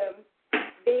victims,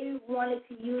 they wanted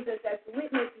to use us as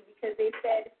witnesses because they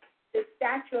said the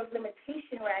statute of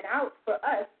limitation ran out for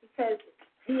us because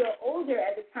we were older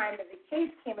at the time that the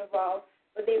case came involved,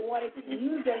 but they wanted to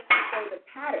use us to show the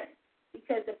pattern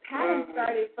because the pattern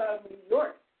started from New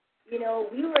York. You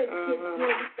know, we were kids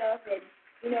doing stuff, and,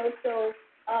 you know, so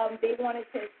they wanted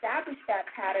to establish that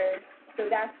pattern,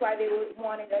 so that's why they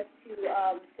wanted us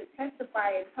to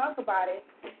testify and talk about it.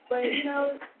 But, you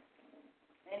know,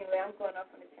 anyway, I'm going off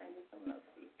on a tangent. Someone else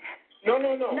speak.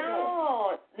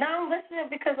 No, I'm listening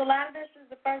because a lot of this is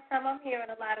the first time I'm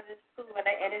hearing a lot of this too,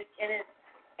 and it's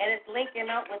linking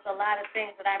up with a lot of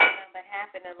things that I remember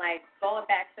happening, like going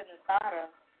back to the daughter.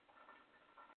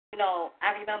 You know,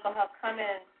 I remember her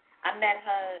coming. I met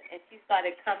her, and she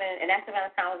started coming, and that's around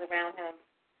the time I was around him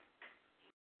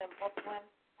in Brooklyn,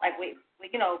 like we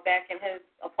you know, back in his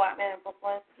apartment in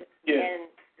Brooklyn. Yeah.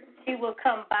 And she would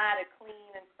come by to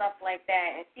clean and stuff like that,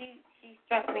 and she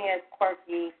struck me as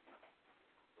quirky.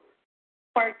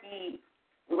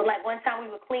 Like one time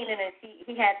we were cleaning, and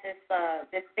he had this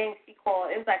thing she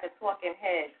called, it was like a talking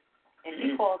head, and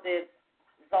she called it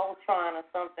Zoltron or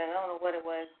something. I don't know what it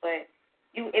was, but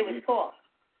it was talk.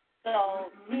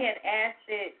 So she had asked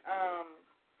it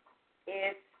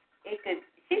if it could.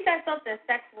 She said something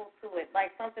sexual to it,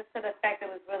 like something to the effect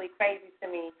that was really crazy to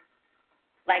me.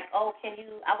 Like, oh,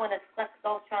 I want to suck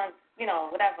Zoltron, you know,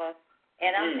 whatever.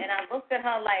 And I looked at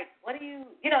her like, what do you,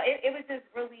 you know, it was just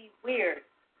really weird.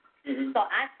 Mm-hmm. So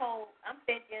I'm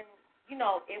thinking, you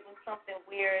know, it was something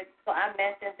weird. So I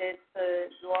mentioned it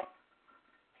to York,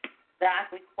 the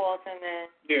we called him, and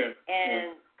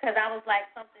because I was like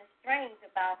something strange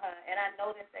about her, and I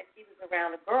noticed that she was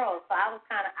around the girls. So I was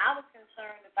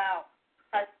concerned about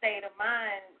her state of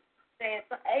mind, saying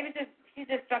so. She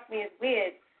just struck me as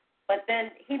weird. But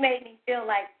then he made me feel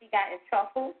like she got in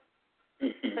trouble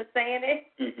for saying it.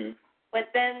 Mm-hmm. But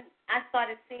then I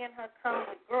started seeing her come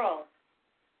with girls,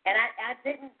 and I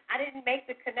didn't make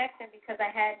the connection because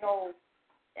I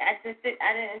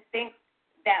didn't think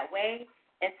that way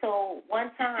until one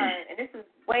time, and this is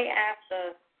way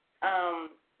after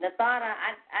Nazada.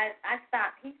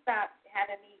 He stopped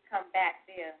having me come back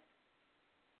there.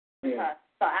 Yeah.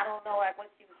 So I don't know what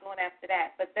she was doing after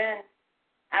that, but then.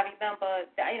 I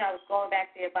remember, you know, I was going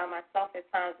back there by myself at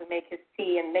times to make his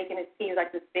tea, and making his tea was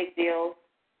like this big deal,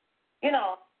 you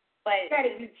know. But you had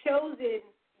to be chosen.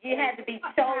 You had to be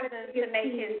chosen to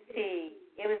make his tea.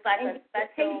 It was like a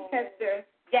special taste tester.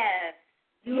 Yes.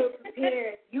 You were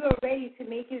prepared. You were ready to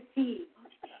make his tea.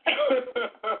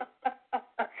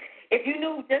 If you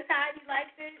knew just how he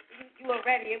liked it, you were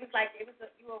ready. It was like you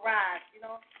arrived, you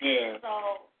know. Yeah.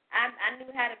 So I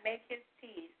knew how to make his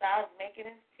tea, so I was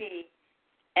making his tea.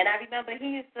 And I remember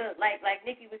he used to, like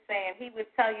Nikki was saying, he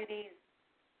would tell you these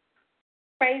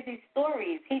crazy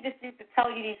stories. He just used to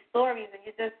tell you these stories, and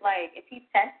you're just like, is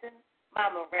he testing my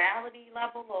morality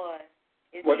level, or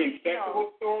is were these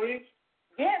sexual stories?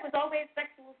 Yeah, it was always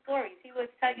sexual stories. He would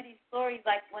tell you these stories.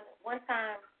 Like one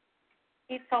time,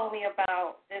 he told me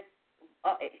about this.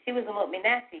 She was a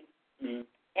Mu'minati,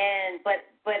 and but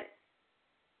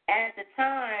at the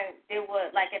time he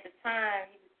was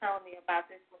telling me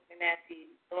about this Mu'minati,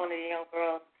 one of the young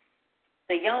girls.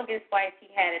 The youngest wife he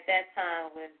had at that time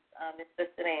was his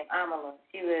sister named Amala.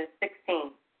 She was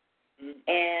 16.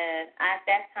 And at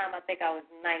that time, I think I was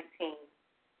 19.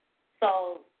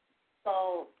 So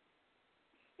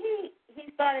he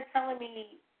started telling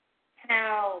me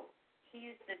how he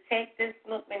used to take this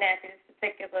Mu'minati, this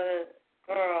particular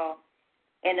girl,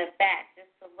 in the back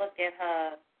just to look at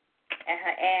her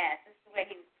ass. This is the way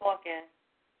he was talking.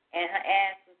 And her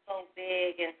ass was so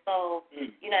big and so,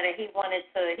 you know, that he was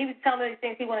telling me these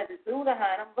things he wanted to do to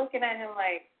her. And I'm looking at him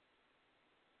like,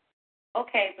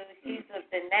 okay, but she's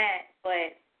than that.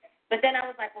 But then I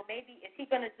was like, well, maybe is he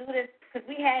going to do this? Because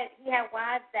he had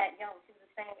wives that young. She was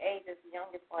the same age as the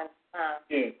youngest one.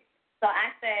 Yeah. So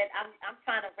I said, I'm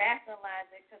trying to rationalize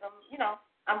it because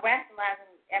I'm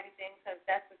rationalizing everything because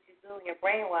that's what you do in your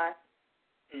brainwash.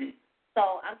 Mm.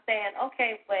 So I'm saying,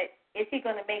 okay, but is he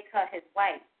going to make her his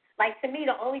wife? Like, to me,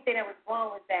 the only thing that was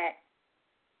wrong was that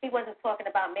he wasn't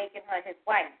talking about making her his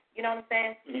wife. You know what I'm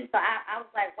saying? Mm-hmm. So I was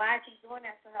like, why is he doing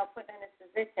that to her, putting her in this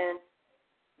position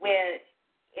where,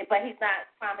 but he's not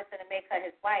promising to make her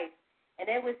his wife? And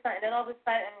then all of a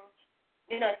sudden,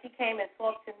 she came and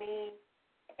talked to me,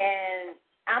 and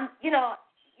I'm,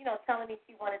 telling me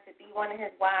she wanted to be one of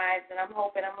his wives, and I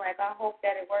hope that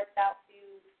it works out for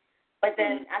you. But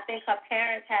then I think her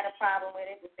parents had a problem with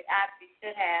it, which they obviously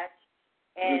should have,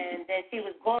 and then she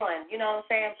was gone. You know what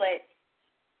I'm saying? But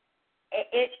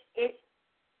it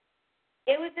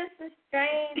was just a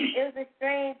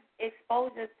strange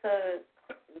exposure to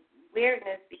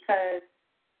weirdness, because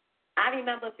I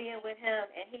remember being with him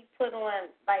and he put on,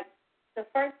 like, the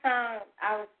first time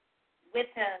I was with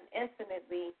him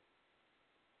intimately,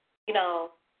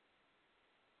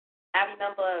 I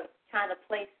remember trying to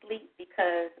play sleep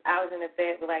because I was in a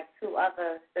bed with like two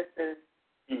other sisters,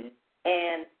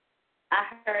 and I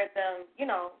heard them,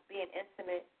 being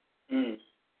intimate.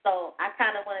 So I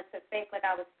kind of wanted to fake like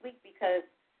I was asleep because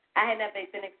I had never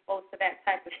been exposed to that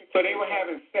type of situation. So they were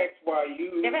having sex while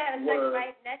you They were having sex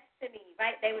right next to me,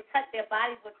 right? They would their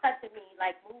bodies were touching me,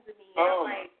 like moving me. Oh,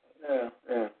 I'm like,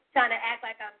 yeah. trying to act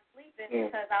like I'm sleeping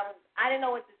because I didn't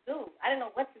know what to do. I didn't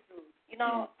know what to do,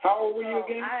 How old were you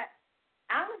again?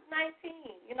 I was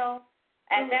 19,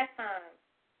 at that time.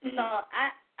 So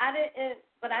I didn't,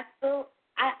 but I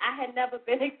had never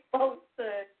been exposed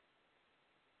to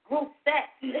group sex.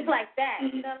 It's like that,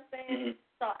 you know what I'm saying?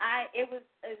 So it was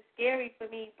scary for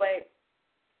me, but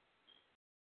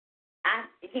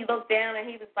he looked down and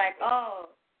he was like, oh,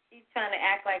 she's trying to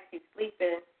act like she's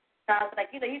sleeping. So I was like,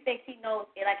 you think he knows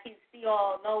it, like he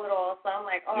know it all. So I'm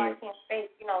like, oh, I can't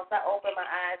fake, so I open my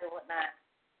eyes and whatnot.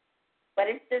 But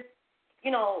it's just,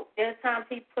 there's times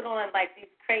he put on like these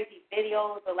crazy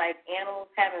videos of like animals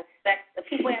having sex, the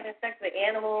people having sex with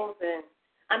animals, and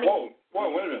I mean. Whoa,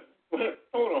 wait a minute.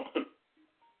 Hold on.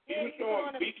 He was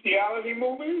showing bestiality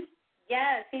movies?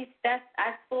 Yes,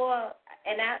 I saw,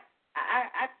 and I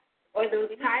or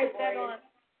those Thai boys. boys.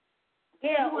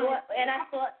 Yeah, and I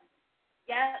saw,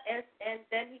 and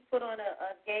then he put on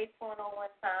a gay porno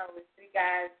one time with three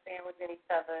guys sandwiching each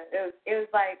other. It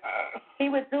was like he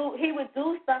would do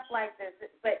stuff like this,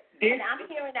 but and I'm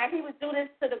hearing that he would do this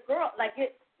to the girl, like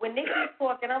when Nikki's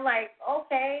talking, I'm like,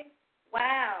 okay,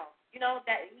 wow,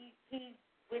 that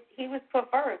he was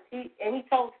perverse. He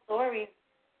told stories,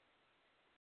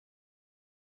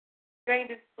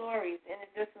 strangest stories,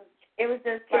 and it was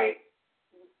just like.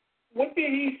 What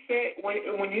did he say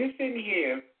when you're sitting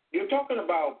here? You're talking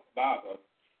about Baba,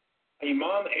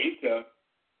 Imam Asa,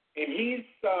 and he's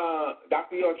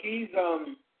Dr. York. He's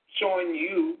showing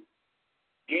you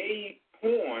gay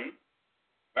porn,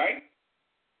 right?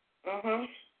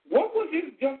 What was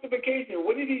his justification?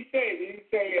 What did he say? Did he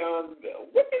say?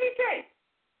 What did he say?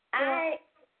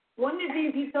 One of the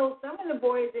things he told some of the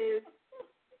boys is,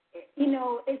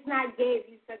 it's not gay if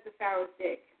you suck the pharaoh's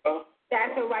dick.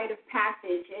 That's a rite of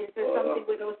passage. It's something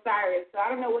with Osiris. So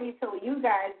I don't know what he told you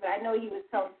guys, but I know he was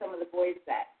telling some of the boys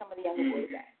that, some of the younger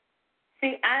boys that.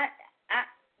 See, I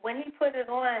when he put it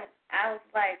on, I was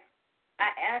like, I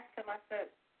asked him, I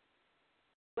said,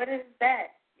 what is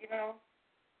that? And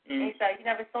he said, you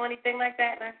never saw anything like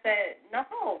that? And I said,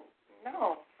 no.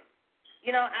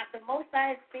 The most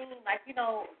I had seen, like, I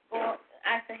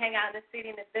used to hang out in the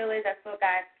city, in the village. I saw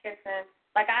guys kissing.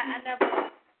 Like, I never,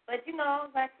 but,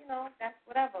 that's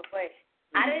whatever. But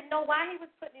I didn't know why he was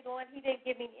putting it on. He didn't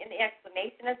give me any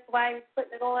explanation as to why he was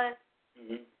putting it on.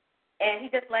 And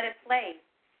he just let it play.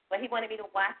 But he wanted me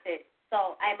to watch it.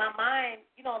 So in my mind,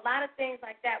 a lot of things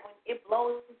like that, when it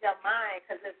blows your mind,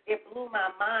 because it blew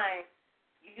my mind,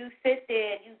 you sit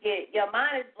there and your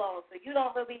mind is blown. So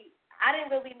I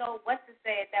didn't really know what to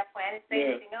say at that point. I didn't say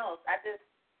anything else. I just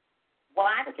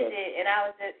watched it, and I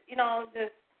was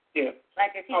just,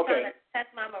 like, if he's trying to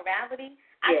test my morality,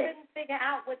 I couldn't figure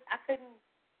out I think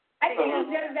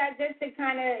he does that just to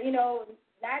kind of,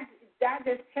 not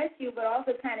just test you, but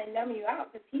also kind of numb you out.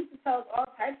 Because he tells all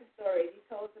types of stories. He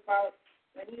told us about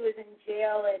when he was in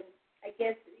jail, and I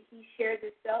guess he shared the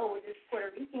cell with this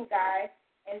Puerto Rican guy,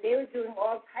 and they were doing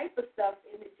all type of stuff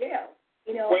in the jail.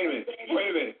 Wait a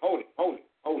minute. Hold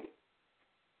it.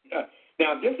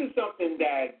 Now, this is something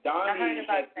that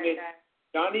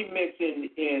Donnie mentioned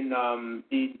in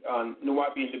the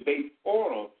Nuwapian Debate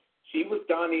Forum. she was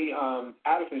Donnie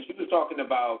Addison. She was talking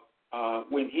about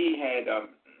when he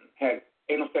had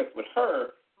anal sex with her.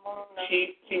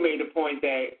 She made a point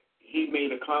that he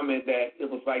made a comment that it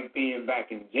was like being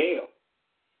back in jail.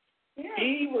 Yeah.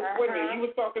 He was wait a minute. He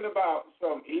was talking about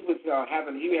he was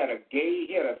he had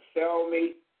a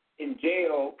cellmate in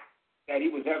jail that he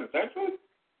was having sex with.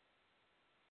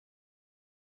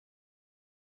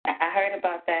 I heard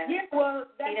about that. Yeah, well,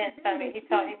 he didn't tell me. He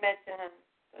mentioned him.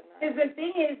 Because the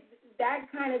thing is, that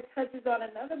kind of touches on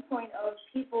another point of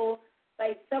people,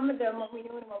 like some of them,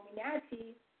 Mominu and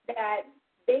Mominati, that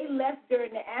they left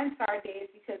during the Ansar days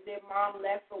because their mom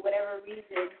left for whatever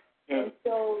reason. Yeah. And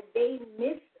so they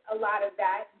missed a lot of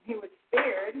that. They were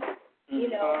spared, you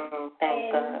know.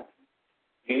 And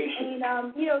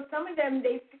you know, some of them,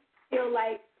 they feel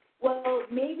like, well,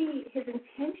 maybe his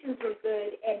intentions were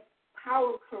good and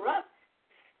power corrupts.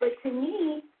 But to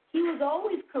me, he was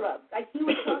always corrupt. Like, he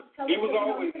would tell he us, was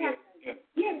always,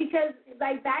 yeah, because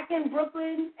like back in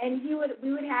Brooklyn, and we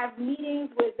would have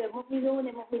meetings with the Mukminun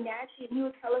and Mukminachi, and he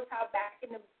would tell us how back in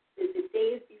the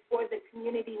days before the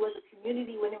community was a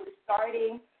community, when it was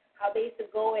starting, how they used to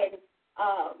go and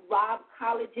rob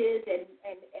colleges and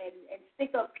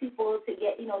stick up people to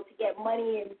get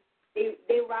money, and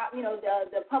they robbed, you know,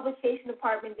 the publication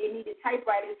department, they needed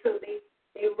typewriters, so they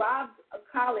robbed a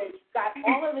college, got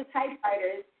all of the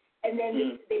typewriters. And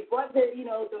then they brought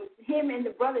him and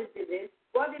the brothers did this,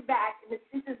 brought it back, and the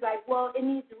sister's like, well, it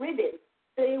needs ribbon.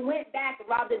 So they went back,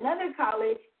 robbed another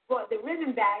college, brought the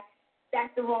ribbon back, that's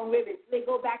the wrong ribbon. So they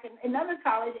go back in another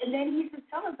college, and then he used to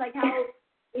tell us, like, how,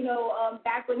 you know,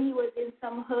 back when he was in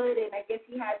some hood, and I guess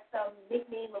he had some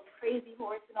nickname of Crazy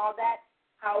Horse and all that,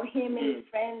 how him and his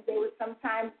friends, they would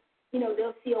sometimes, you know,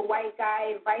 they'll see a white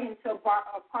guy, invite him to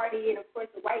a party, and, of course,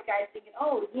 the white guy's thinking,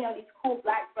 oh, you know, these cool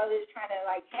black brothers trying to,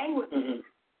 like, hang with me.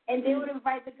 And they would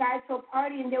invite the guy to a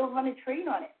party, and they would run a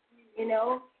train on it, you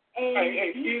know? And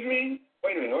hey, excuse me?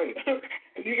 Wait a minute.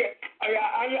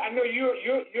 I know you're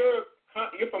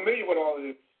familiar with all of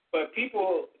this, but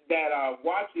people that are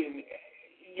watching,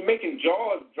 you're making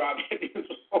jaws drop.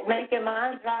 Making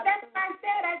mine drop. That's what I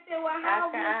said. I said, well,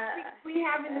 how are we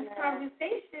having this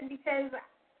conversation? Because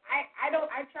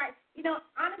I try, you know,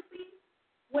 honestly,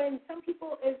 when some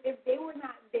people, if they were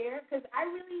not there, because I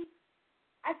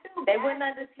feel they bad wouldn't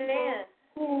understand.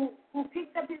 Who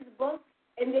picked up his book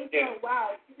and they thought,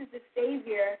 wow, this is the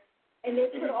savior, and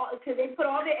they put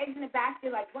all their eggs in the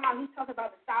basket, like, wow, he's talking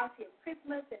about the sovereignty of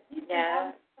Christmas and Easter and all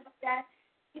this stuff like that.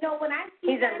 You know, when I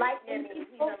see he's enlightening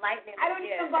me. I don't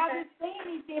even bother saying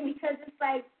anything because it's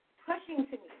like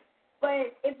crushing to me.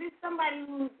 But if it's somebody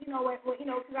who's, you know,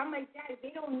 because I'm like that, if they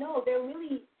don't know, they're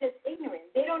really just ignorant.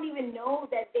 They don't even know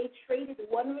that they traded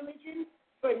one religion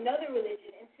for another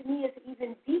religion. And to me, it's an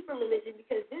even deeper religion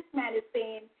because this man is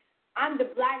saying, I'm the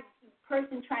black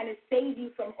person trying to save you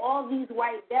from all these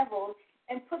white devils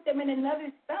and put them in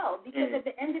another spell. Because at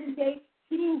the end of the day,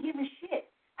 he didn't give a shit.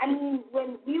 I mean,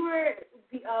 when we were,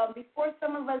 before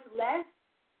some of us left,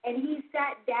 and he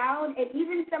sat down, and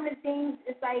even some of the things,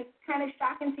 it's like kind of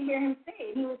shocking to hear him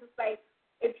say it. He was just like,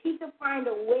 if he could find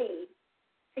a way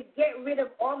to get rid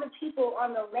of all the people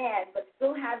on the land but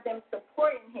still have them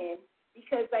supporting him,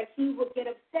 because like he would get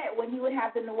upset when he would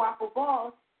have the Nawapo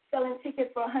Ball selling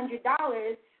tickets for $100,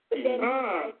 but then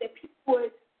like, the people were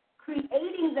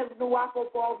creating the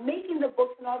Nawapo Ball, making the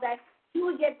books and all that, he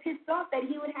would get pissed off that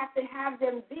he would have to have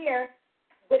them there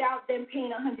without them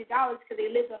paying $100 because they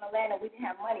lived on the land and we didn't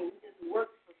have money. We just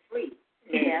worked for free.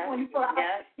 Yeah. 24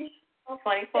 hours.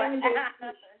 24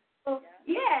 hours.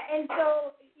 Yeah, and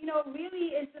so, you know,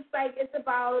 really it's just like it's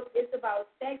about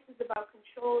sex, it's about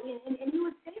control. And he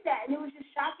would say that, and it was just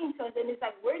shocking to us. And it's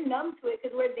like we're numb to it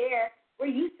because we're there.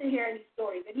 We're used to hearing these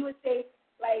stories. And he would say,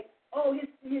 like, oh, his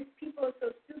people are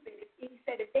so stupid. He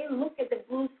said if they look at the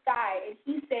blue sky and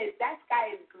he says that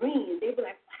sky is green, they'd be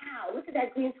like, wow, look at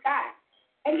that green sky.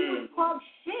 And he was called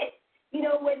shit. You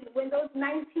know, when those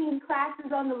 19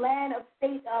 classes on the land of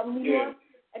state New York,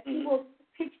 and people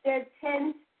pitch their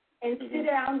tents and sit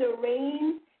around the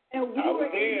rain, and we were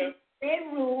in the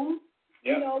bedroom.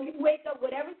 You know, you wake up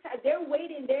whatever time they're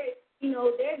waiting. They're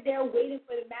there waiting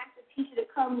for the master teacher to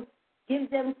come give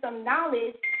them some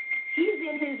knowledge. He's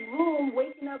in his room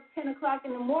waking up 10 o'clock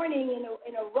in the morning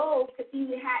in a robe because he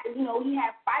had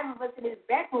 5 of us in his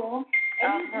bedroom,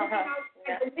 and he's looking out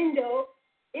the window.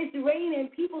 It's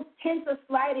raining, people's tents are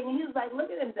sliding, and he was like,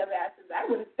 look at them dumbasses. I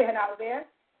wouldn't stand out there.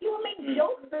 He would make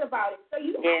jokes about it. So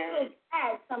you feel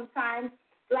bad sometimes.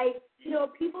 Like, you know,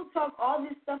 people talk all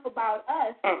this stuff about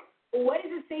us, but what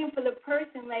is it saying for the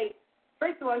person? Like,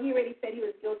 first of all, he already said he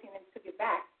was guilty and then took it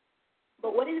back.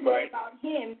 But what is it about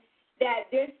him that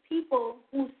there's people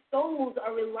whose soul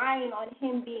are relying on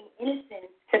him being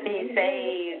innocent to be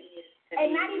saved.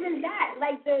 And not even that,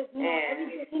 like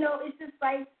everything, it's just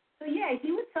like, so yeah,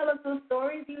 he would tell us those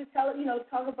stories. He would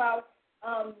talk about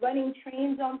running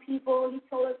trains on people. He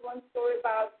told us one story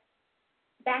about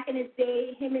back in his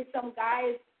day, him and some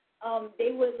guys,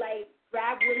 they would like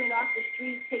grab women off the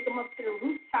street, take them up to the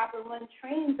rooftop, and run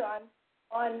trains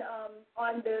on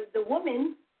the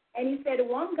woman. And he said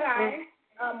one guy,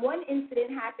 one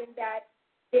incident happened that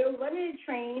they were running a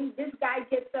train. This guy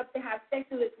gets up to have sex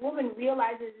with this woman,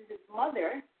 realizes it's his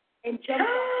mother, and jumps on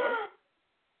her.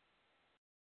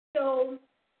 So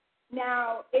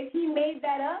now, if he made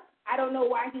that up, I don't know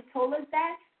why he told us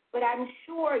that, but I'm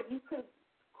sure you could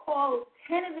call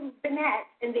 10 of the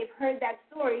Banats and they've heard that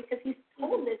story because he's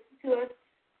told this to us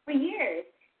for years.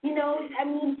 I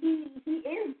mean, he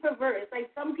is perverse. Like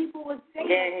some people would say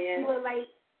that he would like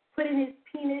putting his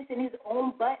penis in his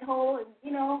own butthole, and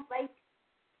like.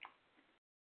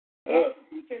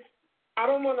 I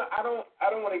don't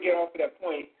want to get off of that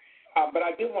point, but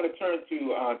I did want to turn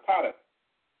to Tata.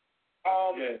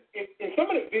 In some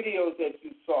of the videos that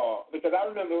you saw, because I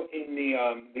remember in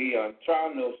the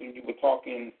trial notes when you were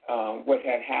talking what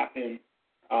had happened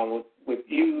with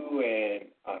you and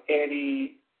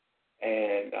Eddie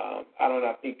and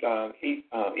I think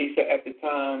Issa at the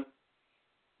time.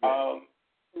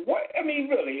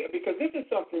 Really, because this is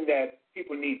something that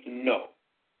people need to know.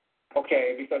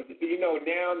 Okay, because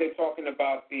now they're talking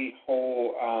about the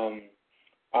whole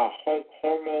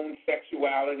hormone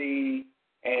sexuality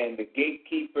and the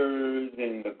gatekeepers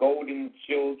and the golden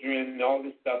children and all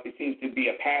this stuff. It seems to be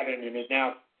a pattern, and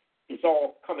it's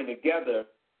all coming together.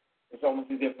 It's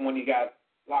almost as if when he got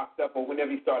locked up or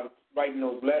whenever he started writing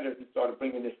those letters, he started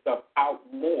bringing this stuff out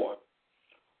more.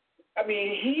 I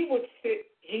mean,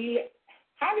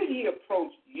 how did he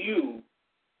approach you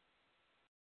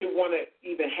to want to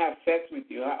even have sex with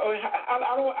you?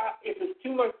 If it's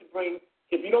too much to bring,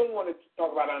 if you don't want to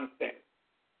talk about it, I understand.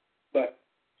 But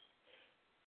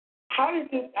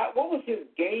what was his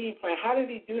game plan? How did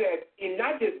he do that? And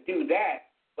not just do that,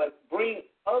 but bring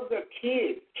other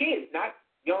kids, not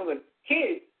younger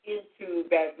kids, into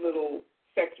that little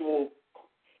sexual.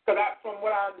 Because from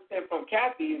what I understand from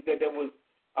Kathy is that there was,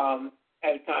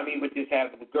 at the time, he would just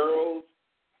have the girls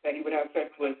that he would have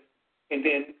sex with, and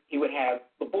then he would have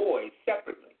the boys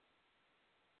separately.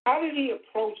 How did he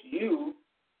approach you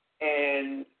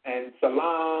and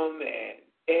Salam and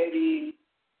Eddie,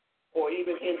 or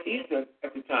even in Issa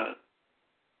at the time?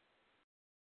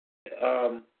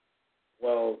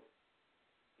 Well,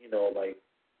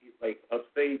 like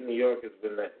upstate New York is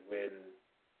when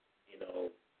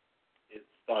it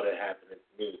started happening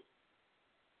to me.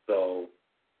 So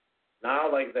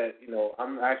now, like that,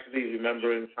 I'm actually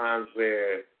remembering times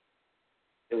where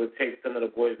it would take some of the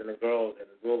boys and the girls, and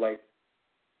we'll like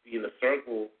be in a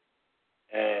circle,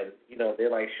 and they're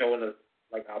like showing us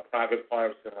like our private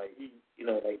parts and like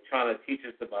like trying to teach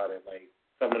us about it, like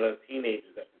some of the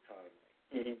teenagers at the time,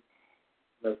 like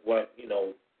that's what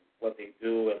what they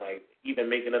do, and like even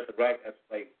making us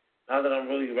like now that I'm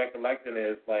really recollecting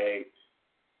is like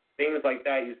things like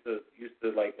that used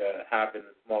to like happen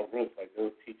in small groups. Like they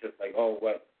would teach us like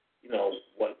what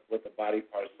what the body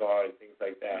parts are and things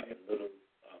like that in little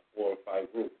 4 or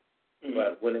 5 groups.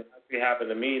 But when it actually happened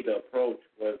to me, the approach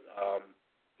was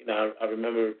I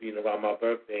remember being around my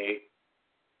birthday,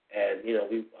 and we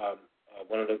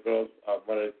one of the girls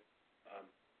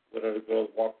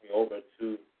walked me over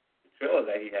to the trailer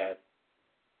that he had,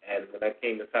 and when I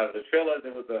came inside of the trailer,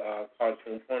 there was a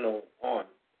cartoon porno on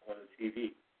the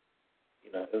TV.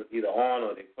 It was either on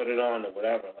or they put it on or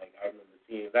whatever. Like I remember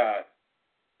seeing that,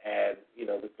 and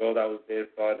the girl that was there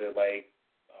started like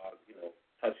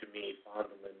touching me,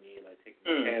 fondling me, like taking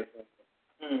my hands off.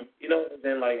 And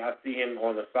then like I see him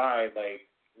on the side, like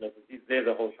because he's there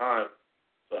the whole time.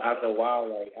 So after a while,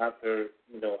 like after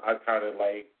I kind of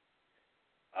like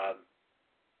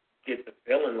get the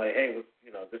feeling like, hey,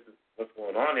 this is what's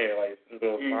going on here. Like some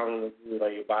girls fondling you,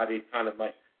 like your body kind of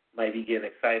might be getting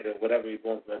excited or whatever you're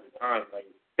going through at the time. Like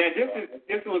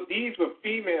these were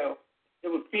female. It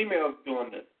was females doing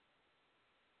this.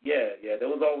 Yeah. There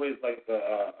was always like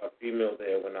a female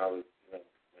there when I was,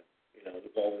 there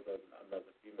was always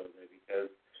another female there because,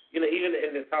 even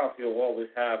in this house you'll always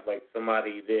have like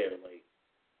somebody there, like,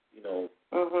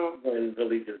 wouldn't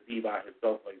really just be by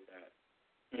himself like that,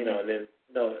 and then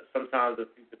sometimes the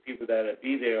people that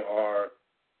be there are,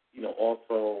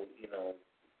 also,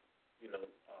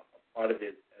 a part of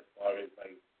it as far as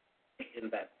like in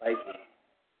that cycle,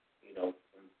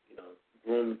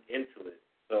 groomed into it.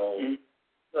 So.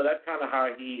 So that's kind of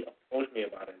how he approached me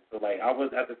about it. So, like,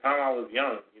 at the time I was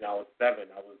young, I was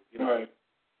 7. I was,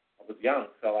 was young,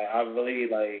 so like I really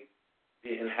like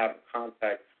didn't have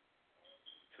context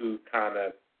to kind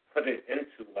of put it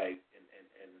into like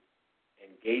and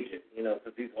engage it, you know,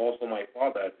 because he's also my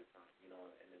father at the time, you know,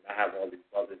 and then I have all these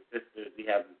brothers, sisters. We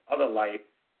have this other life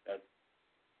that's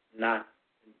not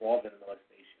involved in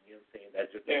molestation. You know what I'm saying?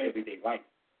 That's just like everyday life.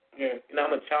 Yeah. You know,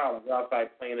 I'm a child. I'm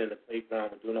outside playing in the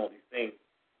playground and doing all these things,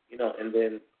 you know, and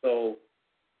then so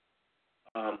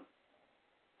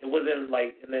it wasn't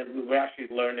like, and then we were actually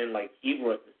learning like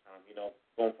Hebrew at this time, you know,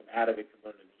 going from Arabic to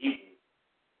learning Hebrew.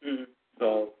 Mm-hmm.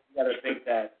 So you got to think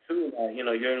that too, that, you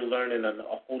know, you're learning a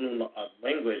whole new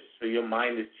language, so your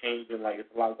mind is changing, like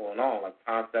it's a lot going on, like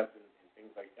concepts and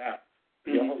things like that.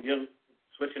 So you're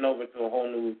switching over to a whole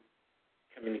new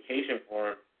communication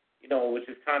form, you know, which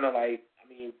is kind of like, I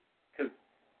mean, because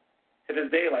to this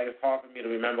day, like, it's hard for me to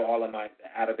remember all of the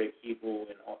Arabic, Hebrew,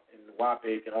 and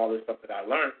Wapic and all this stuff that I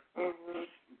learned. Mm-hmm.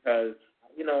 Because,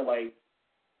 you know, like,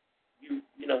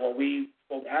 you know, when we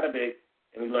spoke Arabic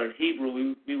and we learned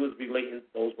Hebrew, we was relating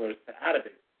those words to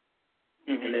Arabic.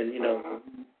 Mm-hmm. And then, you know,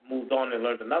 we moved on and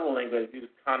learned another language. We was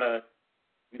kind of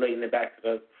relating it back to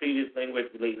the previous language,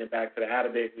 relating it back to the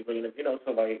Arabic, relating it, you know,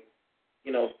 so, like,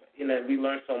 you know, we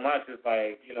learned so much. It's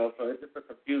like, you know, so it's just a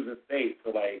confusing state. So,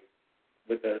 like,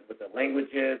 with the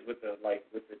languages, with the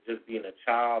just being a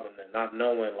child and then not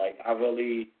knowing, like, I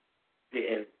really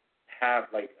didn't have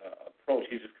like a approach.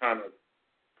 He just kind of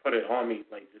put it on me,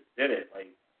 like just did it, like,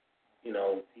 you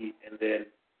know. And then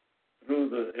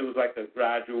it was like a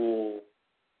gradual,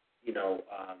 you know,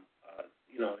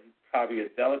 probably a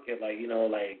delicate, like, you know,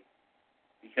 like,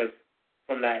 because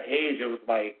from that age it was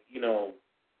like, you know,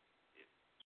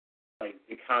 like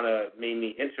it kind of made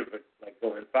me introvert, like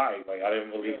go inside, like I didn't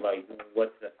really like know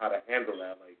how to handle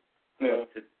that, like, you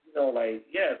know, like,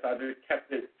 yes, I just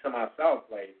kept it to myself,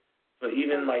 like. So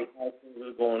even, like, as things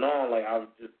were going on, like, I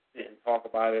just didn't talk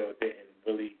about it or didn't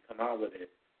really come out with it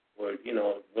or, you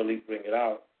know, really bring it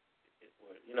out.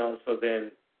 Or, you know, so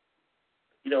then,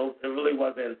 you know, it really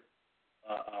wasn't,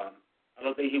 I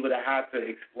don't think he would have had to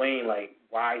explain, like,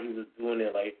 why he was doing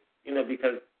it, like, you know,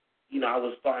 because, you know, I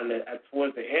was starting to,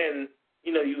 towards the end,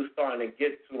 you know, I was starting to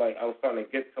get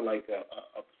to, like,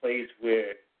 a place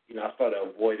where, you know, I started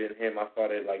avoiding him. I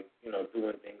started, like, you know,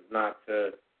 doing things not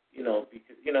to, you know,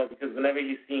 because whenever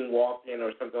he's seen walking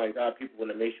or something like that, people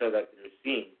want to make sure that they're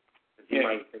seen. Because he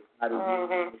might say, how do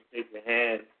you shake your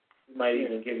hand? He might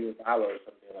even give you $1 or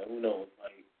something, like, who knows?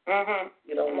 Like,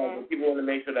 you know, like, people want to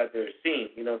make sure that they're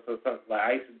seen, you know, so something, like,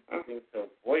 I used to do things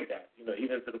to avoid that, you know,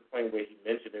 even to the point where he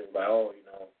mentioned it, like, oh, you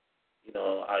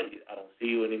know, I don't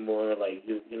see you anymore, like,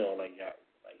 you know, like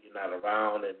you're not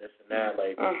around and this and that,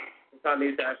 like, sometimes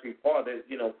he used to actually call this,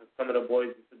 you know, because some of the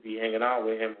boys used to be hanging out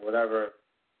with him or whatever.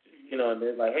 You know, and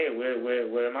they're like, hey, where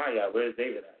am I at? Where's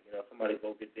David at? You know, somebody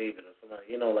go get David or somebody,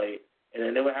 you know, like, and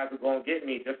then they would have to go and get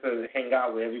me just to hang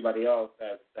out with everybody else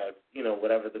that's you know,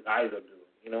 whatever the guys are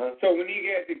doing, you know. So when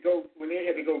they had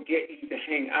to go get you to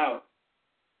hang out,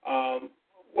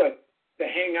 what the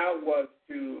hangout was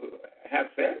to have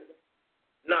sex?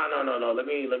 No. Let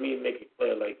me make it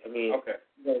clear. Like, I mean, okay.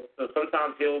 You know, so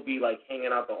sometimes he'll be like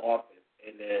hanging out the office,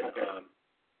 and then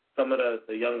some of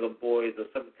the younger boys,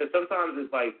 or some, because sometimes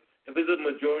it's like, if it's a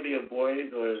majority of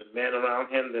boys or men around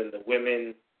him, then the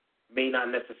women may not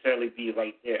necessarily be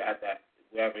right there at that,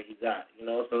 wherever he's at, you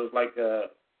know? So it's like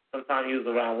sometimes he was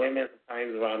around women, sometimes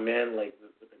he was around men, like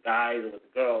with the guys or with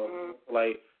the girls.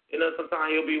 Like, you know, sometimes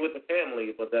he'll be with the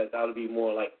family, but that would be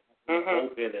more like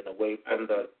open and away from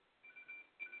the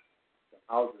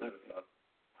houses and stuff.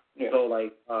 Yeah. So,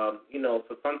 like, you know,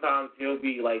 so sometimes he'll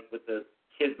be, like, with the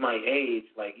kids my age,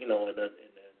 like, you know, in the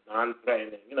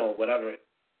non-threatening, you know, whatever.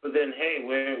 But then, hey,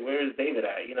 where is David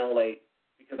at? You know, like,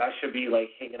 because I should be, like,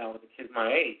 hanging out with the kids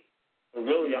my age. But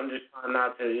really, I'm just trying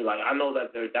not to, like, I know that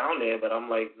they're down there, but I'm,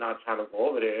 like, not trying to go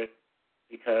over there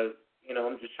because, you know,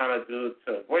 I'm just trying to do it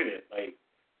to avoid it. Like,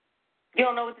 you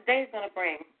don't know what the day's going to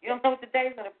bring. Yeah.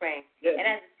 Yeah. And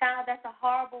as a child, that's a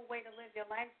horrible way to live your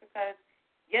life because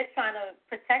you're trying to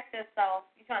protect yourself.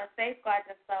 You're trying to safeguard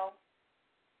yourself.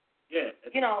 Yeah.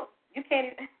 You know, you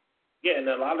can't even. Yeah, and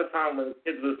a lot of time when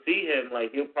kids will see him,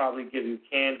 like, he'll probably give you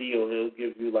candy or he'll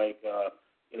give you, like,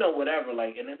 you know, whatever,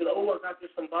 like, and they'll be like, oh, I got this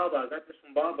from Baba,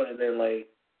 and then, like,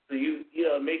 so you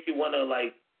know, it makes you want to,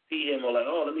 like, see him or, like,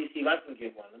 oh, let me see if I can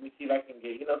get one. Let me see if I can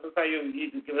get, you know, sometimes you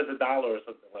just give us $1 or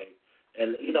something, like,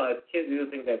 and, you know, as kids, you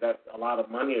think that that's a lot of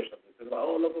money or something. So, like,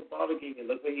 oh, look what Baba gave me,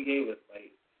 look what he gave us,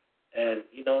 like, and,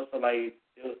 you know, so, like,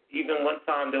 even one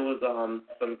time there was some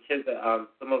kids that,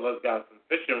 some of us got some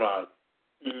fishing rods.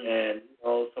 And, you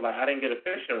know, so, like, I didn't get a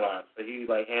fishing rod, so he,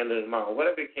 like, handed him out,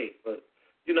 whatever the case. But,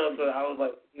 you know, so I was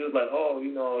like, he was like, oh, you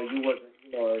know, you wasn't, you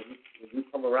if you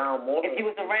come around more. If you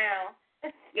was around.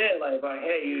 Yeah, like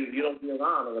hey, you don't be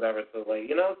around or whatever. So like,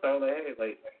 so like hey,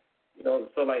 like,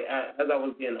 so like as I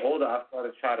was getting older, I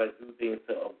started trying to do things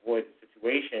to avoid the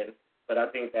situation. But I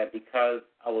think that because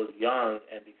I was young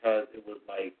and because it was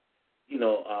like,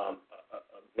 a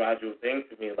gradual thing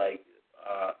for me, like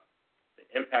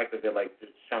the impact of it, like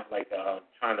just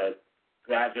trying to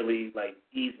gradually like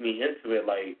ease me into it,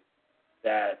 like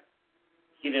that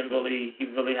he really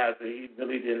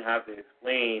didn't have to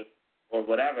explain or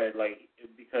whatever, like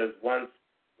because once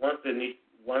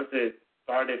it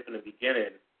started from the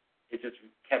beginning, it just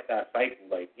kept that cycle,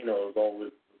 like it was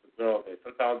always a girl there.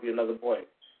 Sometimes it'd be another boy,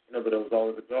 but it was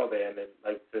always a girl there, and then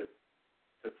like to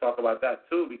talk about that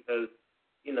too, because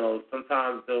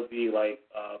sometimes there'll be like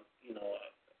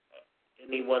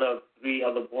any one of 3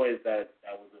 other boys that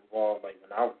was involved, like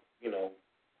when I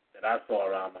that I saw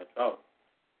around myself,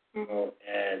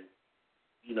 and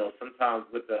sometimes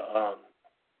with the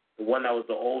one that was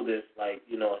the oldest, like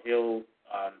he'll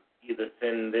either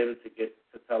send them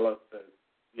to tell us to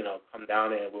come down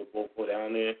there and we'll both go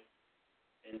down there,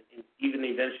 and even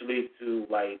eventually to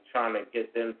like trying to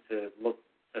get them to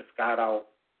scout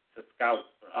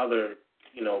for other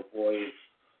boys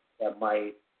that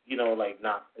might like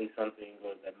not say something,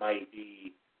 or that might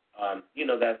be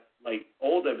that's like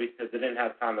older because they didn't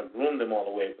have time to groom them all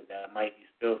the way, but that might be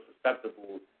still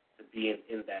susceptible to being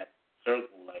in that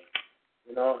circle, like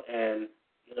and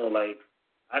like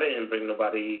I didn't bring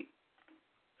nobody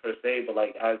per se, but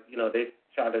like they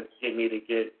try to get me to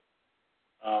get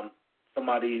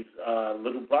somebody's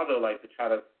little brother, like to try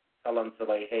to tell him to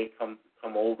like, hey, come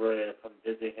over and come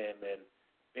visit him, and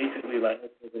basically like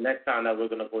the next time that we're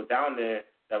gonna go down there,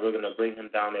 that we're gonna bring him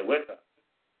down there with us,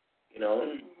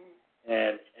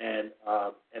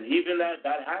 and even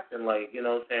that happened, like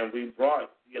saying we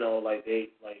brought like they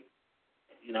like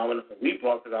I wouldn't say we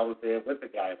brought, because I was there with the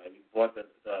guy, like we brought the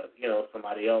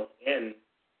somebody else in,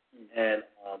 and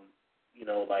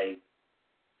like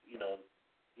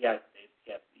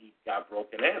he got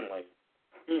broken in, like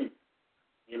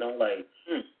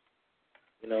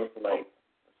so like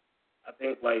I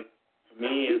think like for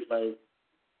me it's like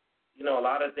a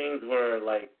lot of things were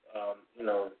like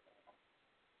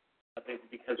I think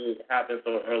because it happened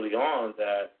so early on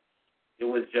that it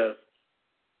was just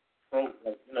like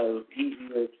it was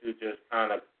easier to just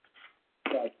kind of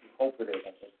try to cope with it,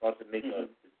 like start to make a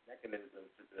mechanism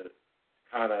to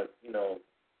kind of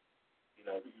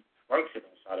function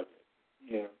outside of it.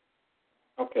 Yeah.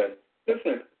 Okay.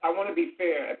 Listen, I want to be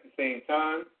fair at the same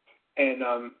time, and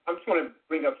I just want to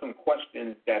bring up some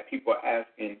questions that people are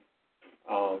asking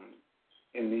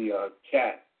in the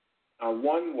chat.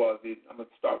 One was, I'm going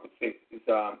to start with 6. Is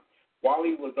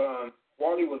Wally was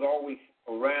always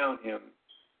around him.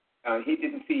 He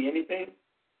didn't see anything.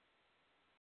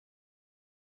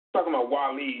 Talking about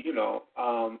Wally,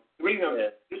 the reason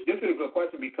this is a good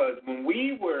question because when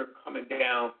we were coming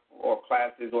down for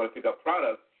classes or to pick up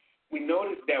products, we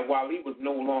noticed that Wally was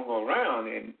no longer around,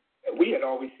 and we had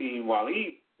always seen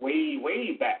Wally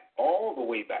way back, all the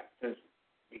way back since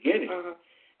the beginning,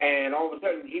 and all of a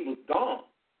sudden he was gone.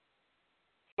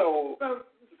 So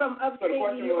from upstate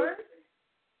New York,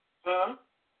 from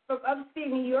upstate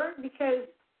New York, because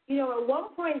at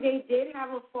one point they did have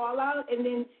a fallout, and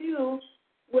then 2,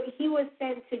 he was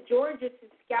sent to Georgia to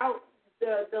scout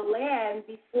the land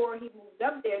before he moved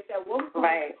up there. So at one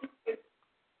point he was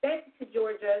sent to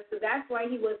Georgia, so that's why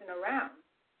he wasn't around.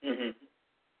 And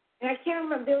I can't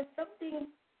remember. There was something.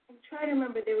 I'm trying to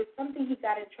remember. There was something he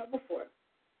got in trouble for.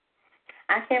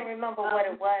 I can't remember what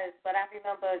it was, but I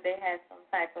remember they had some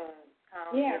type of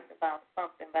conflict about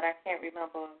something, but I can't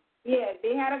remember. Yeah,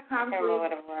 they had a conflict, I can't remember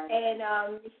what it was. And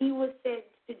he was sent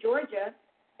to Georgia,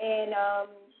 and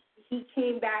he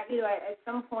came back. At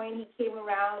some point he came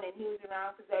around, and he was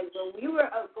around because when we were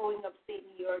going upstate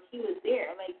New York, he was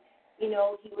there. Like, he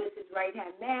was his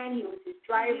right-hand man. He was his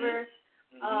driver.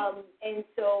 And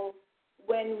so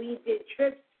when we did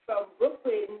trips from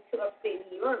Brooklyn to upstate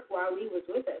New York, Wally was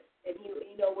with us. And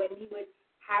when he would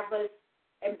have us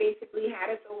and basically had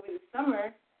us over the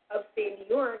summer upstate New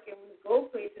York, and we would go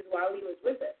places while he was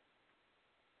with us.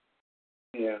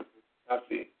 Yeah, I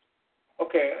see.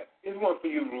 Okay, here's one for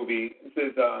you, Ruby. It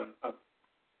says,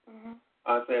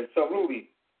 I said, so Ruby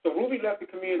left the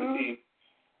community.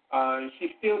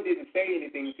 She still didn't say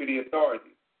anything to the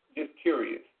authorities. Just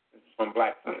curious. This is from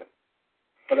Black Side.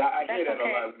 But I hear that a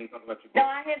lot when you talk about your book. No,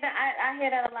 I hear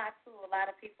that a lot too. A lot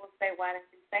of people say, "Why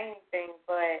didn't you say anything?"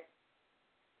 But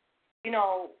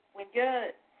when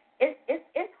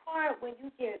it's hard when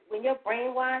you're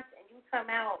brainwashed and you come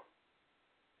out.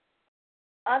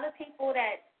 Other people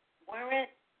that weren't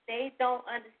they don't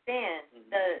understand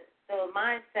the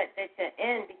mindset that you're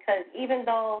in, because even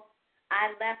though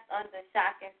I left under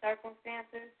shocking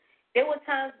circumstances, there were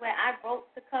times where I wrote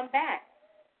to come back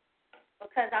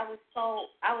because I was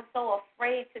so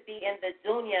afraid to be in the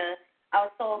dunya. I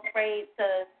was so afraid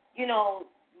to,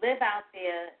 live out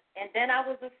there. And then I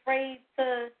was afraid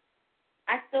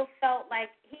I still felt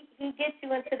like he gets you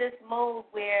into this mode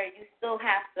where you still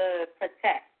have to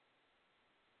protect,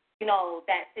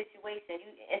 that situation.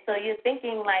 And so you're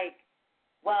thinking like,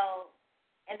 well,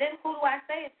 and then who do I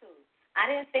say it to? I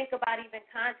didn't think about even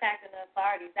contacting the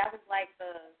authorities. That was like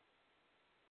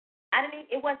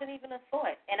it wasn't even a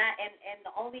thought. And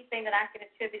the only thing that I can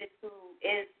attribute it to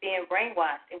is being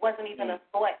brainwashed. It wasn't even a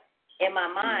thought in my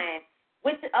mind,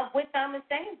 which I'm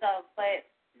ashamed of, but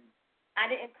I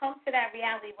didn't come to that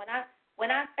reality. When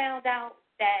I found out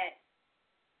that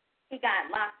he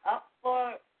got locked up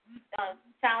for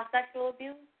child sexual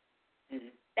abuse,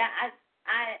 that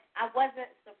I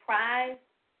wasn't surprised.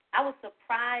 I was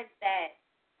surprised that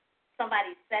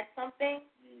somebody said something,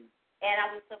 and I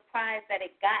was surprised that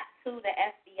it got to the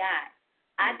FBI.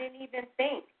 I didn't even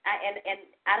think, and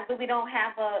I really don't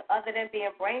have other than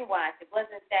being brainwashed. It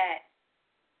wasn't that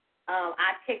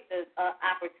I picked an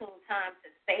opportune time to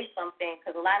say something,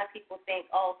 because a lot of people think,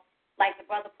 like the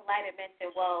brother Polite had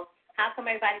mentioned, well, how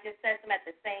come everybody just says them at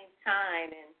the same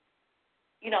time, and,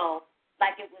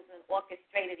 like it was an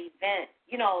orchestrated event.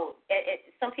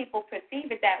 Some people perceive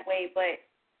it that way, but,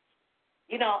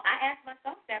 I asked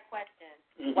myself that question.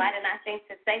 Why didn't I think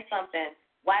to say something?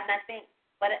 Why didn't I think?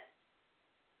 But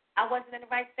I wasn't in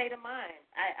the right state of mind.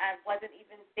 I wasn't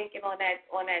even thinking on that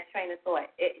train of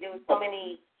thought. There was so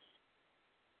many.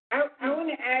 I want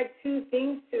to add two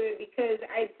things to it, because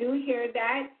I do hear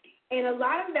that, and a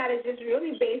lot of that is just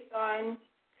really based on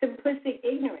simplistic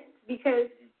ignorance. Because,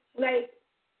 like,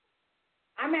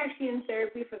 I'm actually in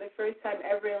therapy for the first time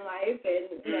ever in life,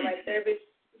 and my therapist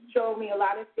showed me a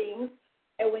lot of things.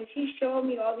 And when she showed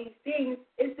me all these things,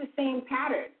 it's the same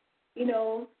pattern,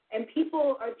 And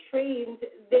people are trained;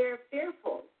 they're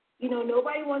fearful.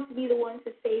 Nobody wants to be the one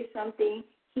to say something.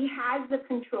 He has the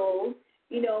control.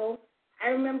 I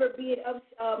remember being up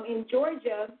in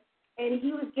Georgia, and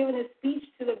he was giving a speech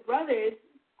to the brothers,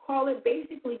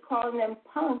 basically calling them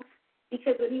punks,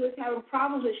 because when he was having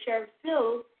problems with Sheriff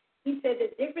Sills, he said the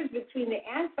difference between the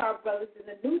Ansar brothers and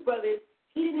the new brothers,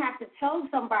 he didn't have to tell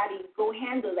somebody, go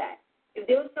handle that. If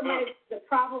there was somebody with a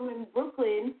problem in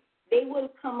Brooklyn, they would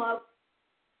have come up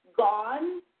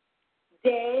gone,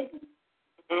 dead,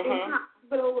 in the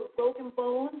hospital with broken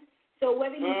bones. So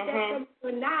whether he said something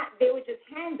or not, they were just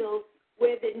handled.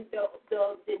 Where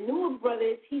the newer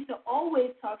brothers, he used to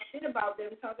always talk shit about them,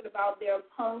 talking about their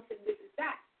punks and this and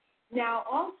that. Now,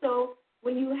 also,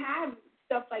 when you have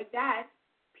stuff like that,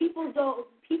 people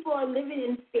are living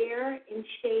in fear and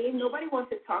shame. Nobody wants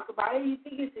to talk about it. You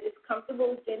think it's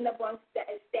comfortable getting up on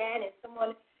a stand and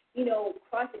someone,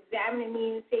 cross-examining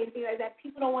me and saying things like that.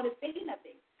 People don't want to say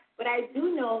nothing. But I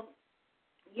do know,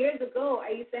 years ago,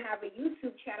 I used to have a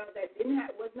YouTube channel that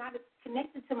was not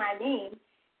connected to my name.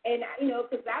 And,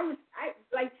 because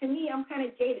to me, I'm kind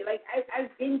of jaded. Like, I've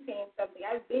been saying something.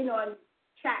 I've been on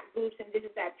chat groups and this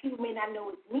and that. People may not know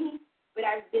it's me, but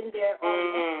I've been there all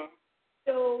along.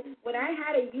 So when I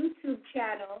had a YouTube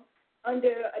channel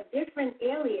under a different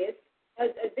alias,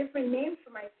 a different name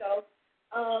for myself,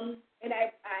 and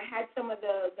I had some of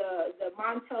the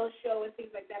Montel show and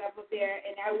things like that up there,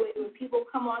 and when people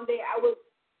come on there, I would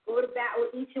go to bat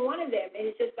with each one of them.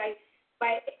 And it's just like,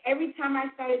 every time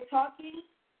I started talking,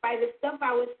 by the stuff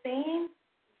I was saying,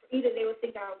 either they would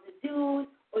think I was a dude,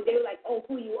 or they were like, oh,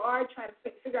 who you are, trying to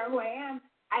figure out who I am.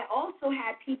 I also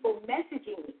had people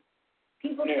messaging me.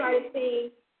 People started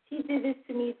saying, he did this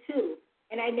to me too.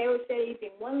 And I never said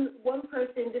anything. One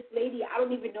person, this lady, I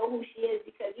don't even know who she is,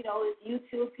 because, it's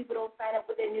YouTube. People don't sign up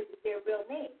with their real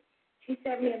name. She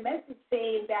sent me a message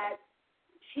saying that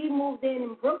she moved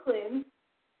in Brooklyn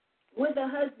with a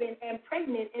husband and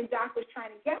pregnant, and Doc was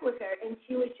trying to get with her, and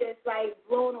she was just like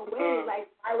blown away, like,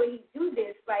 why would he do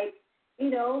this? Like,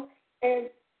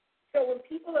 and so when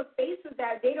people are faced with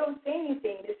that, they don't say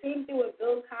anything. The same thing with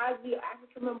Bill Cosby or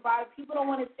African Mumbai. People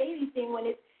don't want to say anything when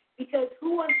it's because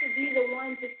who wants to be the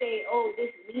one to say, oh,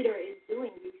 this leader is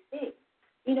doing these things?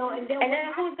 And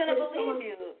then who's going to believe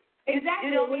you? Exactly.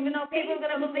 You don't even know people are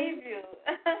going to believe you.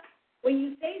 When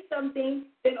you say something,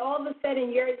 then all of a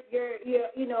sudden you're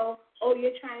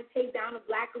trying to take down a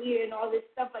black leader and all this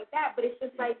stuff like that. But it's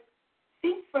just like,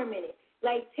 think for a minute.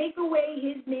 Like, take away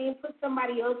his name, put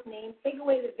somebody else's name, take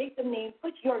away the victim name,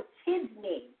 put your kid's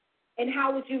name. And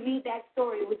how would you read that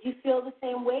story? Would you feel the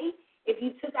same way if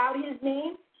you took out his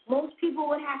name? most people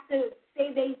would have to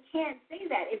say they can't say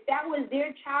that. If that was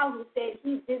their child who said,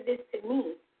 he did this to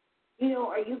me,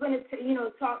 are you going to, say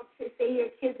your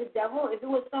kid's a devil? If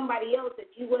it was somebody else that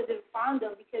you wasn't fond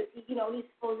of because, he's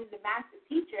supposed to be the master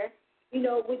teacher,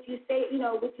 would you say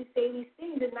these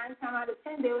things? And 9 times out of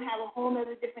 10, they would have a whole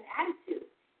other different attitude.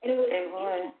 And it was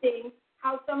interesting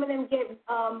how some of them get,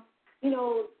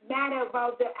 mad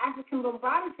about the African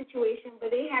Bombada situation,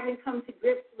 but they haven't come to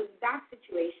grips with the Doc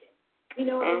situation. And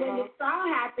when the trial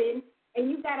happened, and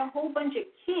you got a whole bunch of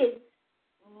kids,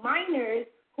 minors,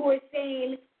 who are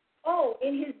saying, oh,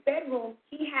 in his bedroom,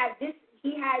 he had this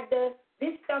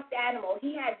stuffed animal,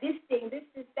 he had this thing, this,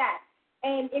 that.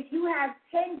 And if you have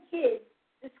 10 kids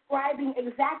describing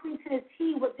exactly to the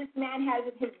T what this man has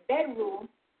in his bedroom,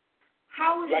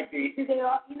 how is how did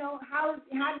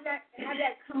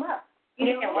that come up? Why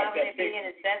would they be in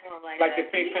his bedroom like that? Like the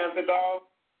Pink Panther doll?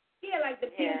 Yeah, like the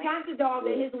Pink Panther doll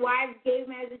that his wife gave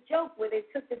him as a joke, where they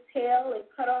took the tail and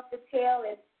cut off the tail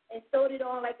and sewed it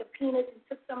on like a penis and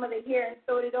took some of the hair and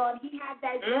sewed it on. He had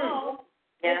that doll.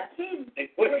 Yeah. The kids they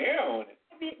put hair on it.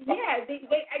 Yeah, they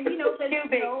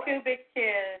cubic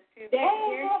chairs.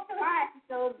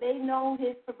 So they know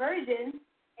his perversion,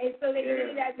 and so they did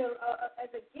it as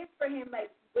a gift for him,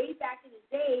 like way back in the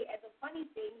day. As a funny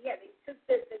thing, they took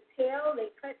the tail,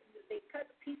 they cut a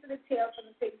piece of the tail from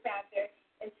the Pink Panther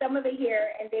and some of the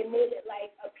hair, and they made it like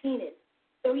a penis.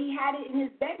 So he had it in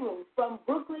his bedroom, from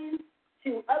Brooklyn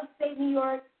to upstate New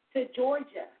York to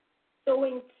Georgia. So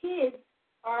when kids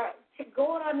are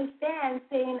going on the stand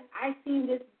saying, I seen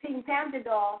this Pink Panther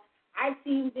doll, I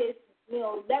seen this,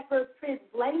 leopard print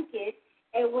blanket,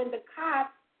 and when the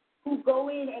cops who go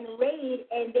in and raid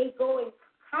and they go and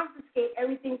confiscate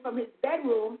everything from his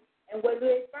bedroom, and what do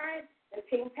they find? The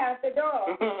Pink Panther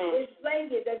doll,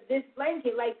 this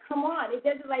blanket, like, come on. It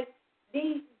doesn't, like,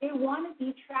 they want to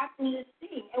be trapped in this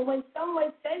thing. And when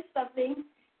someone says something,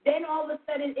 then all of a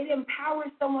sudden it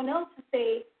empowers someone else to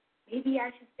say, maybe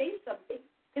I should say something.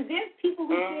 Because there's people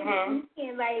who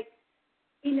say, like,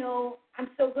 I'm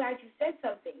so glad you said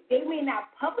something. They may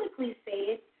not publicly say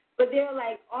it, but they're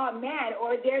like, oh, man,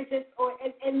 or they're just,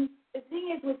 and the thing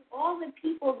is, with all the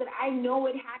people that I know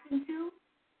it happened to,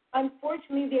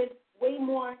 unfortunately, there's way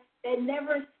more that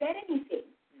never said anything.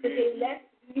 Because they left,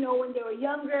 when they were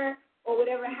younger or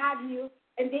whatever have you,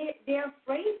 and they're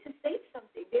afraid to say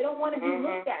something. They don't want to be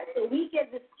looked at. So we get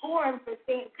the scorn for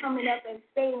coming up and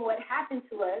saying what happened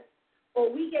to us, or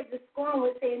we get the scorn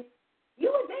with saying, you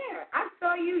were there. I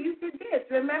saw you. You did this.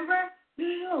 Remember?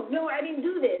 No, I didn't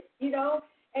do this,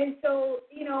 And so,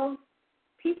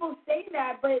 people say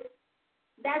that, but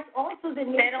that's also the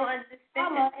nature of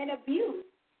trauma and abuse.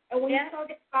 And when you're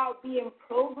talking about being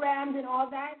programmed and all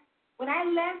that, when I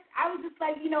left, I was just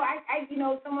like,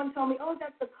 someone told me, oh,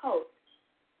 that's the cult.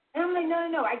 And I'm like,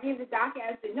 no. I gave the doc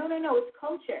answer. No, it's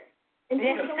culture. And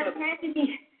then someone handed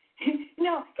me,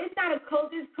 it's not a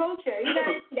cult, it's culture.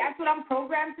 That's what I'm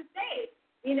programmed to say.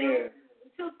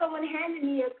 Until someone handed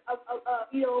me 5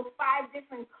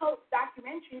 different cult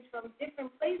documentaries from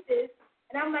different places,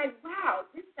 and I'm like, wow,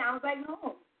 this sounds like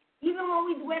home. Even when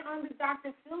we went on the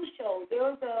Dr. Phil show, there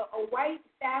was a white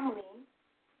family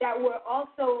that were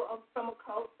also from a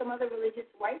cult, some other religious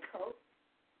white cult,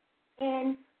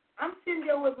 and I'm sitting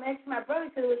there next to my brother,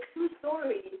 because there was 2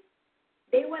 stories.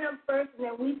 They went up first, and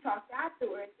then we talked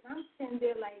afterwards. And I'm sitting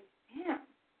there like, damn,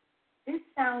 this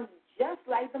sounds just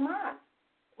like the mosque.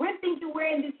 We're thinking we're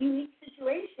in this unique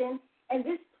situation, and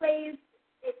this plays,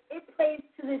 it plays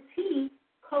to the T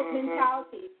cult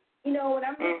mentality. When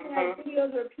I'm looking at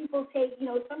videos where people take,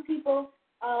 some people,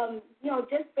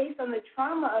 just based on the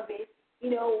trauma of it,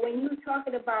 when you're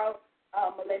talking about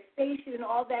molestation and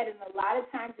all that, and a lot of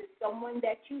times it's someone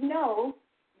that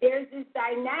there's this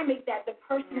dynamic that the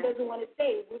person doesn't want to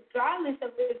say, regardless of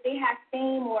if they have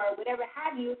fame or whatever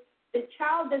have you. The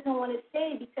child doesn't want to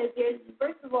say, because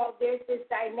first of all, there's this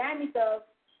dynamic of,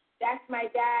 that's my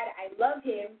dad, I love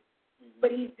him, but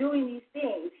he's doing these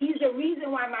things. He's the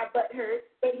reason why my butt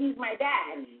hurts, but he's my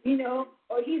dad,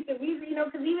 or he's the reason,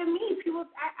 because even me, people,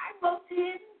 I wrote to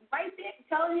him, right there,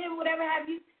 telling him whatever have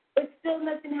you, but still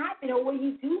nothing happened. Or when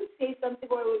you do say something,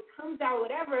 or it comes out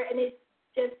whatever, and it's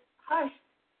just hushed,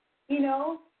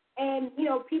 and,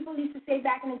 people used to say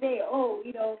back in the day,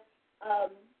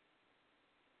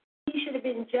 he should have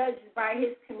been judged by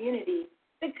his community.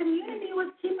 The community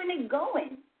was keeping it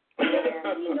going.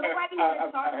 Nobody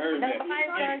was talking. Nobody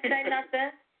was say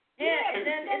nothing.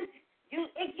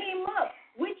 It came up.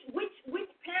 Which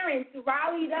parents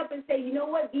rallied up and say, you know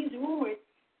what, these rumors.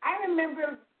 I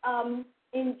remember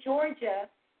in Georgia,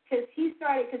 because he used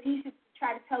to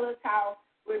try to tell us how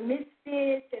we're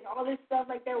misfits and all this stuff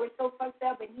like that. We're so fucked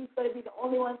up, and he's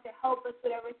wants to help us,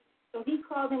 whatever. So he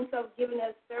called himself giving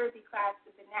us therapy class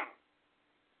with the Nats.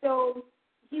 So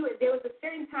there was a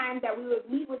certain time that we would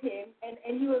meet with him,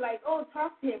 and he was like, oh,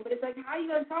 talk to him. But it's like, how are you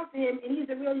going to talk to him? And he's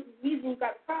the real reason you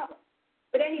got a problem.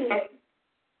 But anyway,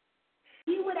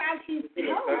 he would actually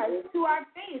tell us to our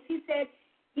face. He said,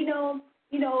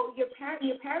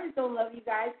 your parents don't love you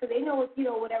guys because they know what,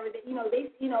 whatever,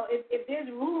 if there's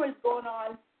rumors going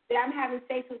on that I'm having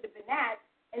sex with the Banats,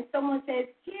 and someone says,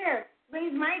 here,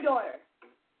 raise my daughter.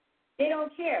 They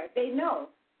don't care. They know.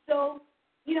 So,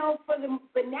 for the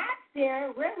Banats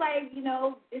there, we're like,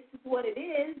 this is what it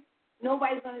is.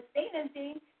 Nobody's going to say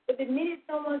anything. But the minute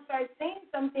someone starts saying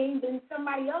something, then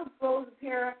somebody else grows a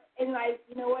pair and like,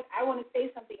 you know what, I want to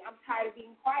say something. I'm tired of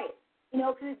being quiet.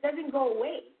 Because it doesn't go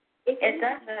away. It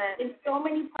doesn't. In so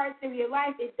many parts of your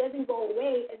life, it doesn't go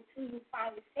away until you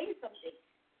finally say something.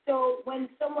 So when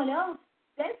someone else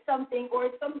says something, or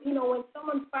when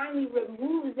someone finally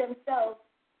removes themselves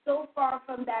so far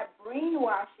from that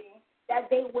brainwashing that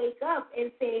they wake up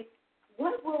and say,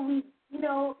 what were we,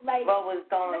 what was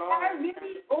going on? I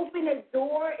really opened a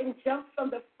door and jumped from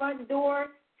the front door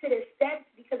to the steps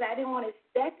because I didn't want to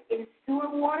step in sewer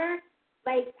water.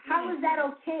 Like, how is that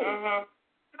okay? Mm-hmm.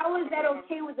 How is that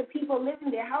okay with the people living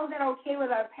there? How is that okay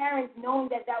with our parents knowing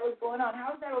that was going on?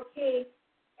 How is that okay?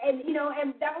 And,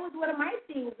 and that was one of my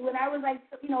things when I was like,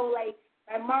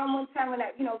 my mom one time when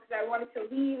because I wanted to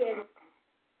leave, and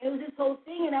it was this whole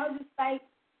thing, and I was just like,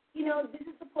 this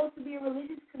is supposed to be a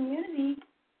religious community,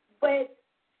 but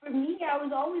for me, I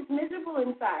was always miserable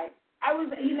inside. I was,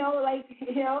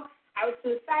 I was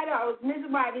suicidal, I was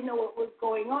miserable, I didn't know what was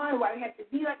going on, why I had to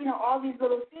be like, all these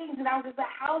little things, and I was just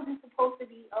like, how is this supposed to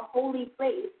be a holy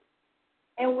place?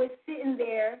 And we're sitting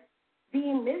there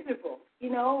being miserable,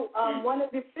 One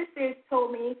of the sisters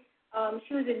told me,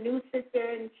 she was a new sister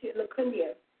in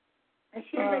LaCundia, and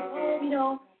she was like,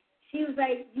 she was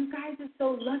like, you guys are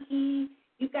so lucky,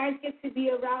 you guys get to be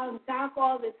around Doc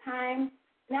all the time.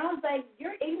 And I was like,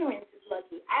 your ignorance is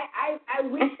lucky. I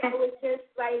wish I was just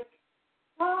like,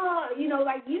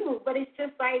 like you, but it's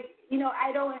just like,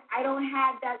 I don't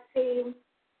have that same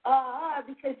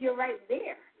because you're right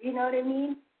there. You know what I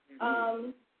mean?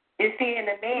 Mm-hmm. You're seeing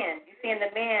the man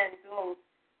doing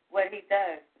what he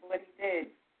does, what he did.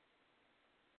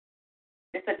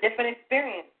 It's a different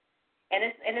experience. And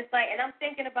it's like, and I'm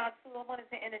thinking about too, I wanted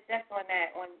to interject on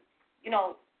that,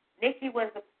 Nikki was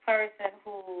the person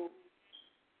who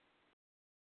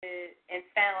and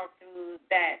found through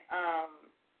that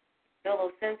Bill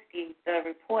Osinski, the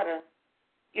reporter,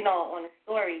 on the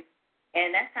story,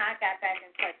 and that's how I got back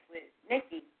in touch with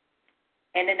Nikki.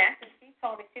 And then after she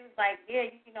told me, she was like, yeah,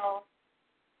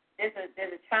 there's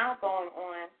a trial going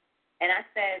on, and I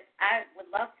said I would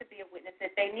love to be a witness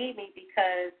if they need me,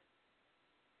 because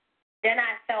then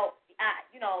I felt,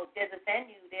 there's a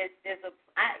venue,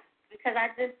 because I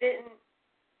just didn't.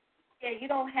 Yeah, you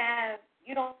don't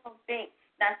think.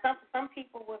 Now, some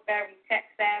people were very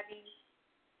tech savvy,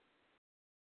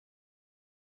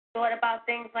 thought about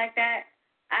things like that.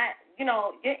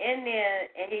 You're in there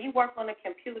and you work on the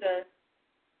computer.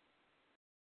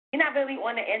 You're not really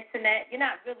on the internet. You're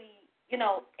not really,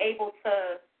 able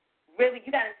to really.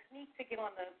 You got to sneak to get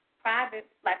on the private,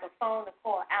 like a phone to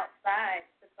call outside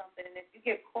for something. And if you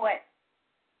get caught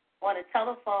on a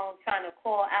telephone trying to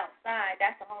call outside,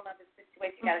 that's a whole other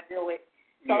situation you got to deal with.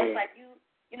 So It's like you're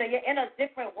in a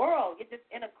different world. You're just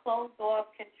in a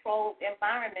closed-off, controlled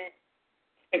environment.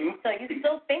 So you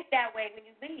still think that way when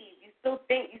you leave. You still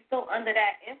think you're still under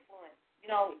that influence.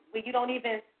 Where you don't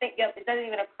even think, it doesn't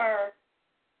even occur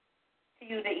to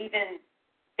you to even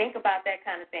think about that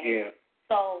kind of thing. Yeah.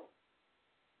 So,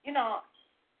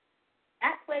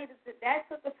 that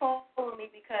took a toll on me,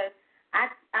 because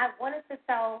I wanted to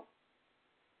tell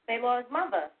Baylor's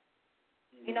mother,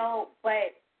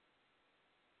 but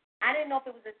I didn't know if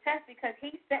it was a test, because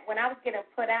he said when I was getting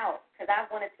put out, because I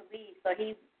wanted to leave, so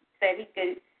he said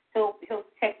he'll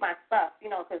take my stuff,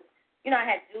 because I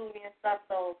had jewelry and stuff.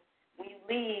 So when you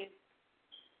leave,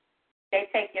 they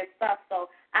take your stuff.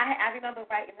 So I remember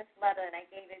writing this letter, and I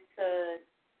gave it to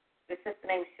the sister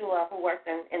named Shua, who works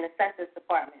in the Census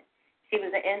Department. She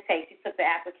was an intake. She took the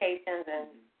applications and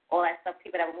all that stuff,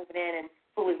 people that were moving in and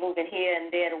who was moving here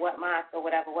and there to what mosque or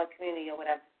whatever, what community or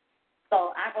whatever.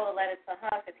 So I wrote a letter to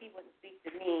her because he wouldn't speak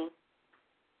to me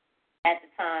at the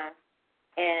time.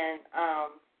 And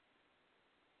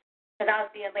because I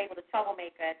was being labeled a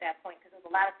troublemaker at that point, because there was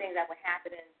a lot of things that were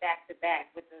happening back to back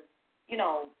with the,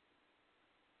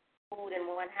 food in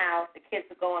one house, the kids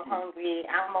were going hungry,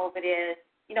 I'm over there,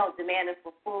 demanding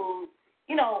for food,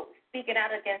 speaking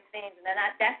out against things. And then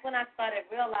that's when I started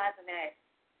realizing that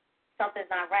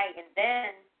something's not right. And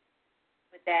then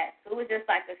with that, so it was just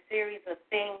like a series of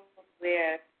things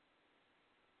where it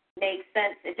made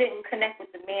sense. It didn't connect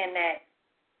with the man that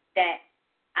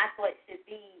I thought should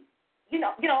be,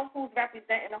 who's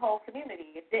representing the whole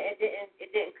community. It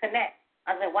didn't connect.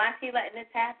 I was like, why is he letting this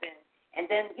happen? And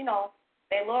then,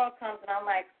 Laura comes and I'm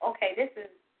like, okay, this is,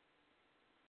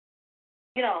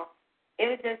 it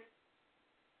was just.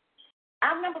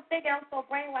 I remember thinking, I was so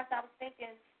brainwashed. I was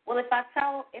thinking, well, if I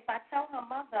tell her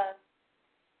mother,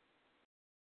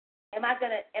 am I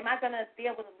gonna be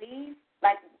able to leave?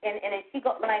 Like, and is she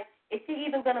is she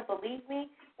even gonna believe me,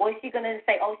 or is she gonna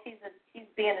say, oh, she's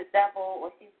being a devil,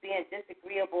 or she's being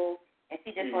disagreeable, and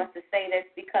she just wants to say this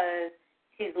because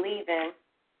she's leaving?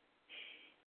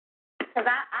 Because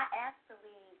I asked to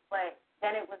leave, but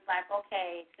then it was like,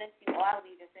 okay, since you are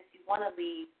leaving, since you want to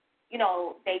leave,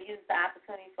 they used the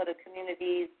opportunity for the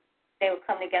communities. They would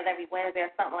come together every Wednesday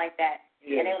or something like that.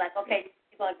 Yeah. And they were like, okay,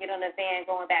 you're going to get on a van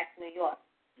going back to New York.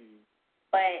 Mm-hmm.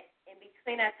 But in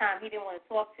between that time, he didn't want to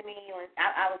talk to me.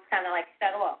 I was kind of like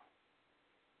shut off.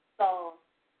 So,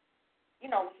 he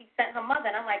sent her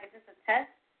mother, and I'm like, is this a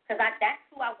test? Because that's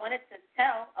who I wanted to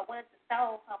tell. I wanted to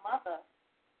tell her mother.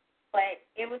 But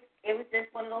it was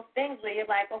just one of those things where you're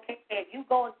like, okay, if you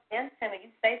go against him and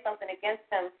you say something against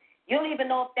him, you don't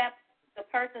even know if the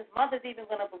person's mother's even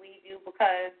going to believe you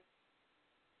because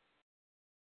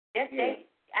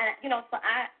so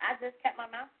I just kept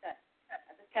my mouth shut.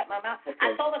 Okay.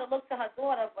 I told her to look to her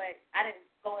daughter, but I didn't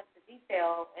go into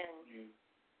detail and,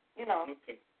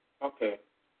 Okay.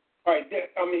 All right.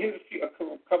 Here's a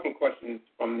couple of questions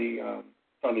from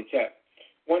the chat.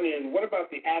 One is, what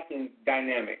about the Athens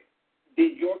dynamic?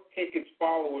 Did York take his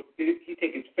followers? Did he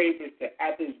take his favorites to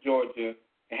Athens, Georgia,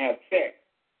 to have sex?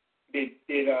 Did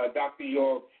Dr.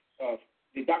 York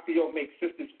make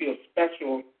sisters feel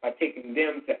special by taking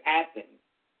them to Athens?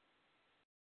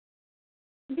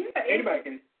 Yeah. Anybody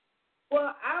can.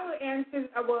 Well, I would answer.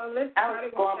 Let's. I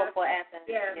was going before Athens.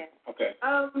 Yeah. Okay.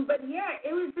 But yeah,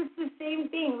 it was just the same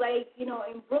thing. Like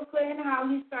in Brooklyn, how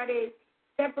he started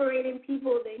separating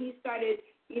people. Then he started,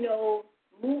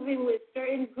 moving with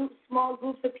certain small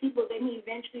groups of people. Then he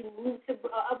eventually moved to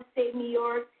upstate New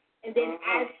York. And then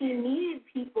as he needed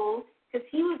people, because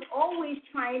he was always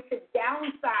trying to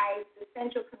downsize the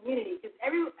central community. Because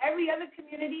every other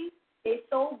community, they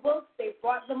sold books, they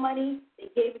brought the money, they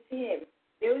gave it to him.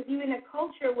 There was even a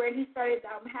culture where he started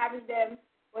having them,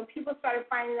 when people started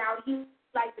finding out he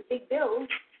liked the big bills,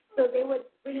 so they would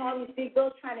bring all these big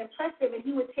bills trying to impress him, and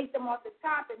he would take them off the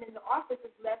top, and then the office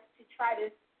was left to try to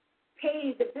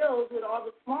pay the bills with all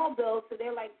the small bills. So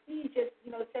they're like, please just,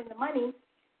 send the money.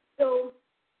 So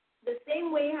the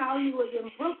same way how he was in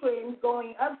Brooklyn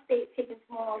going upstate taking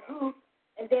small groups,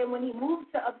 and then when he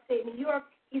moved to upstate New York,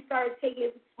 he started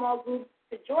taking small groups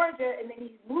to Georgia, and then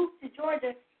he moved to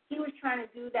Georgia, he was trying to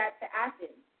do that to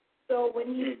Athens. So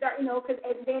when he started,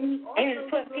 and then he also... And he would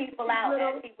put people out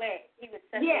as he went. He would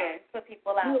put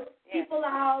people out. He would people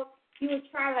out. He would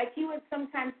try, he would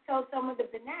sometimes tell some of the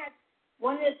Bennats,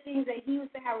 one of the things that he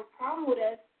used to have a problem with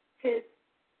us, because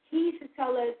he used to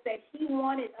tell us that he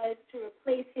wanted us to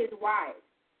replace his wives.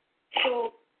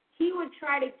 So he would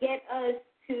try to get us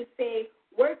to say,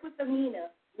 work with Amina,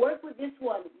 work with this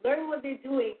one, learn what they're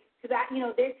doing, because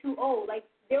they're too old. Like,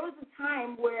 there was a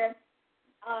time where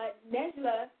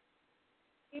Nejla,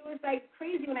 it was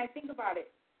crazy when I think about it.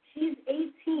 She's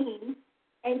 18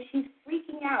 and she's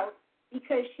freaking out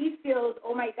because she feels,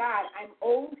 oh my God, I'm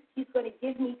old. He's going to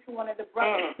give me to one of the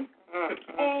brothers.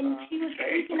 And she was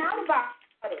freaking out about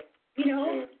it,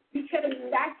 because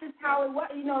that's just how it was.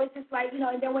 It's just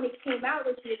and then when it came out,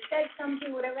 when she had said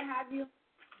something, whatever have you.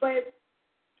 But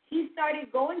he started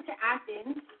going to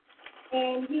Athens,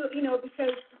 and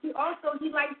because he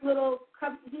likes little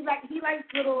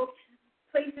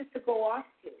places to go off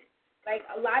to. Like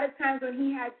a lot of times when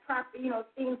he had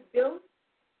things built,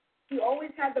 he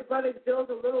always had the brothers build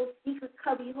a little secret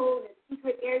cubby hole, a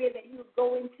secret area that he would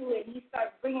go into, and he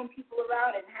started bringing people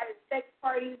around and having sex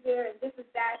parties there and this and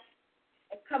that,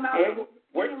 and come out and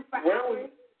see him for hours.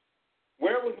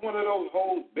 Where was one of those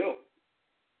holes built?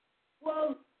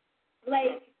 Well,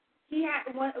 he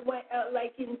had one,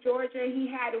 in Georgia, he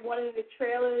had one of the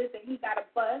trailers, and he got a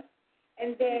bus,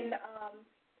 and then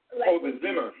the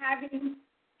Zimmer.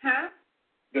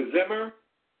 The Zimmer?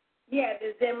 Yeah,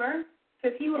 the Zimmer.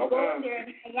 Because he would go in there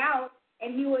and hang out,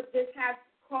 and he would just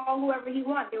call whoever he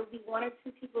wanted. There would be one or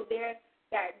two people there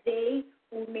that day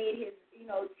who made his,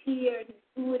 tea or his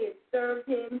food and served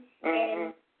him.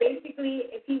 And basically,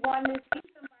 if he wanted to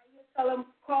see somebody, he'll tell him,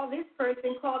 call this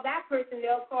person, call that person.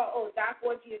 They'll call, Doc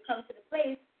wants you to come to the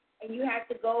place, and you have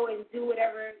to go and do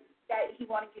whatever that he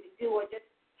wanted you to do, or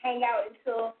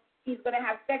he's going to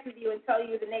have sex with you and tell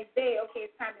you the next day, okay,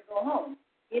 it's time to go home.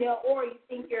 Or you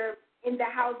think you're in the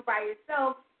house by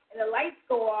yourself and the lights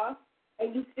go off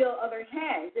and you feel other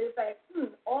hands. It's like,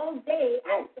 all day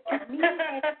I saw me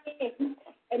and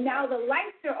and now the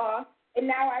lights are off, and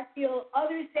now I feel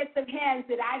other sets of hands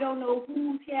that I don't know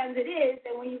whose hands it is,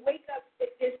 and when you wake up,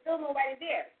 there's still nobody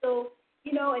there. So,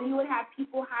 and he would have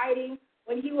people hiding.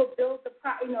 When he would build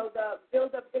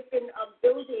build up different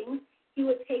buildings, he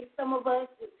would take some of us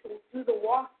to do the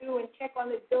walkthrough and check on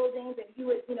the buildings, and he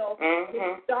would, when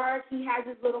it's dark, he has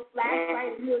his little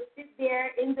flashlight, and he would sit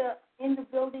there in the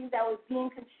building that was being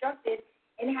constructed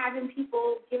and having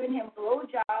people giving him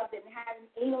blowjobs and having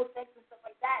anal sex and stuff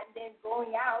like that, and then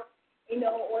going out,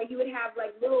 or he would have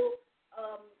like little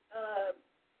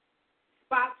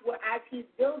spots where as he's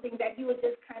building that he would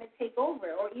just kind of take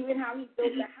over, or even how he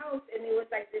built the house and there was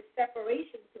like this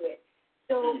separation to it.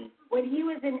 So when he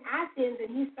was in Athens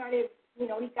and he started, he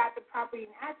got the property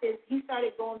in Athens, he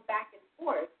started going back and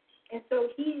forth. And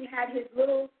so he had his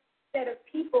little set of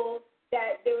people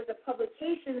that there was a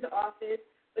publications office,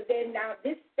 but then now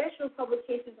this special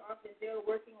publications office, they were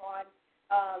working on,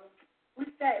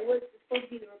 what's that? It was supposed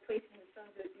to be the replacement of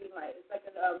Sons of the Green Light. It's like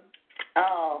an,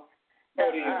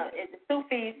 the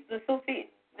Sufis, the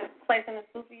place in the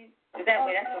Sufis. Is that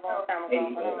way? That's a long time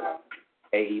ago.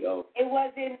 AEO. It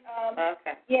wasn't,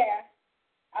 okay. Yeah.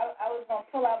 I was going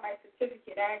to pull out my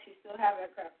certificate. I actually still have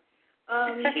that crap.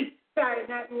 Sorry,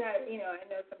 not, I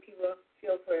know some people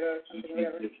feel for it or something,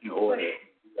 whatever. If you order.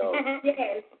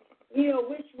 Yes.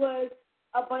 Which was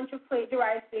a bunch of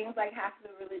plagiarized things, like half of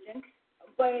the religion.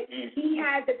 But he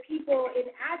had the people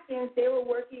in Athens, they were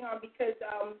working on, because,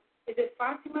 is it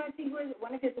Fatima, I think was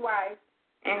one of his wives?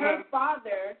 Her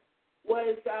father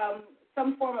was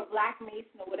some form of Black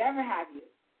Mason or whatever have you.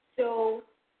 So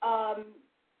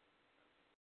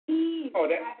he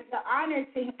had the honor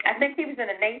to. I think he was in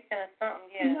a nation or something.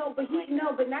 Yeah.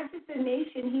 No, but not just a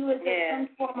nation. He was in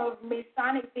some form of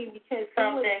Masonic thing, because he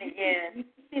was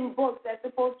in books that's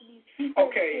supposed to be secret.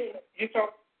 Okay,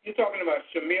 you're talking about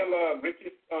Shamila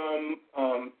Rich's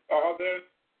father.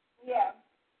 Yeah.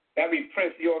 That'd be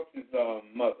Prince York's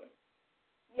mother.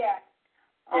 Yeah.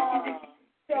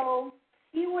 So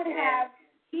he would have.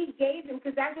 He gave him,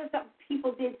 because that's what some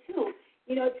people did too.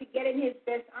 To get in his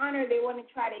best honor, they want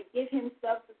to try to give him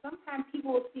stuff. So sometimes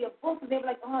people would see a book and they'd be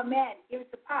like, oh, man, give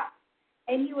it to Pop.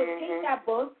 And he would take that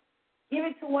book, give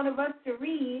it to one of us to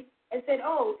read, and said,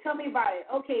 oh, tell me about it.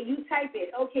 Okay, you type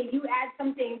it. Okay, you add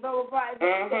something, blah, blah,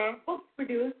 blah. The book's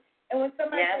produced. And when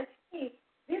somebody says, hey,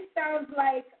 this sounds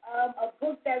like a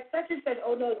book that's such and such,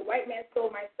 oh, no, the white man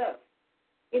stole my stuff.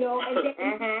 And then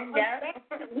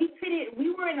we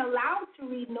weren't allowed to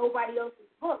read nobody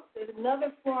else's books. There's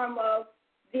another form of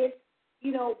this,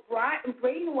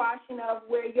 brainwashing of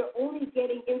where you're only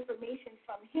getting information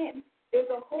from him. There's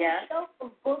a whole shelf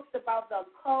of books about the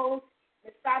occult,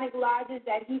 Masonic lodges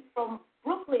that he's from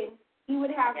Brooklyn. He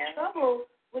would have trouble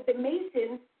with the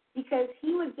Masons because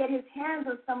he would get his hands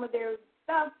on some of their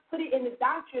stuff, put it in the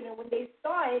doctrine, and when they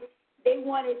saw it, they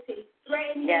wanted to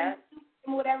threaten him,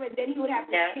 whatever, and then he would have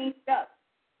to change stuff.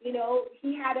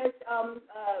 He had us.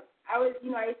 I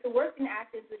used to work in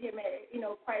Athens with him,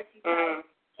 quite a few times,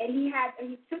 and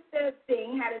he took the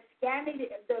thing, had to scan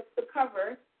the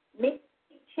cover, make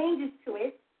changes to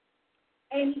it,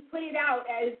 and he put it out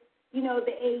as the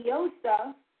AEO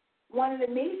stuff. One of the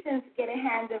Masons get a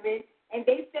hand of it, and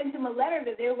they sent him a letter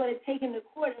that they were going to take him to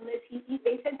court unless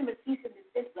they sent him a cease and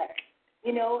desist letter.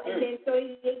 And then so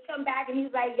they come back and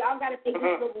he's like, y'all got to make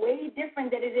this look way different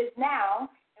than it is now,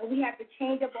 and we have to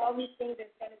change up all these things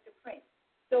and send it to print.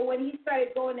 So when he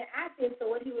started going to Athens, so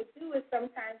what he would do is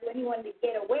sometimes when he wanted to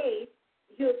get away,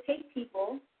 he would take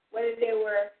people, whether they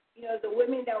were, the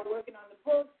women that were working on the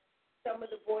books, some of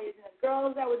the boys and the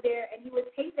girls that were there, and he would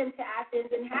take them to Athens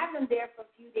and have them there for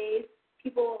a few days.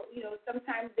 People,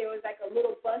 sometimes there was like a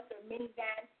little bus or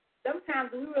minivan. Sometimes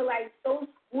we were like so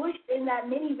squished in that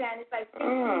minivan, it's like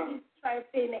 15 people trying to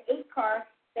fit in the 8 car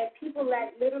that people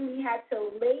that literally had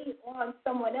to lay on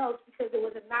someone else because there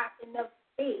was not enough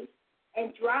space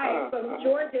and drive from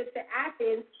Georgia to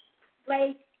Athens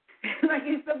like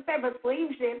it's some type of slave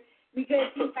ship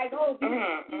because he's like,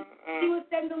 he would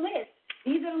send a list.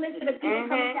 These are the lists of the people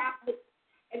coming to Athens.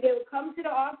 And they would come to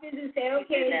the office and say,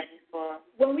 okay,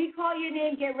 when we call your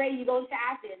name, get ready, you go to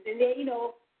Athens. And they,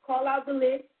 call out the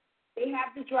list. They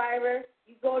have the driver.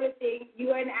 You go to thing.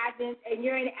 You are in Athens, and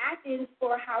you're in Athens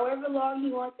for however long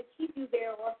he wants to keep you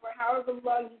there, or for however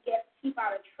long you keep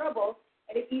out of trouble.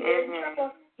 And if he's in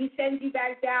trouble, he sends you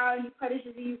back down. He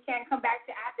punishes you. You can't come back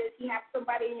to Athens. He has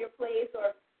somebody in your place.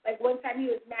 Or like one time he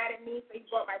was mad at me, so he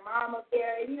brought my mom up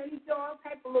there. And he did all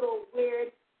type of little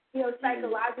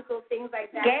psychological things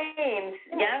like that. Games.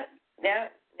 Yeah.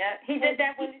 He did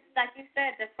that when, like you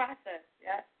said, the process.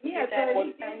 Yeah. Yeah. So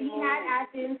he had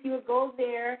Athens. He would go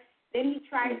there. Then he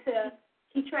tried to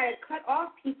cut off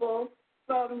people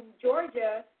from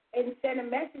Georgia and send a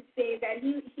message saying that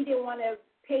he didn't want to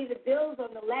pay the bills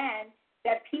on the land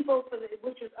that people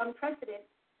which was unprecedented.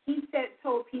 He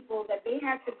told people that they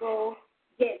had to go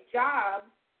get jobs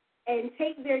and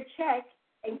take their check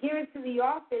and give it to the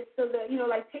office so that,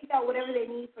 take out whatever they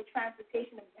need for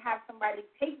transportation and have somebody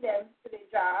take them to their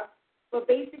job. But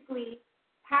basically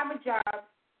have a job,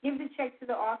 give the check to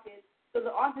the office so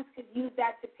the office could use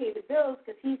that to pay the bills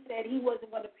because he said he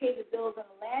wasn't going to pay the bills on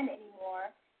the land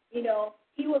anymore.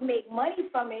 He would make money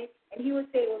from it, and he would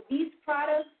say, well, these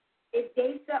products, if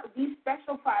they sell these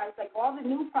special products, like all the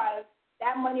new products,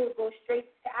 that money would go straight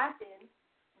to Athens.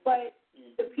 But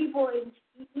the people in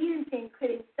Edenton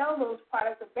couldn't sell those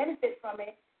products or benefit from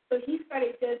it. So he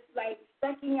started just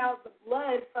sucking out the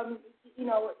blood from,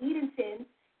 Edenton.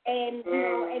 And,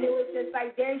 and it was just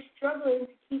they're struggling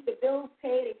to keep the bills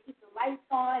paid and keep the lights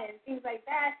on and things like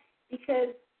that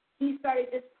because he started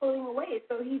just pulling away.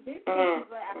 So he did take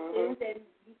people Athens and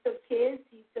he took kids,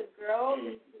 he took girls,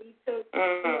 he took,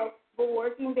 people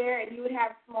working there, and he would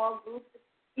have small groups,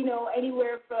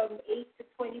 anywhere from 8 to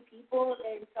 20 people,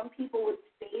 and some people would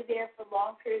stay there for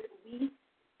long periods of weeks,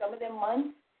 some of them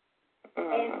months,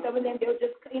 and some of them they'll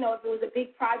just, if it was a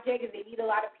big project and they need a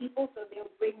lot of people, so they'll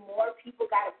bring more people,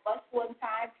 got a bus one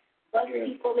time, bus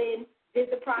people in, did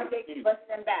the project, bus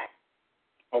them back.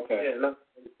 Okay. Yeah,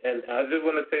 and I just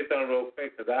want to say something real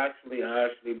quick, because I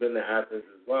actually been to Athens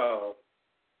as well,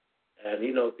 and,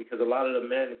 because a lot of the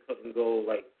men couldn't go,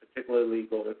 particularly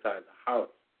go inside the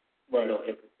house. Right.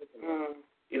 In particular.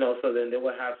 So then they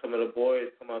would have some of the boys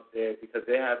come up there because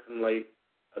they had some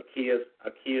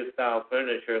IKEA style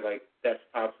furniture, like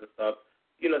desktops and stuff,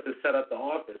 to set up the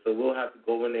office. So we'll have to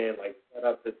go in there and set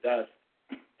up the desk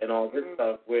and all this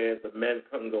stuff where the men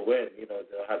couldn't go in.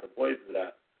 They'll have the boys do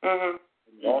that. And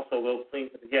also we'll clean.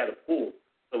 He had a pool,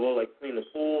 so we'll clean the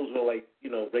pools. We'll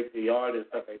rake the yard and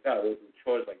stuff like that. We'll do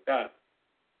chores like that.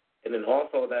 And then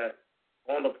also that.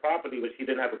 On the property, which he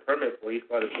didn't have a permit for, he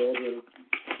started building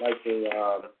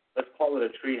let's call it a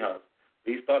tree house.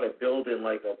 He started building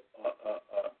a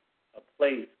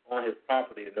place on his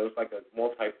property, and there was a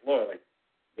multi-floor,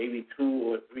 maybe 2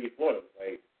 or 3 floors,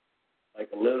 like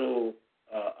a little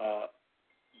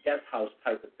guest house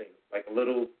type of thing, like a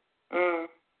little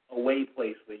away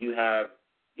place where you have,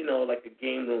 a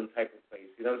game room type of place.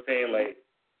 You know what I'm saying?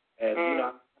 And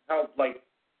I helped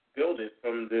build it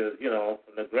from the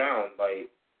from the ground,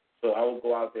 so I would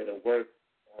go out there to work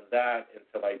on that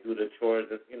until I do the chores,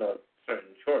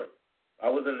 certain chores. I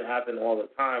wasn't in Athens all the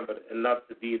time, but enough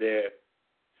to be there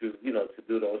to to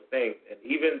do those things, and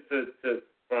even to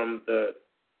from the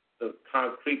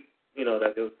concrete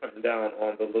that they was putting down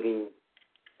on the little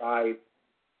side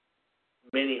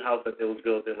mini house that they was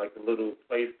building, the little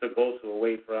place to go to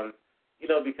away from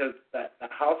because the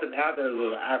house in Athens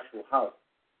was an actual house.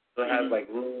 So it has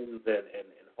rooms and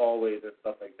hallways and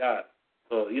stuff like that.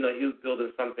 So he was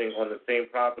building something on the same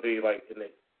property,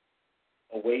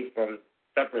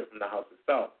 separate from the house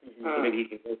itself, so maybe he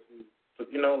can go through. So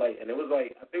and it was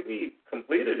I think we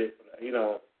completed it,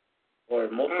 or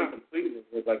mostly completed it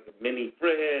with a mini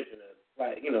fridge and a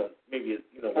flat, maybe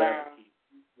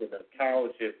with a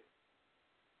couch and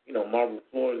marble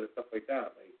floors and stuff like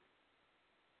that,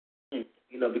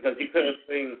 because he couldn't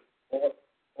bring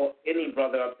or any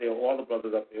brother up there, all the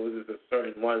brothers up there. It was just a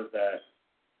certain ones that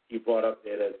he brought up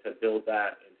there to build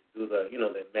that and to do the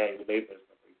the manual labor and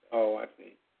stuff like that. Oh, I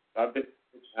see. So I've been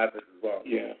at this as well.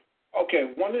 Yeah.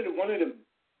 Okay. One of the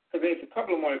because there's a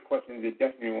couple of more questions that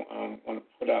definitely want to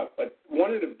put up, but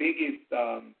one of the biggest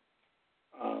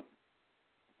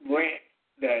rants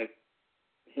that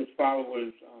his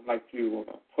followers like to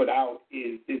put out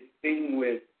is this thing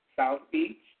with South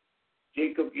Beach,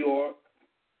 Jacob York,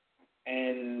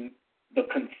 and the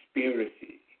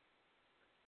conspiracy.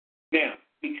 Now,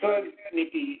 because,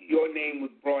 Nikki, your name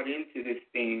was brought into this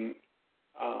thing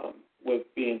with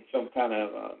being some kind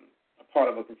of a part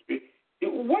of a conspiracy,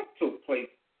 what took place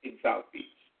in South Beach?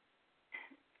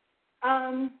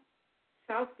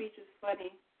 South Beach is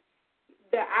funny.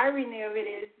 The irony of it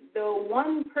is the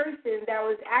one person that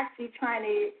was actually trying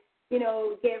to,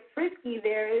 get frisky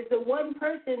there is the one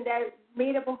person that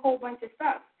made up a whole bunch of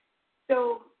stuff.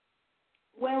 So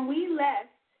when we left,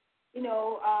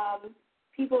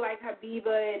 people like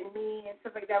Habiba and me and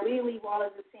stuff like that, we didn't leave all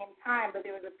at the same time, but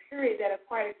there was a period that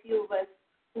quite a few of us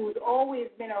who's always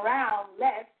been around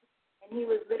left, and he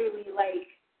was literally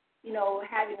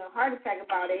having a heart attack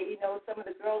about it. Some of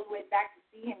the girls went back to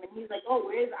see see him, and he's like, oh,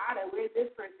 where's Ada? Where's this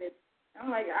person? And I'm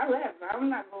like, I left. I'm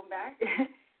not going back.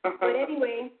 But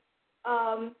anyway,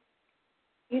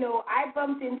 you know, I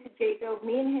bumped into Jacob.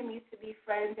 Me and him used to be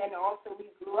friends, and also we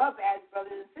grew up as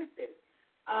brothers and sisters.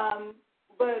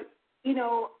 But, you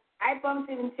know, I bumped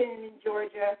into him in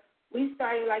Georgia. We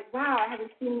started like, wow, I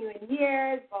haven't seen you in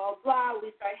years, blah, blah, blah.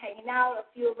 We started hanging out. A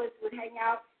few of us would hang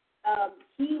out.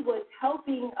 He was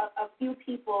helping a few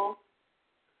people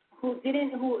who,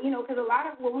 you know, because a lot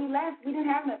of, when we left, we didn't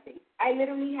have nothing. I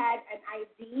literally had an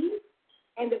ID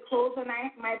and the clothes on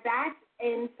my back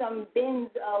and some bins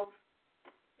of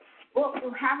books.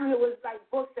 Half of it was like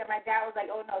books that my dad was like,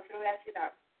 oh no, throw that shit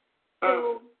out.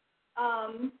 So,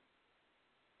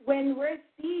 when we're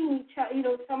seeing each other, you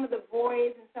know, some of the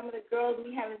boys and some of the girls we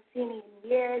haven't seen in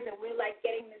years, and we're like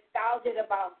getting nostalgic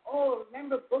about, oh,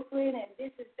 remember Brooklyn and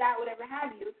this is that, whatever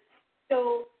have you.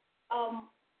 So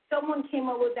someone came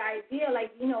up with the idea,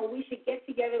 like, you know, we should get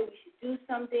together, we should do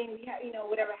something, you know,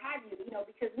 whatever have you, you know,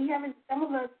 because some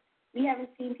of us, we haven't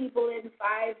seen people in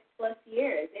 5+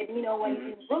 years. And, you know, when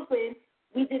in Brooklyn,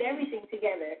 we did everything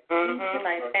together.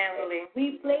 Like family.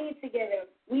 We played together.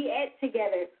 We ate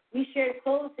together. We shared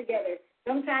clothes together.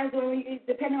 Sometimes,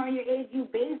 depending on your age, you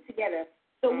bathed together.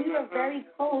 So we were very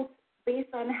close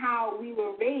based on how we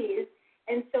were raised.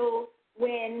 And so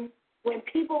when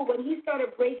he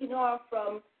started breaking off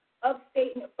from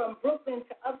Brooklyn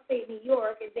to upstate New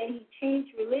York, and then he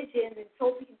changed religions and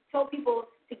told people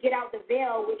to get out the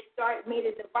veil, which made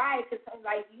a divide, because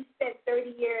like you spent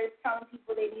 30 years telling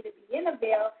people they need to be in a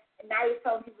veil, and now you're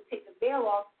telling people to take the veil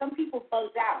off. Some people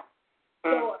buzzed out.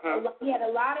 So we had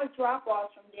a lot of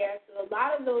drop-offs from there. So a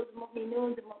lot of those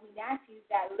Mu'minuns and Mu'minatis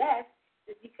that left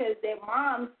is because their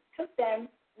moms took them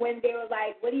when they were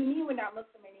like, what do you mean we're not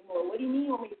Muslim anymore? What do you mean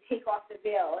you want me to take off the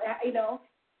veil? You know,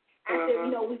 after, you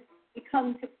know, we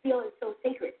come to feel it so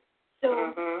sacred.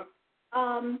 So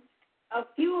a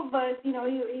few of us, you know,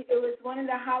 it was one of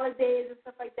the holidays and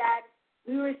stuff like that.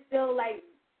 We were still like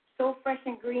so fresh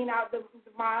and green out the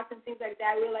mosque and things like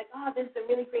that. We were like, oh, this is a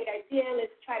really great idea.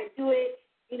 Let's try to do it.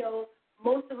 You know,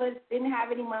 most of us didn't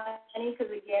have any money because,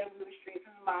 again, we were straight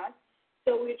from the mosque.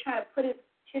 So we were trying to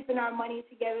chip in our money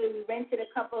together. We rented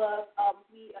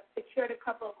we secured a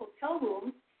couple of hotel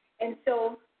rooms. And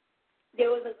so there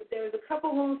was a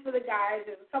couple rooms for the guys.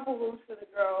 There was a couple rooms for the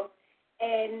girls.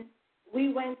 And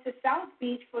we went to South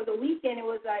Beach for the weekend. It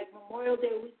was like Memorial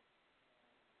Day weekend.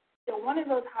 So one of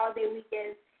those holiday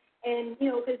weekends. And, you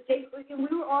know, because we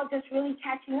were all just really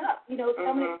catching up. You know,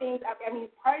 some of the things, I mean,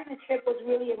 part of the trip was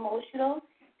really emotional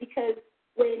because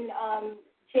when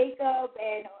Jacob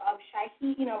and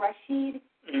Shahid, you know, Rashid,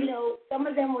 you know, some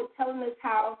of them were telling us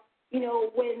how, you know,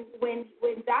 when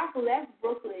Doc left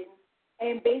Brooklyn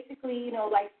and basically, you know,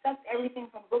 like sucked everything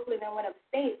from Brooklyn and went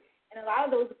upstate, and a lot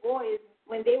of those boys,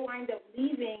 when they wind up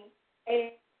leaving,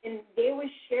 and they were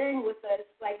sharing with us,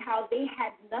 like, how they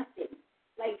had nothing.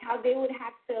 Like how they would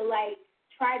have to like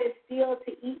try to steal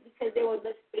to eat because they were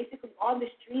just basically on the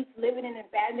streets, living in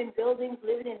abandoned buildings,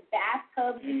 living in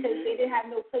bathtubs because they didn't have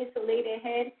no place to lay their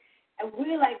head. And we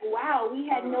were like, wow, we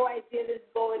had no idea this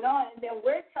was going on. And then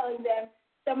we're telling them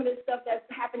some of the stuff that's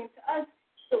happening to us.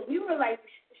 So we were like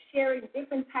sharing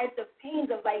different types of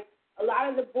pains of like a lot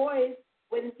of the boys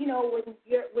when they're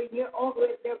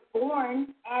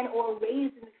born and or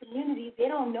raised in the community, they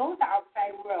don't know the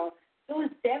outside world. So it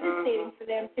was devastating for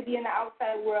them to be in the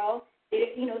outside world.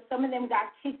 They, you know, some of them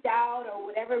got kicked out or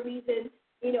whatever reason,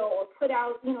 you know, or put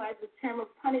out, you know, as a term of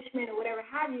punishment or whatever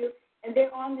have you, and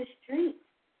they're on the streets,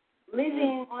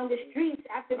 living on the streets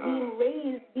after being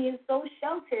raised, being so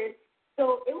sheltered.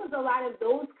 So it was a lot of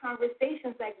those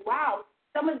conversations like, wow,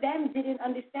 some of them didn't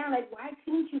understand, like, why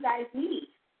couldn't you guys leave?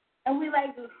 And we're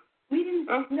like, we didn't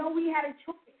know we had a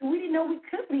choice. We didn't know we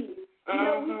could leave. You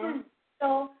know, we just,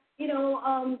 so, you know,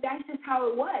 that's just how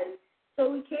it was. So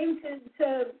we came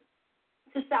to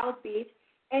South Beach,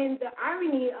 and the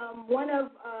irony, one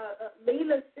of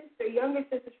Layla's sister, younger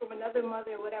sisters from another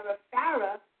mother, whatever,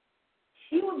 Farah,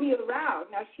 she would be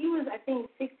around. Now, she was, I think,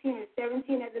 16 or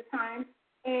 17 at the time,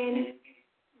 and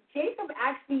Jacob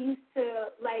actually used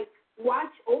to, like,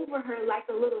 watch over her like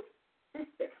a little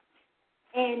sister.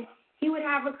 And he would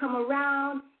have her come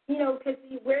around, you know, because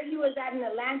where he was at in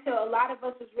Atlanta, a lot of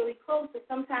us was really close, so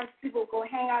sometimes people would go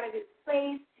hang out at his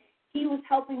place. He was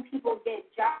helping people get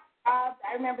jobs.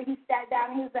 I remember he sat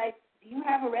down and he was like, do you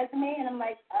have a resume? And I'm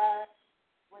like,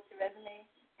 what's your resume?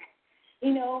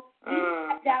 You know, he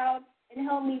sat down and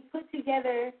helped me put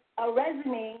together a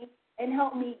resume and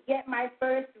helped me get my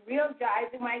first real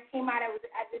job. When I came out, I was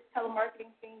at this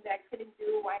telemarketing thing that I couldn't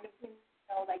do,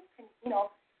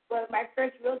 but my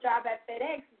first real job at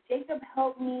FedEx, Jacob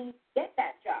helped me get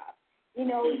that job. You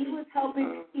know, he was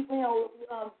helping people, you know,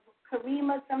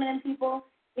 Karima, some of them people.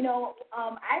 You know,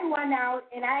 I went out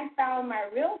and I found my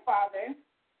real father,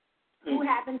 who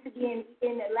happened to be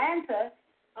in Atlanta.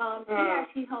 He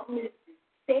actually helped me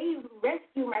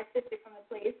rescue my sister from the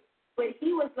place. But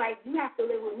he was like, you have to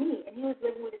live with me. And he was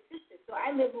living with his sister. So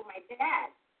I lived with my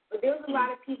dad. But there was a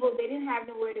lot of people, they didn't have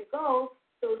nowhere to go.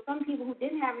 So some people who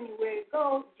didn't have anywhere to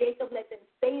go, Jacob let them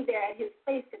stay there at his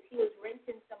place because he was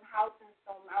renting some house in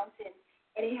Stone Mountain.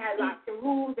 And he had lots of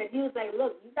rooms. And he was like,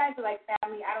 look, you guys are like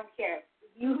family. I don't care.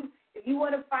 If you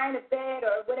want to find a bed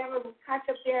or whatever, we catch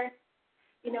up there.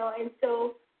 You know, and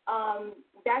so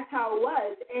that's how it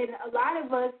was. And a lot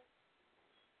of us,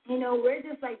 you know, we're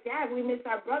just like, Dad, we miss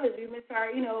our brothers. We miss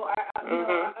our, you know,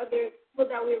 our other people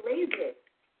that we're raised with.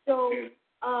 So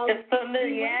it's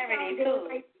familiarity, too.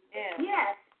 Like,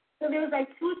 yeah. So there was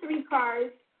like 2 or 3 cars.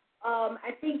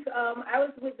 I think I was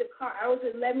with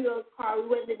Lemuel's car. We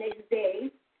went the next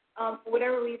day. For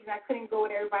whatever reason, I couldn't go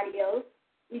with everybody else.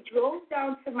 We drove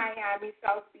down to Miami,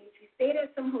 South Beach. We stayed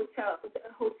at some hotel,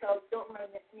 don't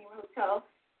remember the name of the hotel,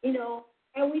 you know,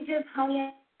 and we just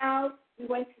hung out. We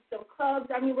went to some clubs.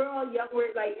 I mean, we're all young.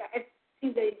 We're like, I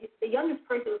see the youngest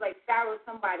person was like Sarah or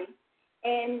somebody.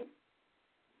 And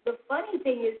the funny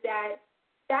thing is that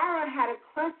Sarah had a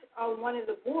crush on one of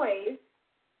the boys,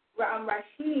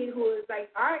 Rashid, who was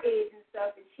like our age and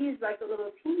stuff, and she's like a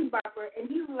little teeny bopper. And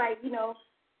he was like, you know,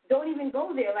 don't even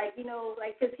go there. Like, you know,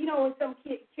 like, because, you know, some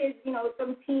kids, you know,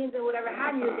 some teens or whatever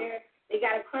have you there, they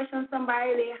got a crush on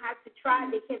somebody, they had to try,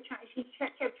 she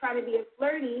kept trying to be a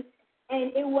flirty,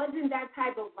 and it wasn't that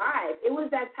type of vibe. It was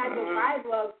that type of vibe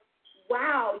of,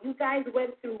 wow, you guys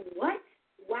went through what?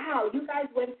 Wow, you guys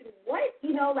went through what?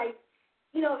 You know, like,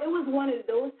 you know, it was one of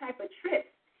those type of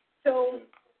trips. So,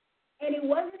 and it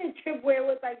wasn't a trip where it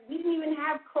was like, we didn't even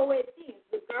have co-ed teams.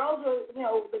 The girls were, you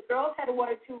know, the girls had 1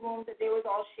 or 2 rooms that they was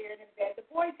all sharing in bed. The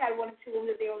boys had 1 or 2 rooms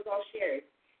that they was all sharing.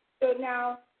 So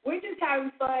now we're just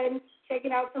having fun,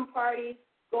 checking out some parties,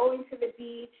 going to the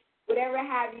beach, whatever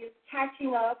have you,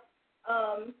 catching up.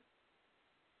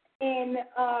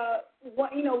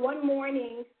 One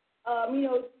morning, you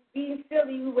know, being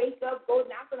silly, you wake up, go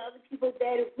knock on other people's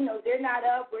bed. You know, they're not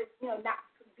up. We're, you know, not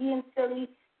being silly.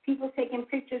 People taking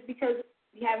pictures because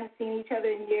we haven't seen each other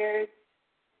in years.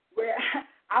 We're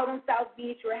out on South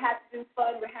Beach. We're having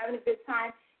fun. We're having a good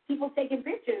time. People taking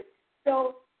pictures.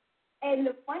 So, and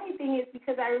the funny thing is,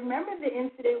 because I remember the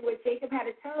incident where Jacob had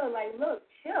to tell her, like, look,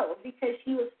 chill, because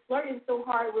she was flirting so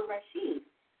hard with Rashid.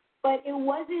 But it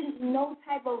wasn't no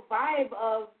type of vibe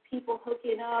of people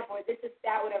hooking up or this is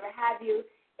that, whatever have you.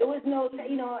 It was no,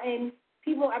 you know, and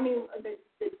people, I mean,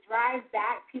 the drive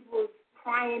back, people was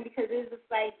crying because it was just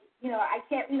like, you know, I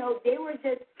can't, you know, they were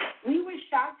just, we were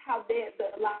shocked how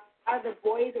a lot of the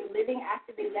boys are living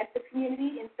after they left the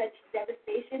community in such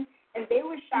devastation, and they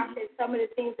were shocked at some of the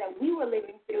things that we were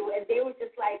living through, and they were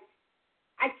just like,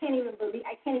 I can't even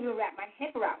wrap my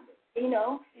head around it, you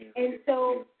know? And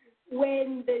so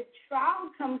when the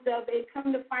trial comes up, and come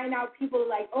to find out, people are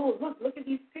like, oh, look at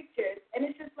these pictures, and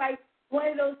it's just like one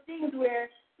of those things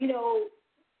where, you know,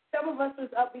 some of us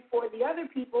was up before the other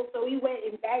people, so we went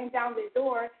and banged down the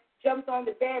door, jumped on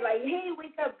the bed, like, hey,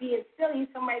 wake up, being silly.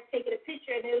 Somebody's taking a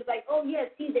picture, and it was like, oh,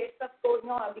 yeah, see, there's stuff going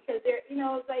on, because there, you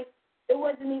know, it's like, it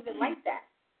wasn't even like that,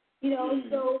 you know.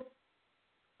 So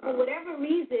for whatever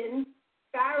reason,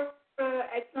 Sarah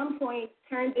at some point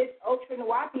turned this ultra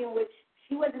Nawapian, which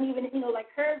she wasn't even, you know, like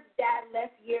her dad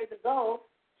left years ago.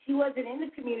 She wasn't in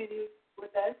the community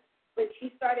with us. But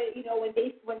she started, you know, when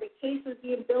the case was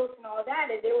being built and all that,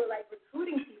 and they were like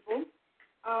recruiting people,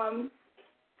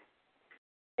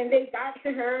 and they got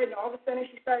to her, and all of a sudden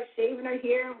she started shaving her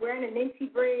hair and wearing a minty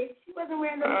braid. She wasn't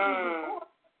wearing those things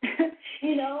before,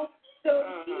 you know. So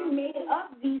she made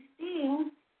up these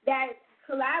things that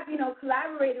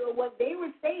collaborated with what they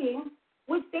were saying,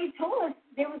 which they told us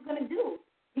they was going to do.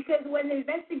 Because when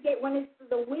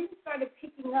the wind started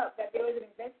picking up, that there was an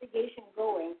investigation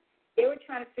going. They were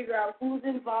trying to figure out who's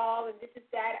involved and this is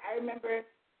that. I remember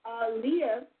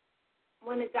Leah,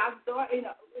 when the doc's daughter, you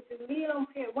know, was it Leah on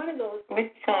pair? One of those.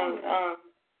 Which one? I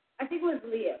think it was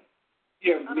Leah.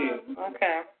 Yeah, Leah.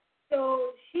 Okay.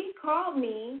 So she called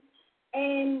me,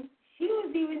 and she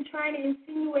was even trying to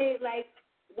insinuate, like,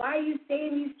 why are you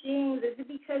saying these things? Is it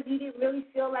because you didn't really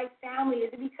feel like family?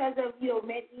 Is it because of, you know,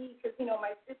 Med-E? Because, you know,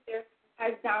 my sister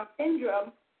has Down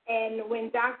syndrome. And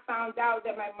when Doc found out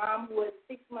that my mom was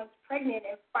 6 months pregnant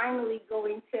and finally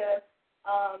going to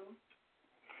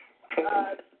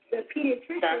the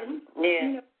pediatrician,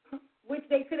 you know, which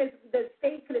the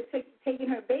state could have taken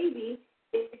her baby,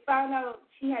 they found out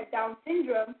she had Down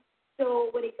syndrome. So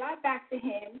when it got back to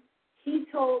him, he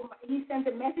sent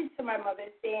a message to my mother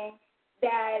saying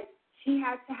that she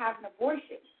had to have an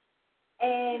abortion.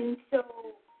 And so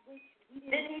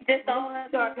didn't he disown her?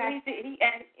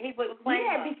 He was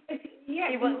playing.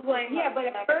 But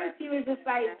at first he was just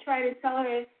like trying to tell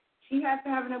her she has to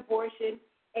have an abortion,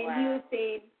 and he was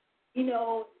saying, you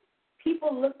know,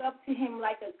 people look up to him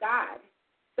like a god.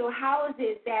 So how is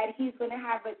it that he's going to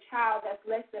have a child that's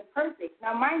less than perfect?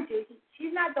 Now, mind you,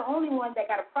 she's not the only one that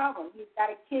got a problem. He's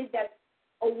got a kid that's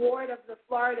a ward of the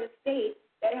Florida state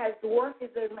that has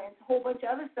dwarfism and a whole bunch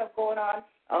of other stuff going on.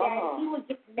 That he would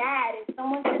get mad if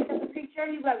someone sent him a picture.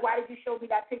 He's like, why did you show me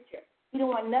that picture? He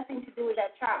didn't want nothing to do with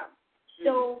that child.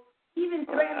 So he even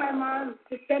threatened my mom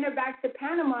to send her back to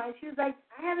Panama. And she was like,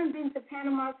 I haven't been to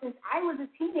Panama since I was a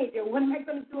teenager. What am I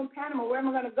going to do in Panama? Where am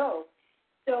I going to go?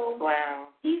 So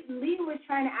Lee was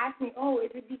trying to ask me, oh, is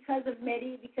it because of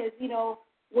Medi? Because, you know,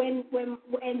 and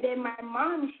then my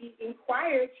mom, she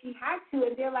inquired, she had to,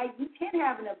 and they're like, you can't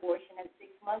have an abortion at 6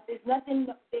 months. There's nothing,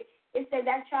 they said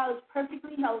that child is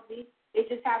perfectly healthy. She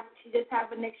just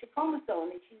have an extra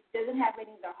chromosome, and she doesn't have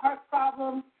any of the heart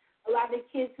problems. A lot of the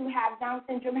kids who have Down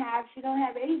syndrome she don't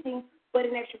have anything but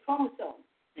an extra chromosome.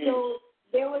 So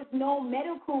there was no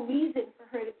medical reason for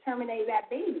her to terminate that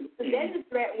baby. So then the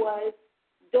threat was,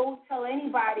 don't tell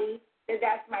anybody that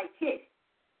that's my kid.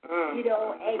 You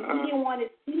know, and he didn't want to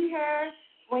see her.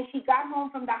 When she got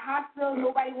home from the hospital,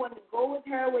 nobody wanted to go with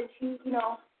her when she, you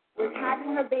know, was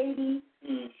having her baby.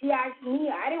 She asked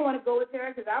me. I didn't want to go with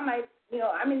her because I'm like, you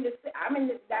know, I'm in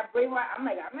that brainwash. I'm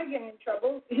like, I'm not getting in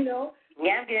trouble, you know.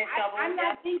 Yeah, I'm getting in trouble. I'm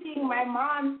not thinking my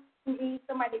mom needs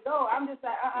somebody to go. I'm just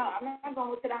like, I'm not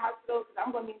going to the hospital because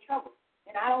I'm going to be in trouble.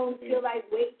 And I don't feel like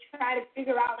try to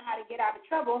figure out how to get out of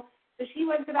trouble. So she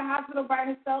went to the hospital by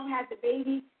herself, had the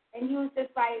baby, and he was just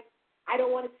like, I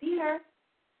don't want to see her.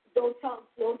 Don't tell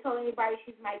anybody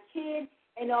she's my kid,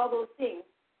 and all those things.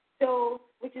 So,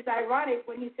 which is ironic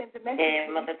when he sent the message.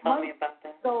 Yeah, mother told me about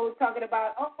that. So talking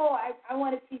about, I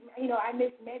want to see, you know, I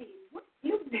miss Medi.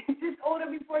 You just older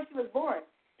before she was born.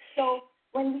 So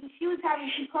when she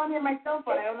called me on my cell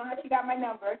phone. I don't know how she got my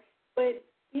number, but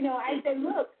you know, I said,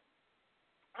 look.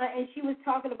 And she was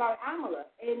talking about Amala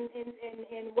and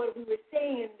what we were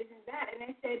saying and this and that. And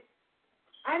I said,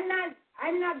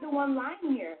 I'm not the one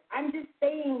lying here. I'm just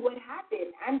saying what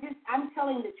happened. I'm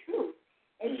telling the truth.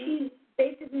 And she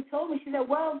basically told me, she said,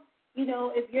 well, you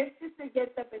know, if your sister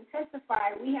gets up and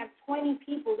testifies, we have 20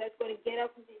 people that's going to get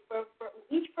up. For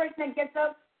each person that gets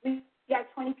up, we got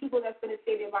 20 people that's going to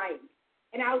say they're lying.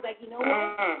 And I was like, you know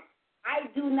what? I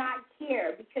do not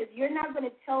care because you're not going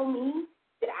to tell me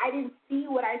that I didn't see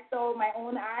what I saw with my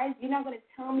own eyes. You're not going to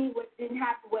tell me what didn't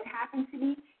happen, what happened to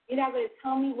me. You're not going to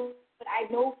tell me what I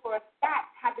know for a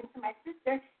fact happened to my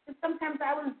sister. Because sometimes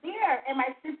I was there, and my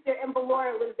sister and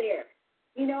Belora was there.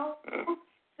 You know?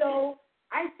 So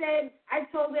I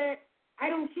told her, I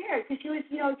don't care, because she was,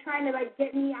 you know, trying to like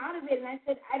get me out of it. And I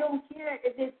said, I don't care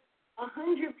if it's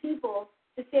 100 people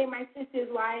to say my sister's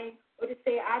lying or to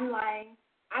say I'm lying.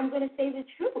 I'm going to say the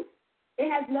truth. It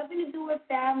has nothing to do with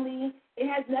family. It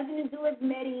has nothing to do with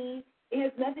Medi. It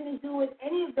has nothing to do with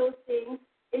any of those things.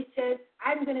 It's just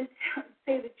I'm going to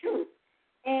say the truth.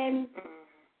 And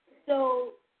so,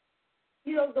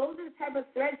 you know, those are the type of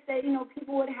threats that, you know,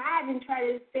 people would have and try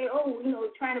to say, oh, you know,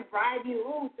 trying to bribe you.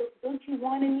 Oh, don't you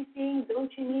want anything?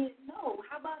 Don't you need? No.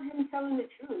 How about him telling the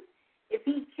truth? If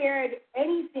he cared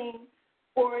anything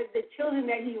for the children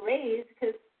that he raised,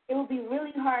 because it would be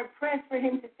really hard-pressed for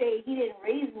him to say he didn't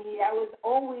raise me. I was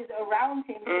always around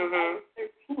him since I was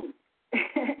 13.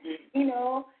 You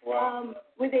know,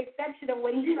 with the exception of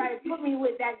when he tried to put me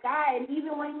with that guy. And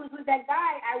even when he was with that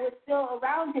guy, I was still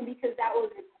around him because that was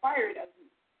required of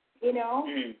me, you know.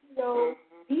 So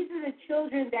these are the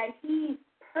children that he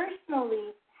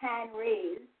personally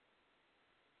hand-raised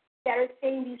that are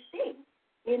saying these things,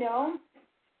 you know.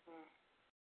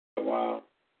 Wow.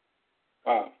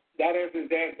 That answers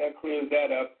that. That clears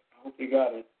that up. I hope you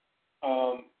got it.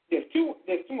 There's two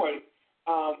more.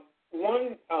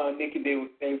 One, Nikki,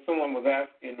 someone was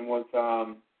asking was,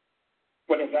 well,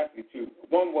 there's actually two.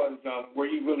 One was, were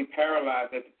you really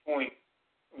paralyzed at the point?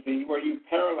 Were you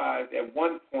paralyzed at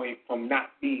one point from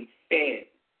not being fed?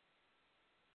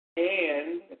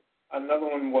 And another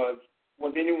one was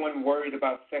anyone worried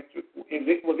about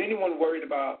was anyone worried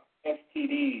about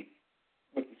STDs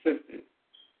with the sisters?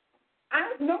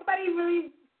 Nobody really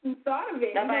thought of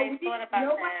it. Nobody thought about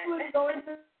nobody that. Nobody was going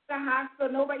to the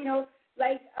hospital. Nobody, you know,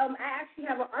 like I actually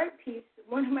have an art piece,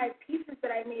 one of my pieces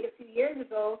that I made a few years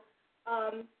ago,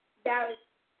 that was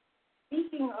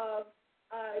speaking of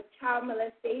child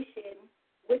molestation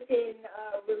within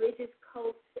religious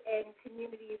cults and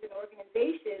communities and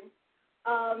organizations,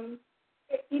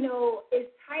 is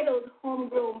titled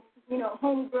homegrown,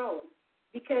 homegrown,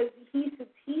 because he's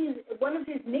one of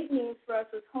his nicknames for us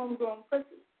was homegrown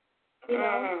pussy.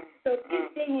 So his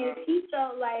thing is he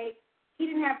felt like he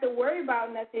didn't have to worry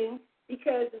about nothing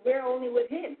because we're only with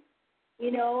him,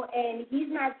 and he's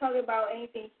not talking about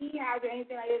anything he has or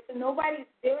anything like that. So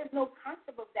there was no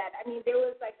concept of that. I mean, there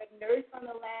was like a nurse on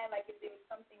the land, like if there was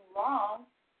something wrong,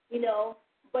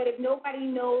 but if nobody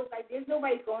knows, like there's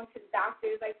nobody going to the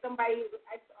doctors. Like I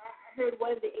heard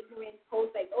one of the ignorant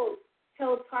posts, like, oh,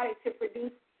 tell Tonic to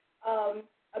produce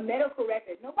a medical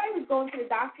record. Nobody was going to the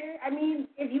doctor. I mean,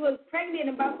 if you were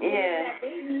pregnant about to have that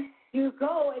baby, you would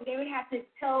go and they would have to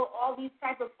tell all these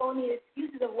type of phony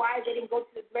excuses of why they didn't go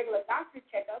to the regular doctor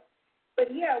checkup.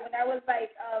 But yeah, when I was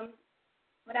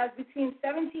between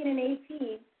 17 and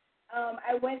 18,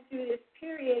 I went through this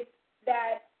period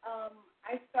that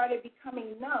I started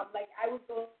becoming numb. Like I would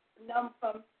go numb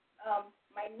from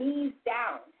my knees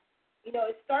down. It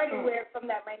started where from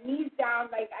that my knees down,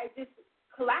 like I just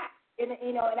collapsed. And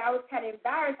I was kind of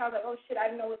embarrassed. I was like, oh shit, I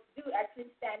didn't know what to do. I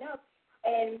couldn't stand up,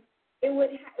 and it would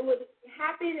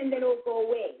happen, and then it would go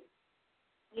away,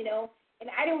 And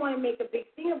I didn't want to make a big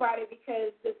thing about it because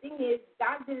the thing is,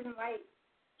 Doc didn't like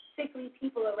sickly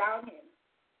people around him.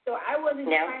 So I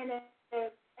wasn't trying to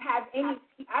have any.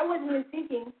 I wasn't even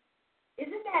thinking,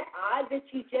 isn't that odd that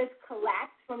you just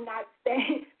collapsed from not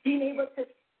being able to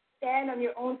stand on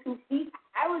your own 2 feet?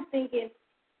 I was thinking,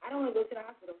 I don't want to go to the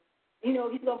hospital. He's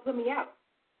going to put me out.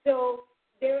 So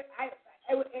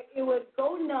it would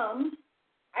go numb.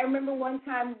 I remember one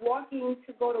time walking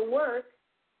to go to work,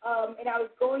 and I was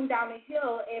going down a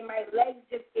hill, and my legs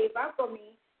just gave up on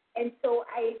me. And so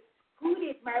I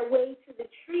scooted my way to the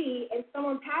tree, and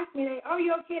someone passed me, and like, oh,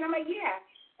 you okay? And I'm like, yeah.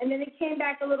 And then it came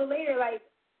back a little later, like,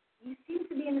 you seem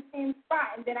to be in the same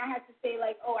spot. And then I had to say,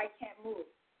 like, oh, I can't move.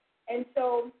 And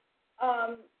so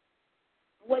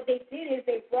what they did is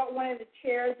they brought one of the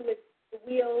chairs with the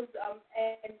wheels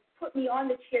and put me on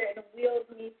the chair and wheeled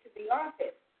me to the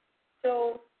office.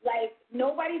 So, like,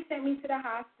 nobody sent me to the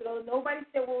hospital. Nobody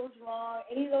said what was wrong,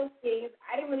 any of those things.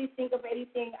 I didn't really think of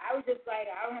anything. I was just like,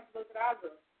 I don't have to go to the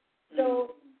hospital.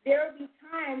 So there would be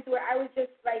times where I was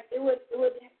just like, it would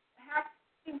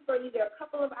happen for either a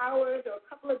couple of hours or a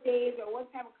couple of days or one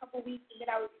time a couple of weeks, and then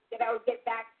I would get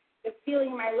back to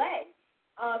feeling my leg.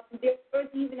 There was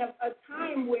even a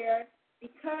time where,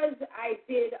 because I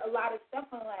did a lot of stuff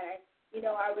online,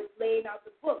 I was laying out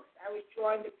the books, I was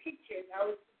drawing the pictures, I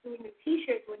was doing the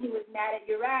T-shirts when he was mad at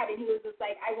your ad, and he was just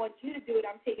like, I want you to do it,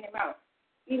 I'm taking him out.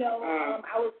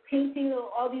 I was painting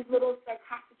all these little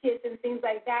sarcophagus and things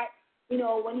like that, when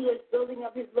he was building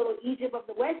up his little Egypt of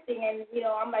the West thing, and,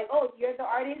 I'm like, oh, you're the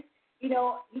artist? You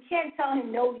can't tell him,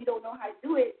 no, you don't know how to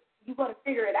do it, you're going to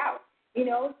figure it out.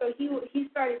 So he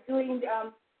started doing,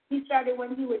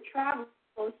 when he would travel,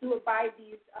 so he would buy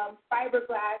these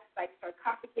fiberglass, like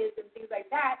sarcophagus and things like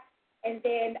that, and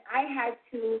then I had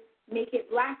to make it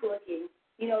black looking,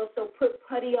 so put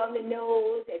putty on the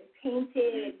nose and paint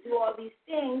it and do all these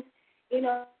things,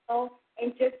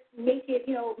 and just make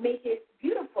it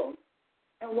beautiful.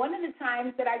 And one of the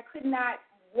times that I could not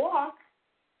walk,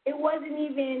 it wasn't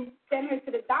even send her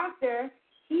to the doctor.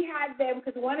 He had them,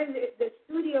 because one of the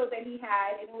studios that he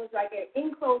had, and it was like an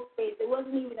enclosed space, it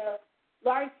wasn't even a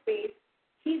large space,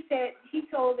 he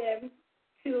told them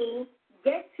to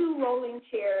get 2 rolling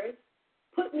chairs,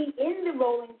 put me in the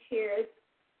rolling chairs,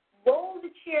 roll the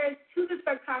chairs to the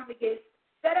sarcophagus,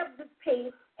 set up the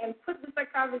paint, and put the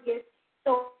sarcophagus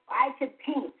so I could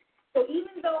paint. So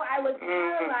even though I was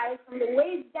paralyzed from the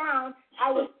waist down,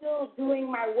 I was still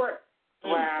doing my work.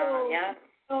 Wow,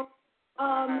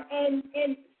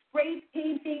 and spray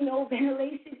painting, no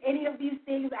ventilation, any of these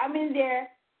things. I'm in there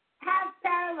half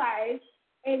paralyzed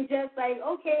and just like,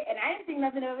 okay, and I didn't think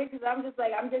nothing of it because I'm just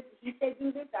like, he said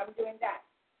do this, I'm doing that.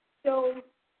 So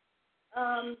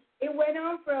it went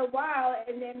on for a while,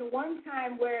 and then one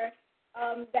time where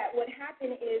that would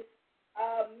happen is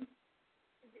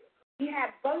we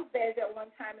had bunk beds at one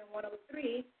time in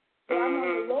 103, so I'm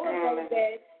on the lower bunk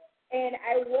bed, and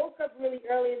I woke up really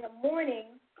early in the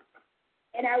morning,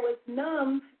 and I was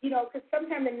numb, because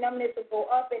sometimes the numbness will go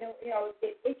up and, it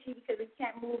get itchy because we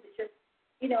can't move. It's just,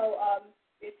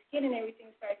 your skin and everything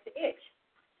starts to itch.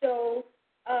 So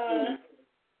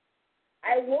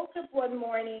I woke up one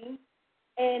morning,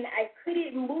 and I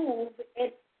couldn't move,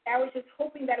 and I was just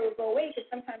hoping that it would go away because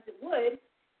sometimes it would,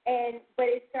 but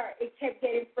it kept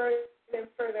getting further and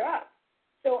further up.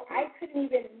 So I couldn't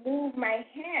even move my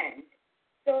hand.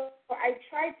 So I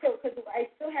tried to, because I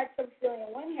still had some feeling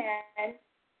in one hand,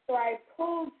 So I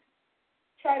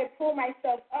tried to pull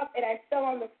myself up, and I fell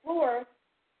on the floor.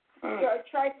 So I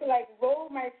tried to like roll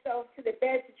myself to the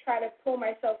bed to try to pull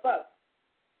myself up,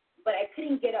 but I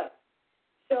couldn't get up.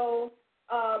 So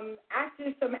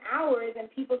after some hours, and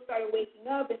people started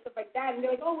waking up and stuff like that, and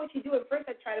they're like, "Oh, what you doing?" First,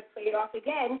 I tried to play it off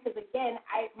again because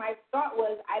my thought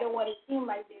was I don't want to seem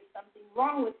like there's something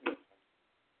wrong with me.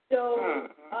 So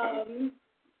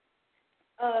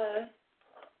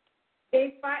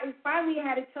they finally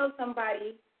had to tell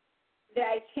somebody that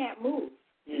I can't move.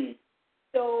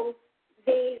 So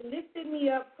they lifted me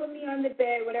up, put me on the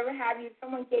bed, whatever have you.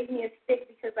 Someone gave me a stick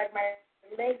because like my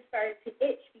legs started to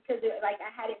itch because I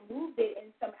hadn't moved it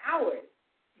in some hours.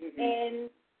 And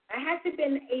I had to have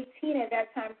been 18 at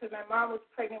that time because my mom was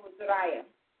pregnant with Zoraya.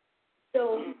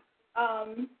 So,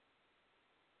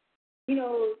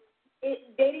 they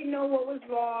didn't know what was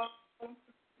wrong.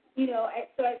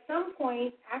 So at some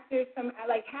point, after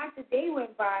half the day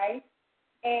went by,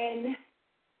 and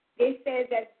they said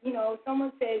that,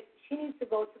 someone said she needs to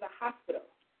go to the hospital.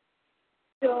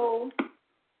 So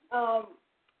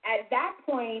at that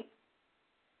point,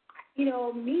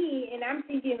 and I'm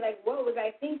thinking, like, what was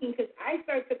I thinking? Because I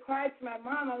started to cry to my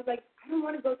mom. I was like, I don't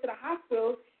want to go to the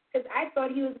hospital because I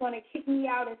thought he was going to kick me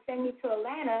out and send me to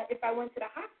Atlanta if I went to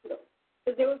the hospital.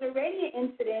 Because there was already an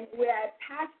incident where I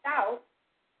passed out,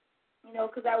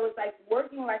 because I was, like,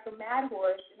 working like a mad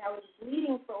horse, and I was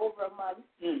bleeding for over a month,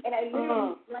 and I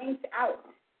literally blanked out,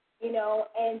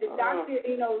 and the doctor,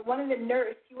 one of the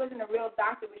nurses, she wasn't a real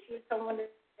doctor, but she was someone that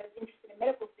was interested in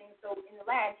medical things, so in the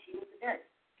lab, she was a nurse.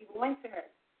 People went to her,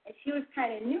 and she was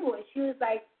kind of new, and she was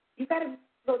like, you got to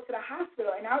go to the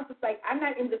hospital. And I was just like, I'm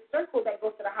not in the circle that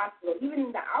goes to the hospital. Even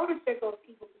in the outer circle of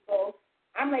people who go,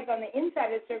 I'm like on the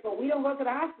inside of the circle. We don't go to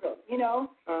the hospital,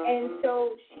 And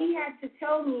so she had to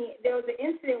tell me, there was an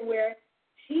incident where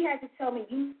she had to tell me,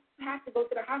 you have to go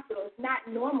to the hospital. It's not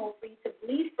normal for you to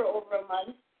bleed for over a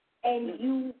month, and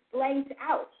you blanked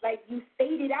out, like you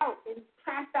faded out and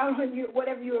passed out on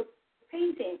whatever you were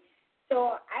painting.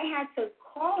 So I had to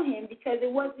call him because it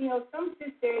was, some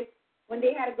sisters, when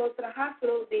they had to go to the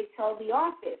hospital, they tell the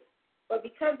office. But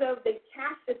because of the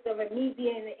caste system and me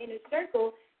being in the inner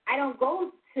circle, I don't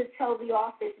go to tell the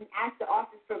office and ask the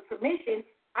office for permission.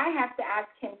 I have to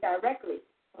ask him directly.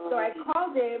 So I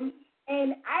called him,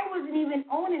 and I wasn't even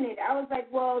owning it. I was like,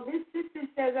 well, this sister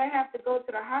says I have to go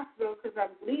to the hospital because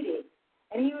I'm bleeding.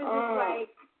 And he was just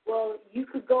like, well, you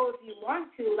could go if you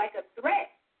want to, like a threat,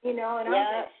 And I was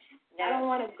like, I don't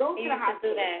want to go to the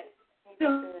hospital.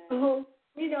 So,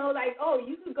 like, oh,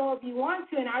 you could go if you want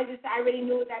to, and I already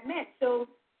knew what that meant. So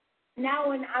now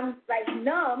when I'm, like,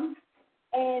 numb,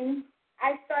 and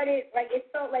I started, like, it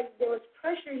felt like there was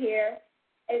pressure here,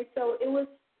 and so it was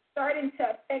starting to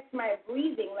affect my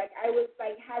breathing. Like, I was,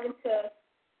 like, having to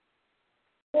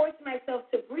force myself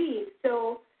to breathe.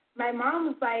 So my mom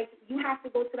was like, you have to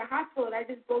go to the hospital, and I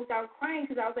just broke down crying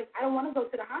because I was like, I don't want to go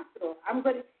to the hospital.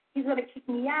 He's going to kick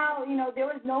me out.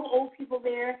 There was no old people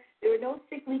there. There were no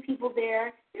sickly people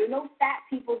there. There were no fat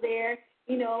people there.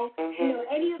 Any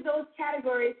of those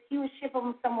categories, he would ship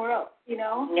them somewhere else,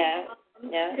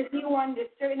 Because he wanted a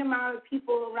certain amount of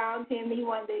people around him. He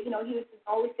wanted to, he would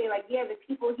always say, like, yeah, the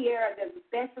people here are the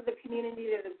best of the community.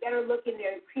 They're the better looking.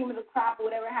 They're the cream of the crop or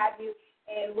whatever have you.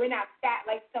 And we're not fat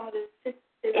like some of the sisters.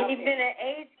 And even an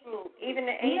age group,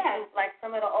 like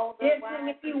some of the older wives.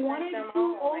 If you wanted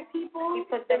two old people, he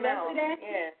put them out.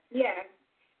 Yeah.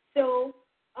 So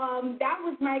that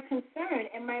was my concern.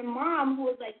 And my mom, who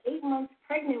was like 8 months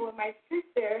pregnant with my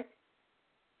sister,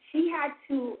 she had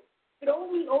to throw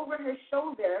me over her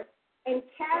shoulder and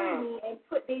carry me and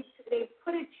they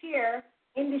put a chair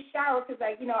in the shower because,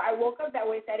 like, I woke up that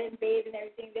way, so I didn't bathe and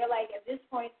everything. They're like, at this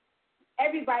point,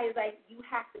 everybody's like, you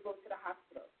have to go to the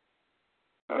hospital.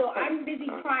 So I'm busy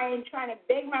trying to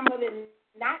beg my mother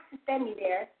not to send me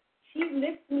there. She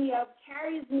lifts me up,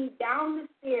 carries me down the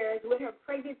stairs with her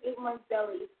pregnant 8-month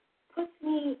belly, puts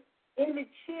me in the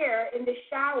chair in the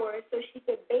shower so she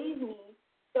could bathe me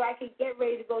so I could get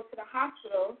ready to go to the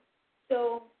hospital.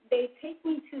 So they take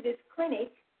me to this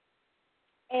clinic,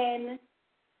 and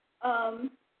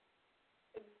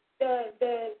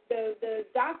the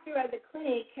doctor at the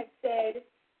clinic had said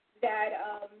that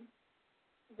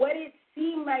what it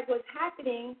seemed like was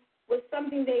happening was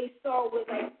something they saw with,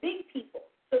 like, big people.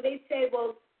 So they said,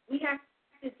 well, we have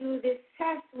to do this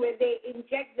test where they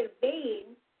inject the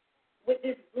vein with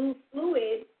this blue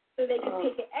fluid so they can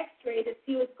take an X-ray to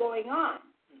see what's going on.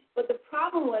 But the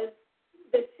problem was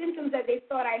the symptoms that they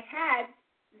thought I had,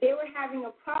 they were having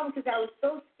a problem because I was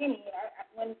so skinny.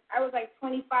 When I was like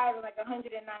 25 and like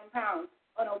 109 pounds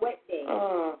on a wet day.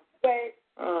 But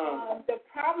The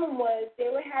problem was they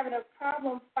were having a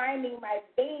problem finding my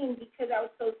vein because I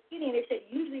was so skinny. And they said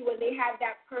usually when they have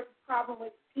that problem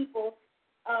with people,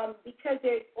 because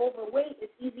they're overweight,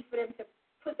 it's easy for them to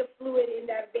put the fluid in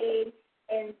that vein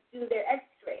and do their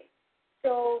x-ray.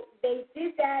 So they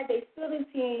did that. They still didn't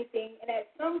see anything. And at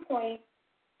some point,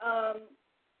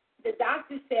 the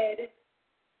doctor said,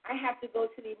 I have to go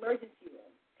to the emergency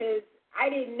room because I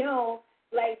didn't know,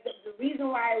 like, the reason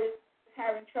why I was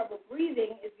having trouble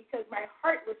breathing is because my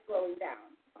heart was slowing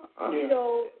down.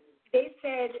 So they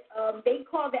said they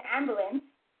called the ambulance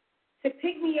to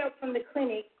pick me up from the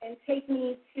clinic and take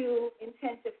me to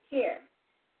intensive care.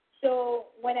 So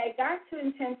when I got to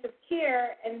intensive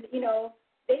care and,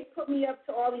 they put me up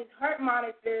to all these heart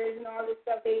monitors and all this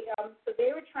stuff, so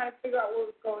they were trying to figure out what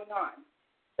was going on.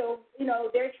 So,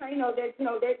 they're trying, they're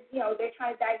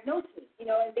trying to diagnose me,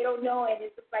 and they don't know, and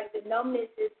it's just like the numbness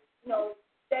is,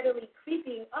 steadily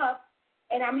creeping up,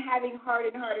 and I'm having harder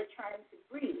and harder trying to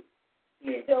breathe.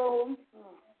 Yeah. So,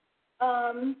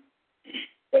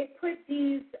 they put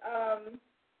these,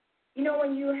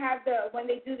 when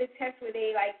they do the test where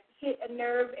they like hit a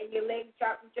nerve and your leg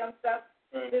jumps up,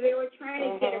 so they were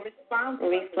trying to get a response.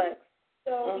 Reflex.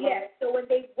 So, so when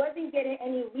they wasn't getting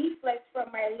any reflex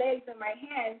from my legs and my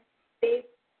hands, they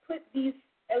put these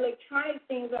electronic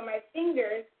things on my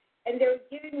fingers, and they were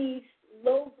giving me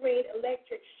low-grade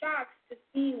electric shocks to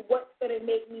see what's going to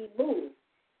make me move.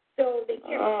 So they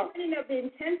kept turning up the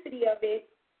intensity of it.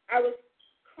 I was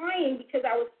crying because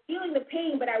I was feeling the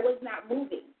pain, but I was not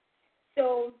moving.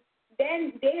 So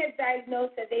then they had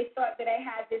diagnosed that they thought that I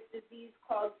had this disease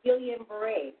called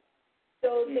Guillain-Barré.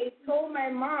 So they told my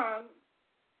mom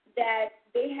that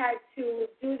they had to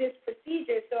do this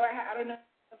procedure. So I don't know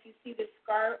if you see the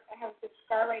scar. I have the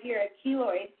scar right here, a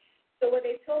keloid. So what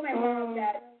they told my mom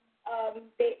that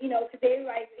because they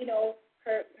were like,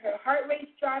 her heart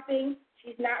rate's dropping.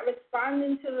 She's not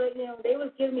responding to the, they was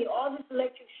giving me all this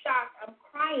electric shock. I'm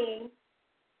crying,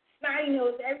 snotty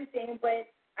nose, everything, but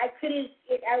I couldn't.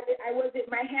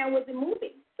 My hand wasn't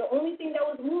moving. The only thing that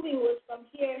was moving was from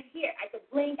here to here. I could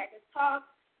blink, I could talk,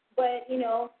 but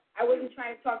I wasn't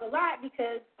trying to talk a lot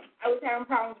because I was having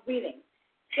problems breathing.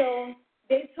 So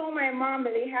they told my mom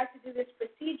that they had to do this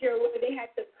procedure where they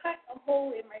had to cut a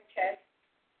hole in my chest,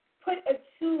 put a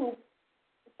tube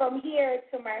from here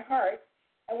to my heart,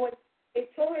 and what they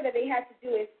told her that they had to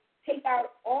do is take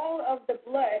out all of the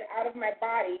blood out of my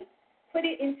body, put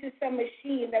it into some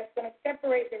machine that's going to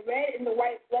separate the red and the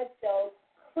white blood cells,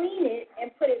 clean it,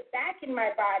 and put it back in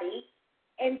my body.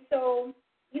 And so,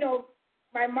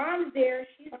 my mom's there.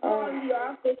 She's calling the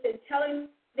office and telling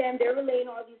them they're relaying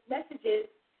all these messages.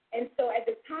 And so at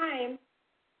the time,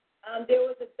 there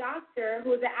was a doctor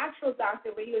who was an actual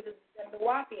doctor, but he was a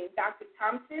Milwaukee, Dr.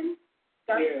 Thompson,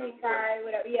 guy,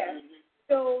 whatever. Yeah.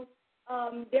 So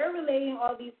they're relaying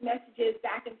all these messages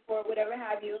back and forth, whatever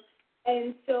have you.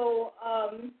 And so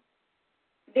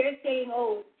they're saying,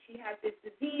 she has this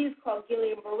disease called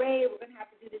Guillain-Barré. We're going to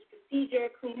have to do this procedure,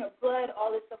 clean her blood,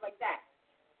 all this stuff like that.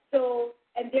 So,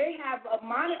 and they have a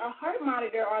heart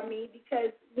monitor on me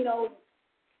because,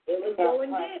 it was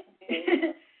going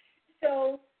in.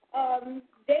 So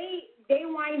they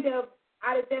wind up,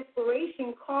 out of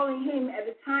desperation, calling him at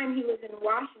the time he was in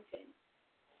Washington.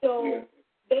 So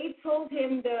they told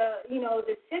him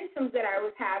the symptoms that I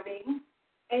was having,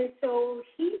 and so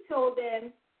he told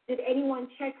them, did anyone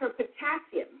check her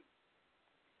potassium?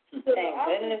 So the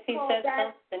office called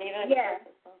that.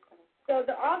 So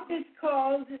the office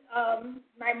called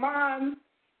my mom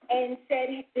and said,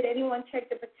 did anyone check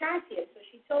the potassium? So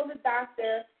she told the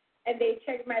doctor, and they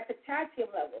checked my potassium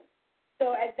level.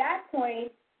 So at that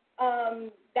point,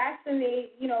 that's when they,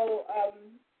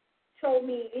 told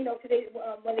me, because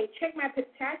when they checked my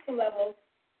potassium level,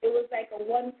 it was like a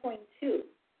 1.2.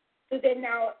 So then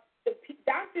now the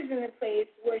doctors in the place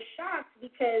were shocked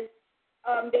because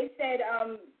they said,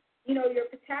 your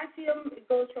potassium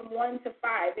goes from 1 to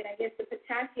 5, and I guess the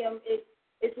potassium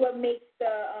is what makes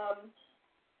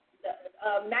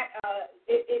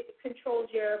it controls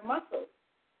your muscles,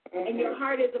 and your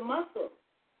heart is a muscle.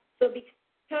 So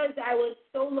because I was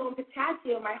so low in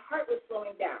potassium, my heart was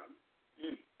slowing down.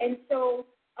 And so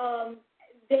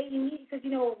they need, because,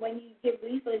 when you give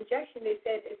lethal injection, they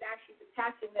said it's actually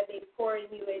potassium that they pour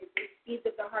in you, and it speeds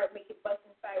up the heart, make it bust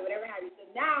inside, whatever have you. So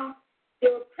now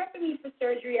they were prepping me for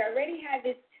surgery. I already had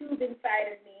this tube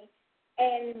inside of me,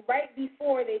 and right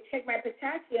before they checked my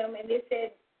potassium, and they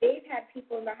said they've had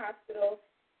people in the hospital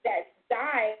that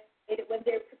died when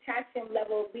their potassium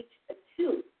level reached a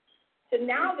 2. So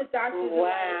now the doctors are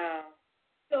like,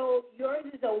 so yours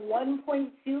is a 1.2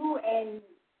 and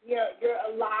you're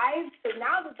alive? So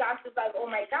now the doctor's like, oh,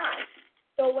 my gosh.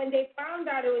 So when they found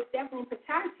out it was definitely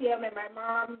potassium, and my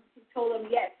mom told them,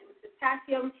 yes, it was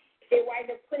potassium, they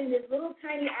wind up putting this little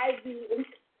tiny IV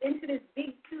into this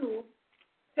big tube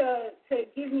to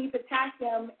give me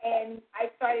potassium, and I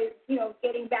started,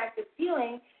 getting back to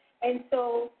feeling. And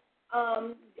so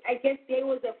I guess they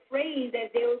was afraid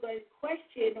that they were going to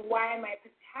question why my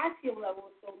potassium level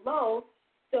was so low.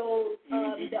 So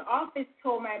the office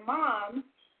told my mom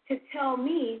to tell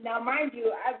me. Now, mind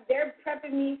you, they're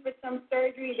prepping me for some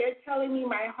surgery. They're telling me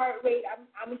my heart rate.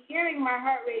 I'm hearing my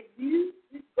heart rate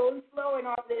just going slow and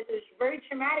all this. It's very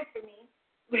traumatic for me.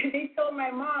 But they told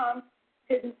my mom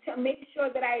to make sure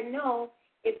that I know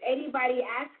if anybody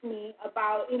asks me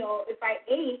about, if I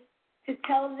ate, to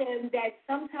tell them that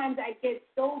sometimes I get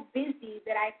so busy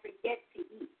that I forget to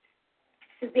eat.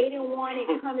 Because they didn't want it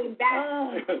coming back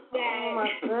that oh my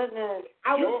goodness.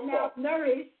 I was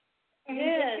malnourished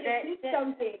and that did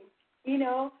something,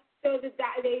 So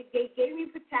they gave me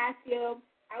potassium.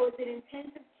 I was in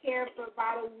intensive care for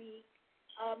about a week.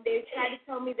 They tried to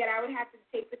tell me that I would have to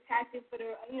take potassium for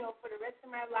the rest of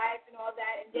my life and all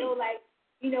that. And they were like,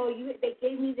 they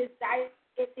gave me this diet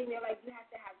thing. They're like, you have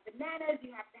to have bananas,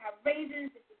 you have to have raisins,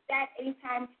 this is that.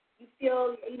 Anytime you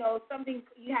feel, something,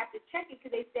 you have to check it because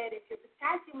they said if your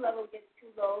potassium level gets too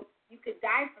low, you could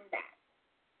die from that.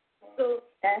 So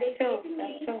they gave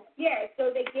me,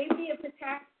 so they gave me a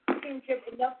potassium drip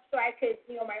enough so I could,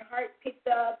 my heart picked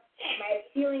up, my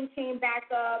feeling came back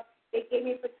up. They gave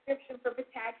me a prescription for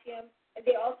potassium, and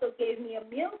they also gave me a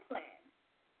meal plan.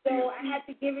 So I had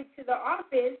to give it to the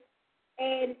office,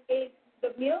 and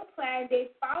the meal plan,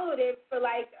 they followed it for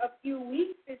like a few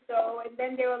weeks or so, and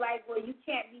then they were like, well, you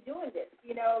can't be doing this,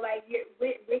 we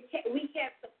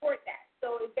can't support that.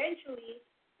 So eventually,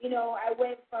 I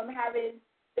went from having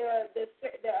a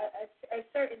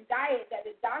certain diet that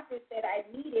the doctor said I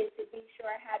needed to make sure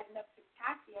I had enough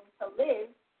potassium to live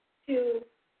to,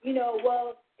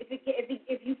 well, if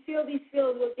you feel these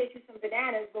feelings, we'll get you some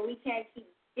bananas, but we can't keep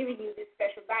giving you this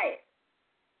special diet.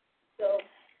 So...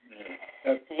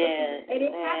 and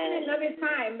it happened another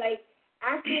time. Like,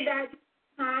 after that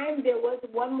time, there was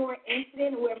one more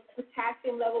incident where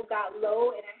potassium level got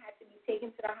low and I had to be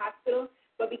taken to the hospital.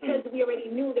 But because we already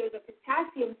knew there was a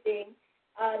potassium thing,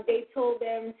 they told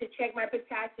them to check my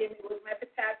potassium. It was my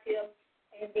potassium,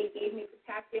 and they gave me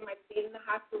potassium. I stayed in the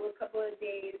hospital a couple of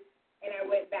days, and I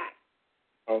went back.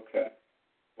 Okay.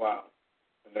 Wow.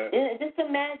 Just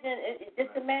imagine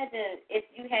if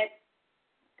you had,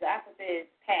 God forbid,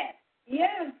 passed.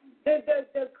 Yeah,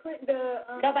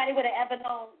 nobody would have ever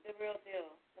known the real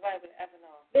deal. Nobody would have ever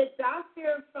known. The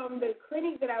doctor from the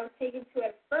clinic that I was taken to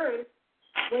at first,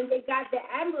 when they got the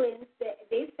ambulance,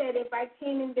 they said if I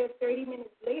came in there 30 minutes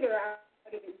later, I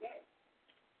would have been dead.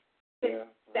 Yeah.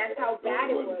 That's how bad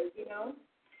it was,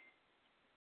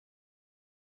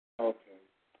 Okay.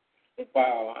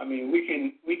 Wow. I mean, we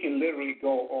can literally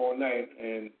go all night,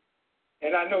 and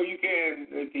I know you can,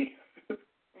 Ricky.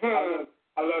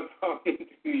 I love talking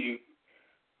to you,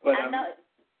 but I know.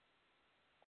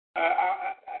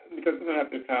 Because we're gonna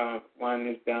have to kind of wind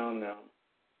this down now.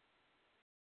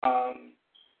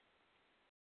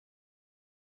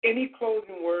 Any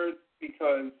closing words?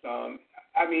 Because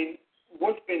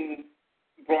what's been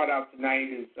brought out tonight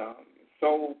is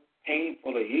so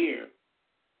painful to hear,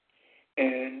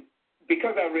 and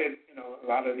because I read a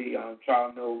lot of the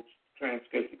trial notes,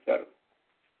 transcripts, etc.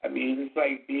 It's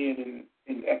like being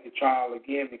at the trial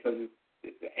again because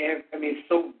it's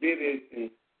so vivid,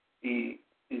 the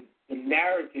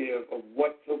narrative of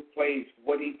what took place,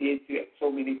 what he did to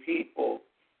so many people,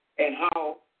 and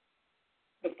how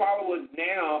the followers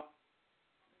now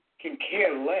can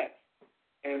care less,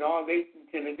 and all they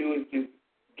intend to do is just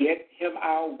get him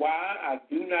out. Why? I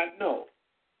do not know,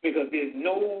 because there's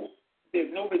no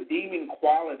redeeming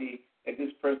quality that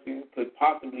this person could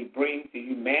possibly bring to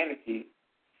humanity.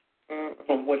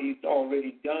 From what he's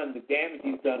already done, the damage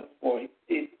he's done for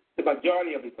the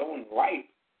majority of his own life.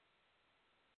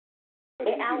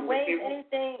 It outweighs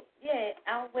anything. Yeah, it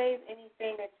outweighs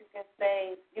anything that you can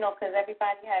say. Because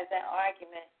everybody has that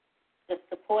argument. The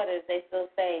supporters, they still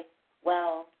say,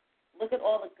 "Well, look at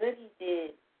all the good he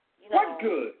did." What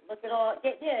good? Look at all.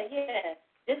 Yeah.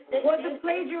 The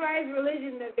plagiarized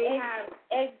religion that they have.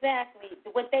 Exactly.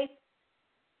 What they've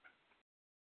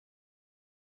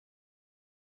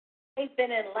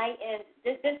been enlightened.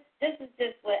 This is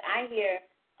just what I hear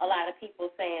a lot of people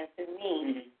saying to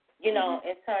me, in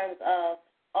terms of,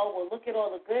 oh, well, look at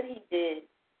all the good he did.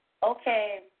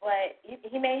 Okay, but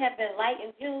he may have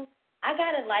enlightened you. I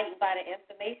got enlightened by the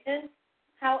information.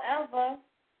 However,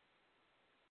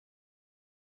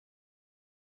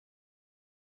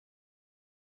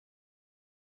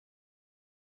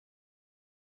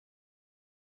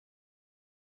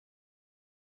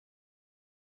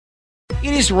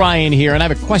 It is Ryan here, and I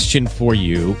have a question for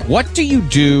you. What do you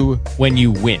do when you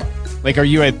win? Like, are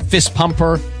you a fist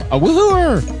pumper, a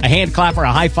woohooer, a hand clapper,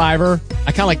 a high fiver?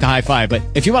 I kind of like the high five, but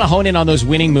if you want to hone in on those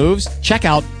winning moves, check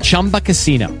out Chumba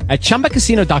Casino. At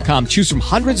ChumbaCasino.com, choose from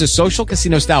hundreds of social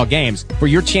casino-style games for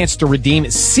your chance to redeem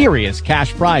serious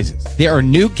cash prizes. There are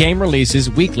new game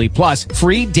releases weekly, plus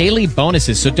free daily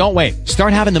bonuses. So don't wait.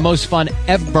 Start having the most fun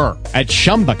ever at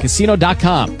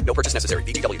ChumbaCasino.com. No purchase necessary.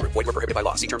 VGW Group. Void where prohibited by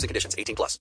law. See terms and conditions. 18+.